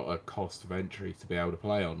also got a cost of entry to be able to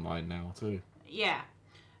play online now too. Yeah.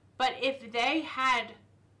 But if they had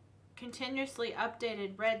continuously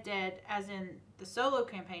updated Red Dead, as in the solo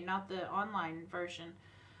campaign, not the online version,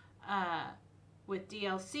 with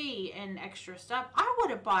DLC and extra stuff, I would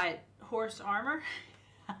have bought horse armor.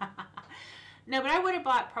 No, but I would have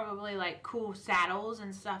bought probably like cool saddles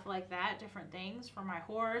and stuff like that, different things for my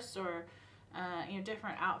horse, or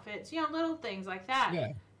different outfits, little things like that.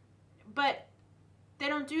 Yeah. But they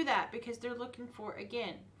don't do that because they're looking for,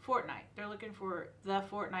 again, Fortnite. They're looking for the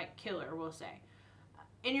Fortnite killer, we'll say.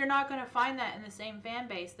 And you're not going to find that in the same fan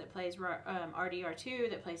base that plays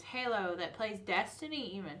RDR2, that plays Halo, that plays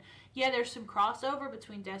Destiny even. Yeah, there's some crossover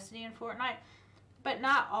between Destiny and Fortnite, but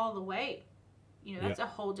not all the way. That's a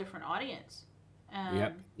whole different audience.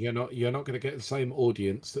 You're not going to get the same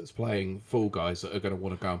audience that's playing Fall Guys that are going to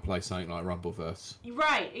want to go and play something like Rumbleverse.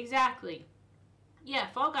 Right, exactly. Yeah,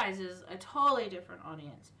 Fall Guys is a totally different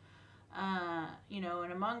audience.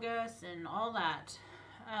 And Among Us and all that.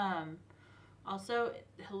 Also,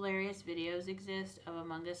 hilarious videos exist of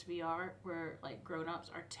Among Us VR where like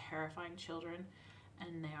grown-ups are terrifying children,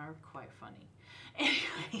 and they are quite funny.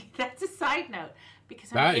 Anyway, that's a side note,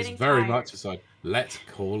 because I'm getting very tired. much a side. Let's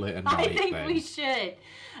call it a night. I think we should.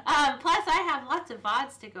 Plus, I have lots of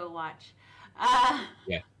VODs to go watch.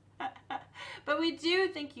 Yeah. But we do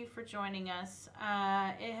thank you for joining us.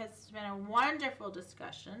 It has been a wonderful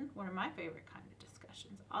discussion, one of my favorite kind of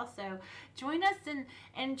discussions. Also, join us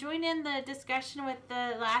and join in the discussion with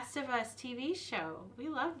the Last of Us TV show. We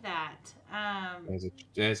love that.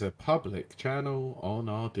 There's a public channel on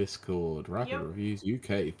our Discord, Rapid Yep. Reviews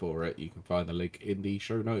UK, for it. You can find the link in the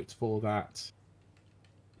show notes for that.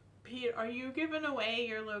 Pete, are you giving away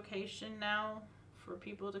your location now for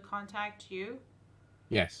people to contact you?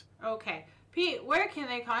 Yes. Okay. Pete, where can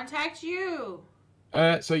they contact you?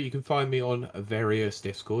 So you can find me on various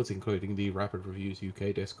Discords, including the Rapid Reviews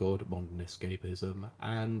UK Discord, Modern Escapism,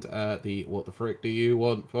 and the What the Frick Do You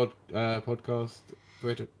Want podcast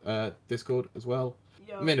Twitter Discord as well.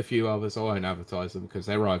 Yo. I'm in a few others. I won't advertise them because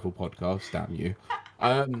they're rival podcasts. Damn you.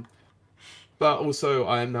 But also,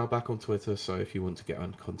 I am now back on Twitter, so if you want to get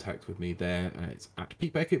in contact with me there, it's at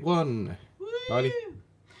Beckett1. Kiley,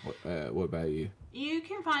 what about you? You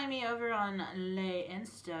can find me over on the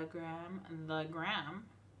Instagram, the gram,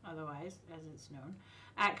 otherwise, as it's known,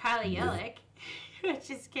 at Kiley Yellick,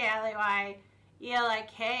 which is Kiley, where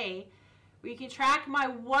you can track my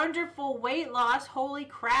wonderful weight loss. Holy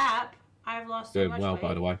crap. I've lost so much well, weight.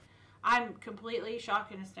 by the way. I'm completely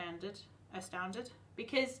shocked and astounded,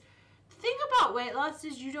 because the thing about weight loss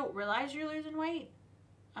is you don't realize you're losing weight.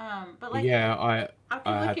 But like, yeah, I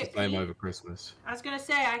had the same Pete over Christmas. I was gonna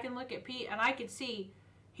say, I can look at Pete and I can see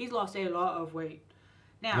he's lost a lot of weight.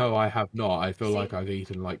 Now, No, I have not. I feel like I've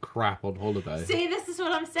eaten like crap on holiday. See, this is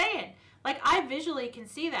what I'm saying. Like, I visually can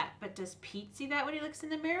see that, but does Pete see that when he looks in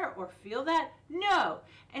the mirror or feel that? No.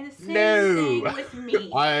 And the same thing with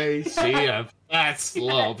me. I see a fat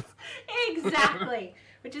slob. Exactly.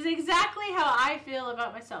 Which is exactly how I feel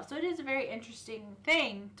about myself. So it is a very interesting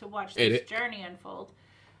thing to watch this journey unfold.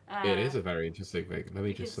 It is a very interesting thing. Let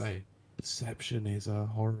me just say, perception is a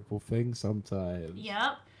horrible thing sometimes.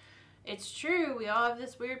 Yep. It's true. We all have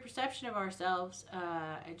this weird perception of ourselves.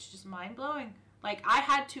 It's just mind-blowing. Like, I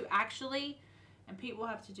had to actually, and Pete will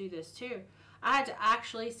have to do this too, I had to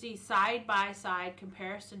actually see side-by-side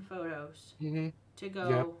comparison photos to go,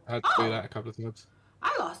 yeah, I had to do that a couple of times.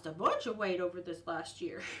 I lost a bunch of weight over this last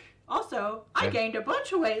year. Also, I gained a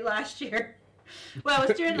bunch of weight last year. Well, it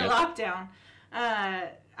was during the lockdown.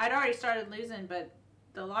 I'd already started losing, but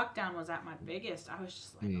the lockdown was at my biggest. I was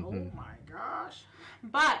just like, oh my gosh.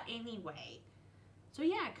 But anyway, so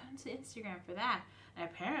yeah, come to Instagram for that. And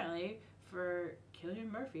apparently for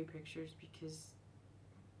Cillian Murphy pictures, because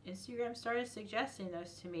Instagram started suggesting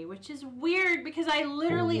those to me, which is weird because I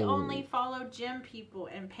literally only follow gym people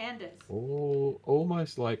and pandas. Oh,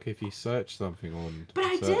 almost like if you search something on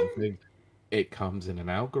certain thing, it comes in an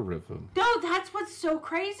algorithm. No, that's what's so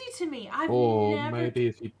crazy to me. Maybe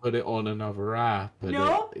if you put it on another app and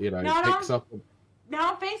it picks up.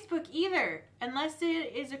 Not on Facebook either, unless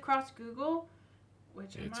it is across Google.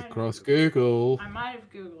 Which it's across Google. I might have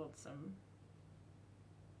Googled some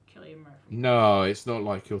Cillian Murphy. No, it's not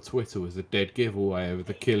like your Twitter was a dead giveaway over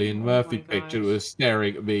the Cillian Murphy picture that was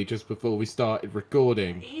staring at me just before we started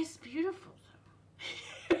recording. He's beautiful,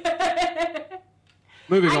 though.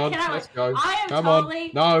 Moving on, let's go. Come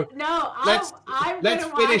on. No. Let's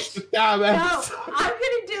finish the damn episode. No, I'm going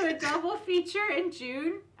to do a double feature in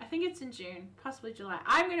June. I think it's in June, possibly July.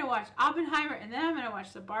 I'm going to watch Oppenheimer, and then I'm going to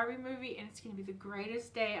watch the Barbie movie, and it's going to be the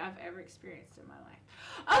greatest day I've ever experienced in my life.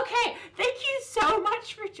 Okay, thank you so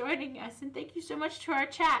much for joining us, and thank you so much to our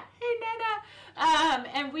chat. Hey, Nana.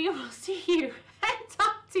 And we will see you and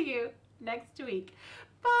talk to you next week.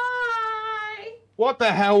 Bye. What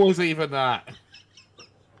the hell was even that?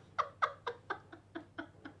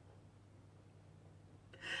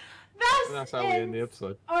 That's how we end the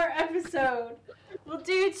episode. Our episode. We'll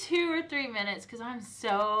do 2 or 3 minutes because I'm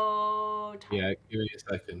so tired. Yeah, give me a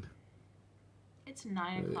second. It's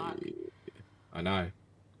 9 o'clock. I know.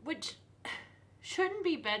 Which shouldn't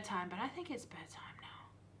be bedtime, but I think it's bedtime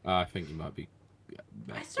now. I think you might be.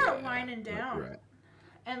 I start winding down. Right.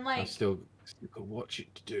 And like. I still got watching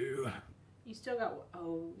to do. You still got.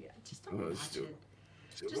 Oh, yeah. Just don't watch it.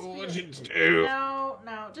 Just watching to do. No.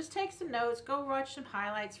 Just take some notes. Go watch some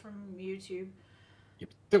highlights from YouTube.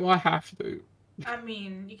 Do I have to? I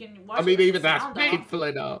mean, you can watch. I mean, even that's painful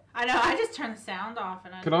enough. I know. I just turned the sound off,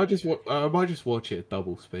 and I just I might just watch it at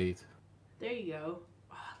double speed. There you go.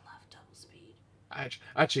 Oh, I love double speed.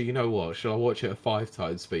 Actually, you know what? Should I watch it at 5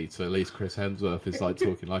 times speed so at least Chris Hemsworth is like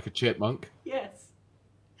talking like a chipmunk? Yes.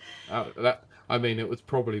 I mean, it would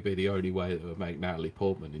probably be the only way that would make Natalie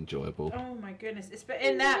Portman enjoyable. Oh my goodness!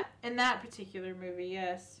 In that particular movie,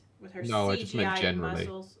 yes, with her CGI I just meant generally.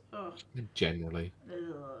 muscles. Ugh. Generally.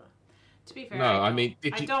 Ugh. To be fair, no, I mean,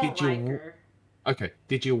 did you like her. Okay,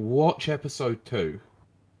 did you watch episode 2?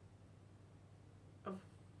 Of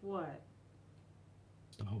what?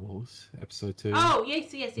 Star Wars episode 2. Oh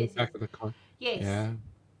yes. Back of the Clone. Yes. Yeah.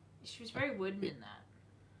 She was very wooden in that.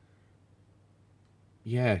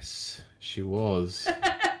 Yes, she was.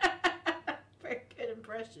 Very good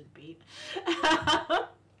impression, Pete. It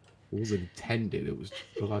was intended. It was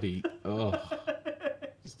bloody. Oh.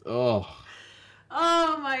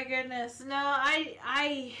 Oh my goodness. No,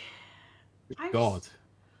 God.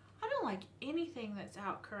 I don't like anything that's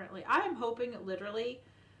out currently. I am hoping literally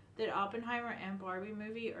that Oppenheimer and Barbie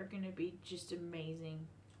movie are going to be just amazing.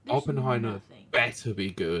 There's Oppenheimer nothing. better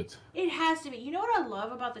be good. It has to be. You know what I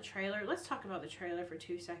love about the trailer? Let's talk about the trailer for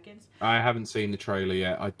 2 seconds. I haven't seen the trailer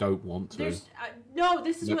yet. I don't want to. No,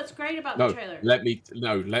 this is what's great about the trailer. Let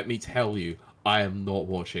me tell you, I am not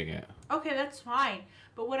watching it. Okay, that's fine.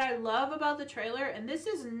 But what I love about the trailer, and this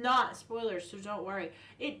is not spoilers, so don't worry,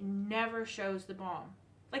 it never shows the bomb.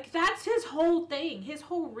 Like, that's his whole thing. His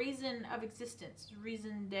whole reason of existence.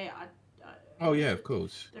 Raison d'être. Oh, yeah, of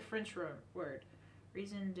course. The French word.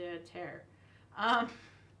 Raison d'être.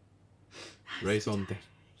 Raison d'être.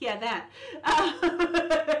 Yeah, that. I'm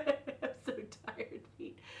so tired,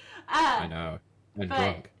 Pete. I know.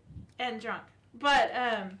 And drunk. But,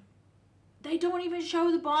 they don't even show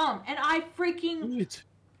the bomb. And I freaking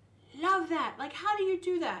love that. Like, how do you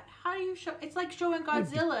do that? How do you show... It's like showing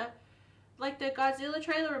Godzilla... Like the Godzilla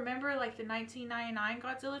trailer, remember? Like the 1999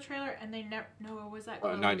 Godzilla trailer, and they never... No, or was that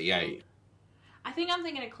Cloverfield? 98. I think I'm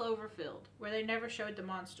thinking of Cloverfield, where they never showed the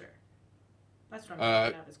monster. That's what I'm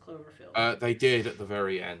thinking of, is Cloverfield. They did at the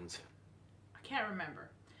very end. I can't remember.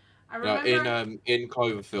 I remember... in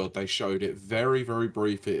Cloverfield, they showed it very, very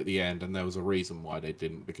briefly at the end, and there was a reason why they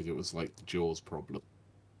didn't, because it was like the Jaws problem.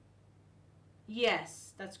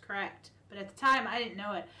 Yes, that's correct. But at the time, I didn't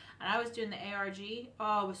know it. And I was doing the ARG. Oh,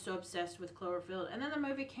 I was so obsessed with Cloverfield. And then the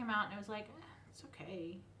movie came out, and it was like, it's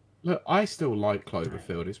okay. Look, I still like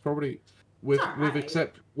Cloverfield. It's probably, with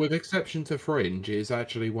exception to Fringe, it's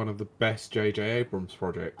actually one of the best J.J. Abrams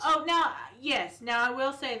projects. Oh, now, yes. Now, I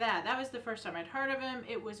will say that. That was the first time I'd heard of him.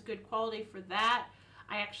 It was good quality for that.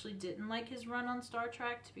 I actually didn't like his run on Star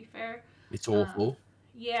Trek, to be fair. It's awful.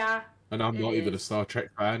 Yeah. And I'm not even a Star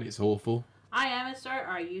Trek fan. It's awful. I am or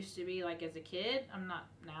I used to be, like, as a kid. I'm not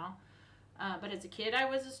now. But as a kid, I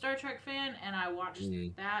was a Star Trek fan, and I watched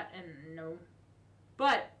that, and no.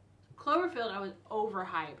 But Cloverfield, I was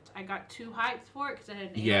overhyped. I got too hyped for it because I had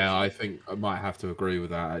an ARG. Yeah, I think I might have to agree with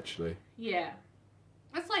that, actually. Yeah.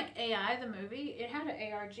 That's like AI, the movie. It had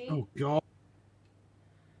an ARG. Oh, God.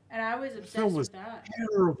 And I was obsessed with that.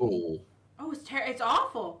 Terrible. Oh, it's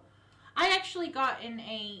awful. I actually got in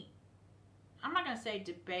a... I'm not going to say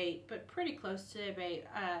debate, but pretty close to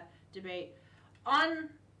debate on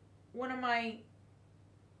one of my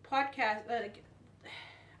podcasts.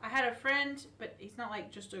 I had a friend, but he's not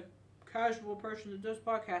like just a casual person that does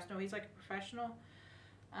podcasts. No, he's like a professional.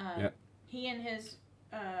 He and his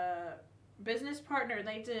business partner,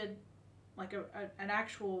 they did like an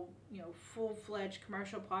actual, full-fledged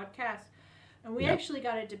commercial podcast. And we actually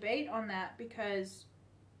got a debate on that because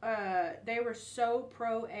they were so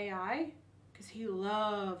pro AI. Because he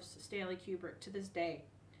loves Stanley Kubrick to this day.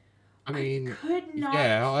 I mean, I could not.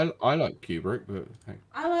 Yeah, I like Kubrick, but hey.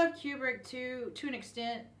 I love Kubrick to an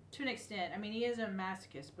extent. To an extent, I mean, he is a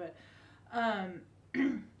masochist, but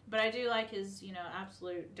I do like his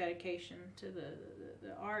absolute dedication to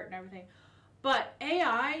the art and everything. But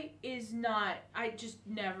AI is not. I just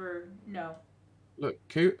never know. Look,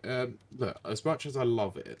 as much as I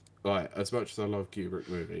love it, as much as I love Kubrick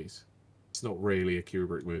movies. It's not really a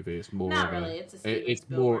Kubrick movie. It's more not of really. It's a Steven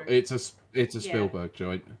Spielberg. more. It's a Spielberg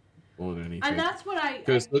joint more than anything. And that's what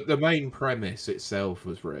because the main premise itself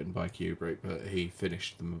was written by Kubrick, but he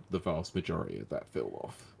finished the vast majority of that film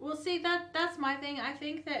off. Well, see that's my thing. I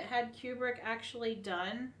think that had Kubrick actually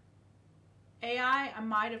done AI, I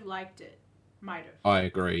might have liked it. Might have. I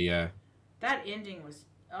agree. Yeah. That ending was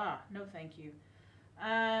no, thank you.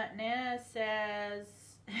 Nana says.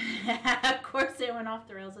 Of course, it went off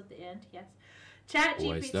the rails at the end. Yes,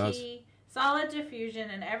 ChatGPT, solid diffusion,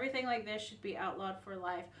 and everything like this should be outlawed for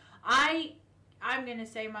life. I'm gonna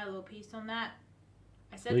say my little piece on that.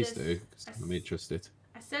 I said Please do. I'm interested.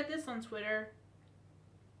 I said this on Twitter.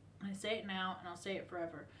 I say it now, and I'll say it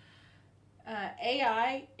forever.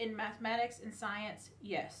 AI in mathematics and science,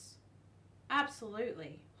 yes,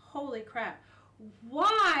 absolutely. Holy crap!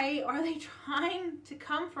 Why are they trying to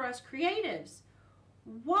come for us creatives?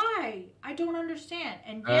 Why? I don't understand.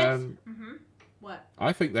 And yes, what?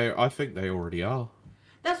 I think they already are.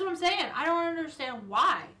 That's what I'm saying. I don't understand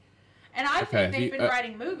why. And I think they've been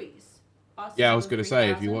writing movies. Yeah, I was going to say,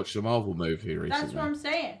 have you watched the Marvel movie recently? That's what I'm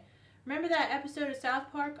saying. Remember that episode of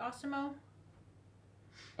South Park, Osimo?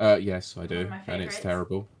 Yes, I do, and it's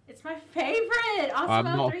terrible. It's my favorite. Osimo I'm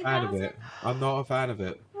not 3000? a fan of it. I'm not a fan of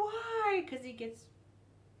it. Why? Because he gets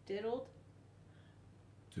diddled.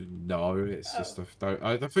 No, it's just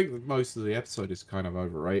I think that most of the episode is kind of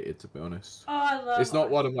overrated, to be honest. Oh, I love it. It's not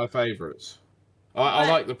one of my favourites. I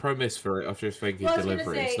like the premise for it. I just think his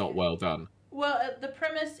delivery is not well done. Well, the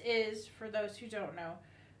premise is, for those who don't know,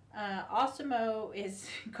 Osimo is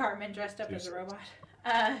Cartman dressed up as a robot.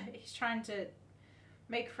 He's trying to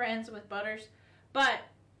make friends with Butters, but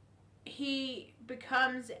he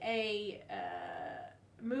becomes a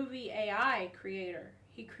movie AI creator.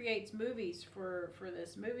 He creates movies for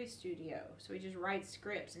this movie studio. So he just writes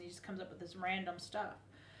scripts and he just comes up with this random stuff.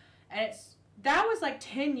 And that was like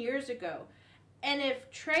 10 years ago. And if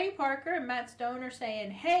Trey Parker and Matt Stone are saying,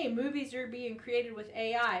 hey, movies are being created with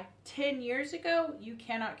AI 10 years ago, you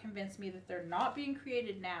cannot convince me that they're not being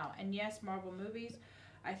created now. And yes, Marvel movies,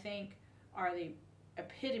 I think, are the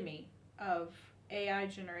epitome of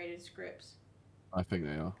AI-generated scripts. I think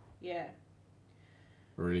they are. Yeah.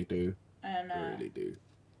 I really do. And, I really do.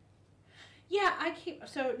 Yeah,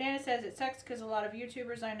 so Nana says it sucks because a lot of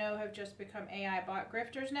YouTubers I know have just become AI bot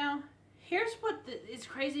grifters now. Here's what is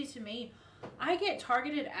crazy to me. I get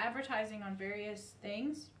targeted advertising on various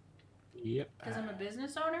things. Yep. Because I'm a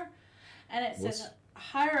business owner. And it says,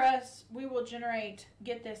 hire us, we will generate,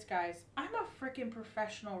 get this guys, I'm a freaking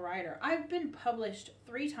professional writer. I've been published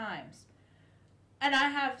 3 times. And I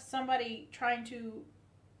have somebody trying to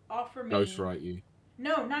offer me... Ghostwrite you.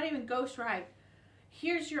 No, not even ghostwrite.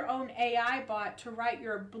 Here's your own AI bot to write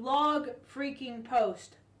your blog freaking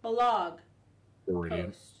post. Blog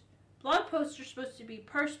Brilliant. post. Blog posts are supposed to be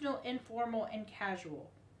personal, informal, and casual.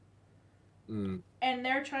 Mm. And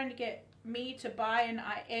they're trying to get me to buy an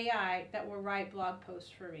AI that will write blog posts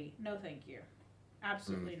for me. No, thank you.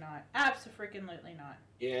 Absolutely not. Abso-freaking-lutely not.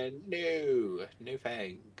 Yeah, no. No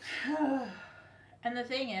thanks. And the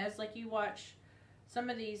thing is, like, you watch some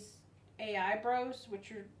of these AI bros,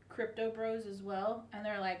 which are crypto bros as well, and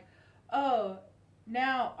they're like, oh,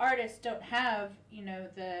 now artists don't have, you know,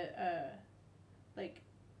 they're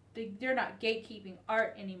not gatekeeping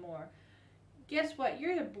art anymore. Guess what?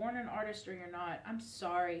 You're either born an artist or you're not. I'm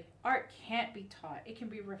sorry. Art can't be taught. It can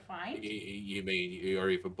be refined. You mean you're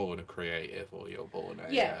either born a creative or you're born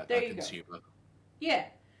a consumer? Go. Yeah.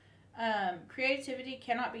 Creativity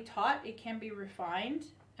cannot be taught. It can be refined,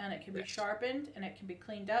 and it can be sharpened, and it can be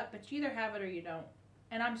cleaned up, but you either have it or you don't.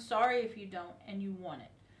 And I'm sorry if you don't and you want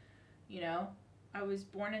it. You know? I was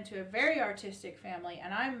born into a very artistic family,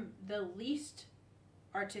 and I'm the least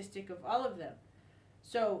artistic of all of them.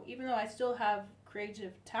 So even though I still have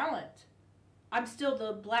creative talent, I'm still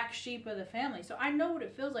the black sheep of the family. So I know what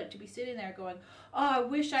it feels like to be sitting there going, oh, I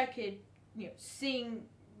wish I could, you know, sing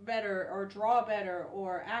better or draw better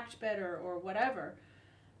or act better or whatever.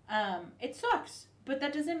 It sucks. But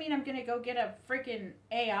that doesn't mean I'm going to go get a freaking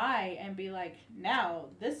AI and be like, now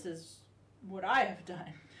this is what I have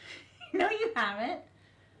done. No, you haven't.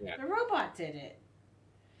 Yeah. The robot did it.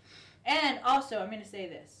 And also, I'm going to say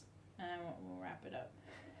this, and we'll wrap it up.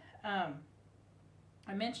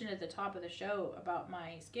 I mentioned at the top of the show about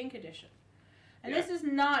my skin condition. And this is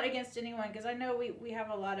not against anyone, because I know we have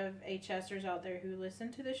a lot of HSers out there who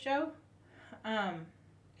listen to the show.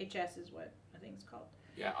 HS is what I think it's called.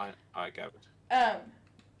 Yeah, I get it.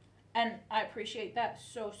 And I appreciate that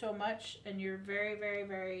so much, and you're very, very,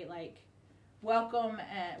 very, like,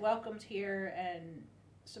 welcomed here and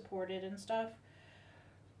supported and stuff.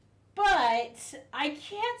 But I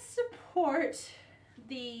can't support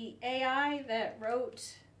the AI that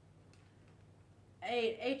wrote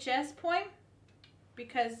a HS poem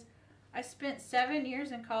because I spent 7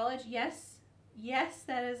 years in college. Yes,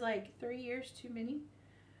 that is like 3 years too many.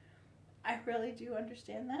 I really do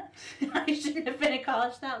understand that. I shouldn't have been in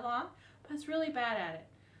college that long, but I was really bad at it.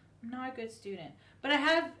 I'm not a good student. But I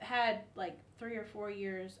have had like 3 or 4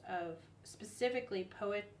 years of specifically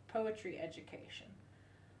poetry education.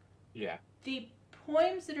 Yeah. The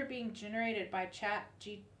poems that are being generated by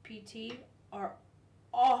ChatGPT are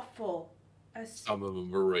awful. Some of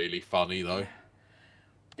them are really funny, though.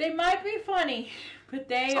 They might be funny, but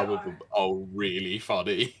Some of them are really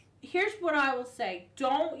funny. Here's what I will say.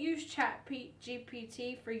 Don't use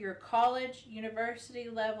ChatGPT for your college, university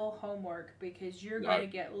level homework because you're going to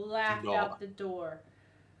get laughed out the door.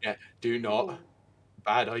 Yeah, do not. Ooh.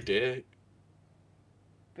 Bad idea.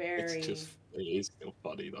 It is still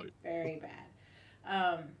funny, though. Very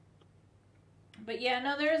bad. But yeah,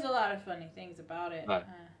 no, there is a lot of funny things about it. No,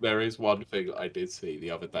 there is one thing I did see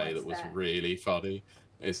the other day that was really funny.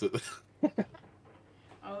 Is that...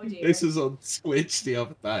 Oh dear. This was on Twitch the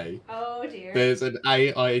other day. Oh dear. There's an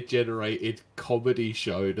AI-generated comedy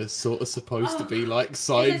show that's sort of supposed to be like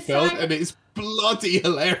Seinfeld, and it's bloody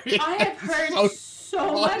hilarious. I have heard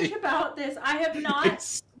so much about this. I have not...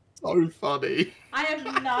 It's so funny. I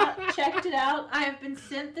have not checked it out. I have been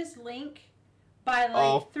sent this link by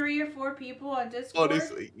like 3 or 4 people on Discord.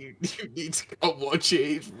 Honestly, you need to go watch it.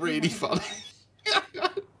 It's really funny.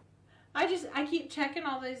 I I keep checking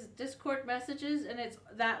all these Discord messages, and it's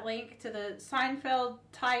that link to the Seinfeld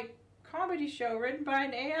type comedy show written by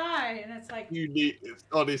an AI, and it's like you need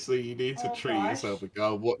to treat yourself and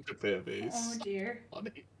go watch a bit of this. Oh dear,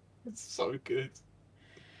 Funny. It's so good.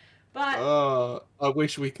 but I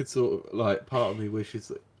wish we could sort of like. Part of me wishes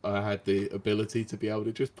that I had the ability to be able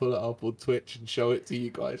to just pull it up on Twitch and show it to you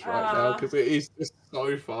guys right now because it is just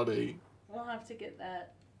so funny. We'll have to get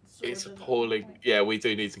that sorted. It's appalling. Yeah, we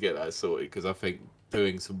do need to get that sorted because I think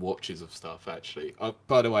doing some watches of stuff actually.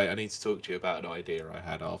 By the way, I need to talk to you about an idea I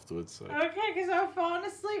had afterwards. So. Okay, because I'm falling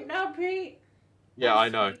asleep now, Pete. Yeah, I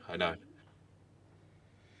know.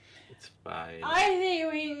 It's fine. I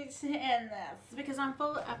think we need to end this because I'm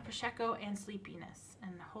full of prosecco and sleepiness.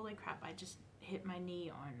 And holy crap, I just hit my knee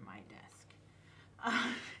on my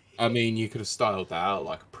desk. I mean, you could have styled that out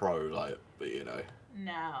like a pro, but you know.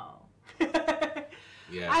 No.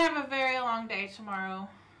 Yeah. I have a very long day tomorrow.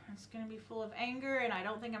 It's going to be full of anger, and I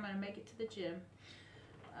don't think I'm going to make it to the gym.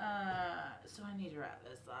 So I need to wrap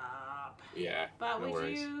this up. Yeah. But no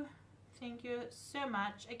worries. Thank you so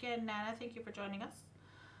much. Again, Nana, thank you for joining us.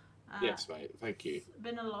 Yes, mate. Thank you. It's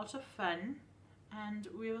been a lot of fun. And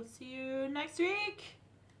we will see you next week.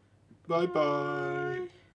 Bye-bye.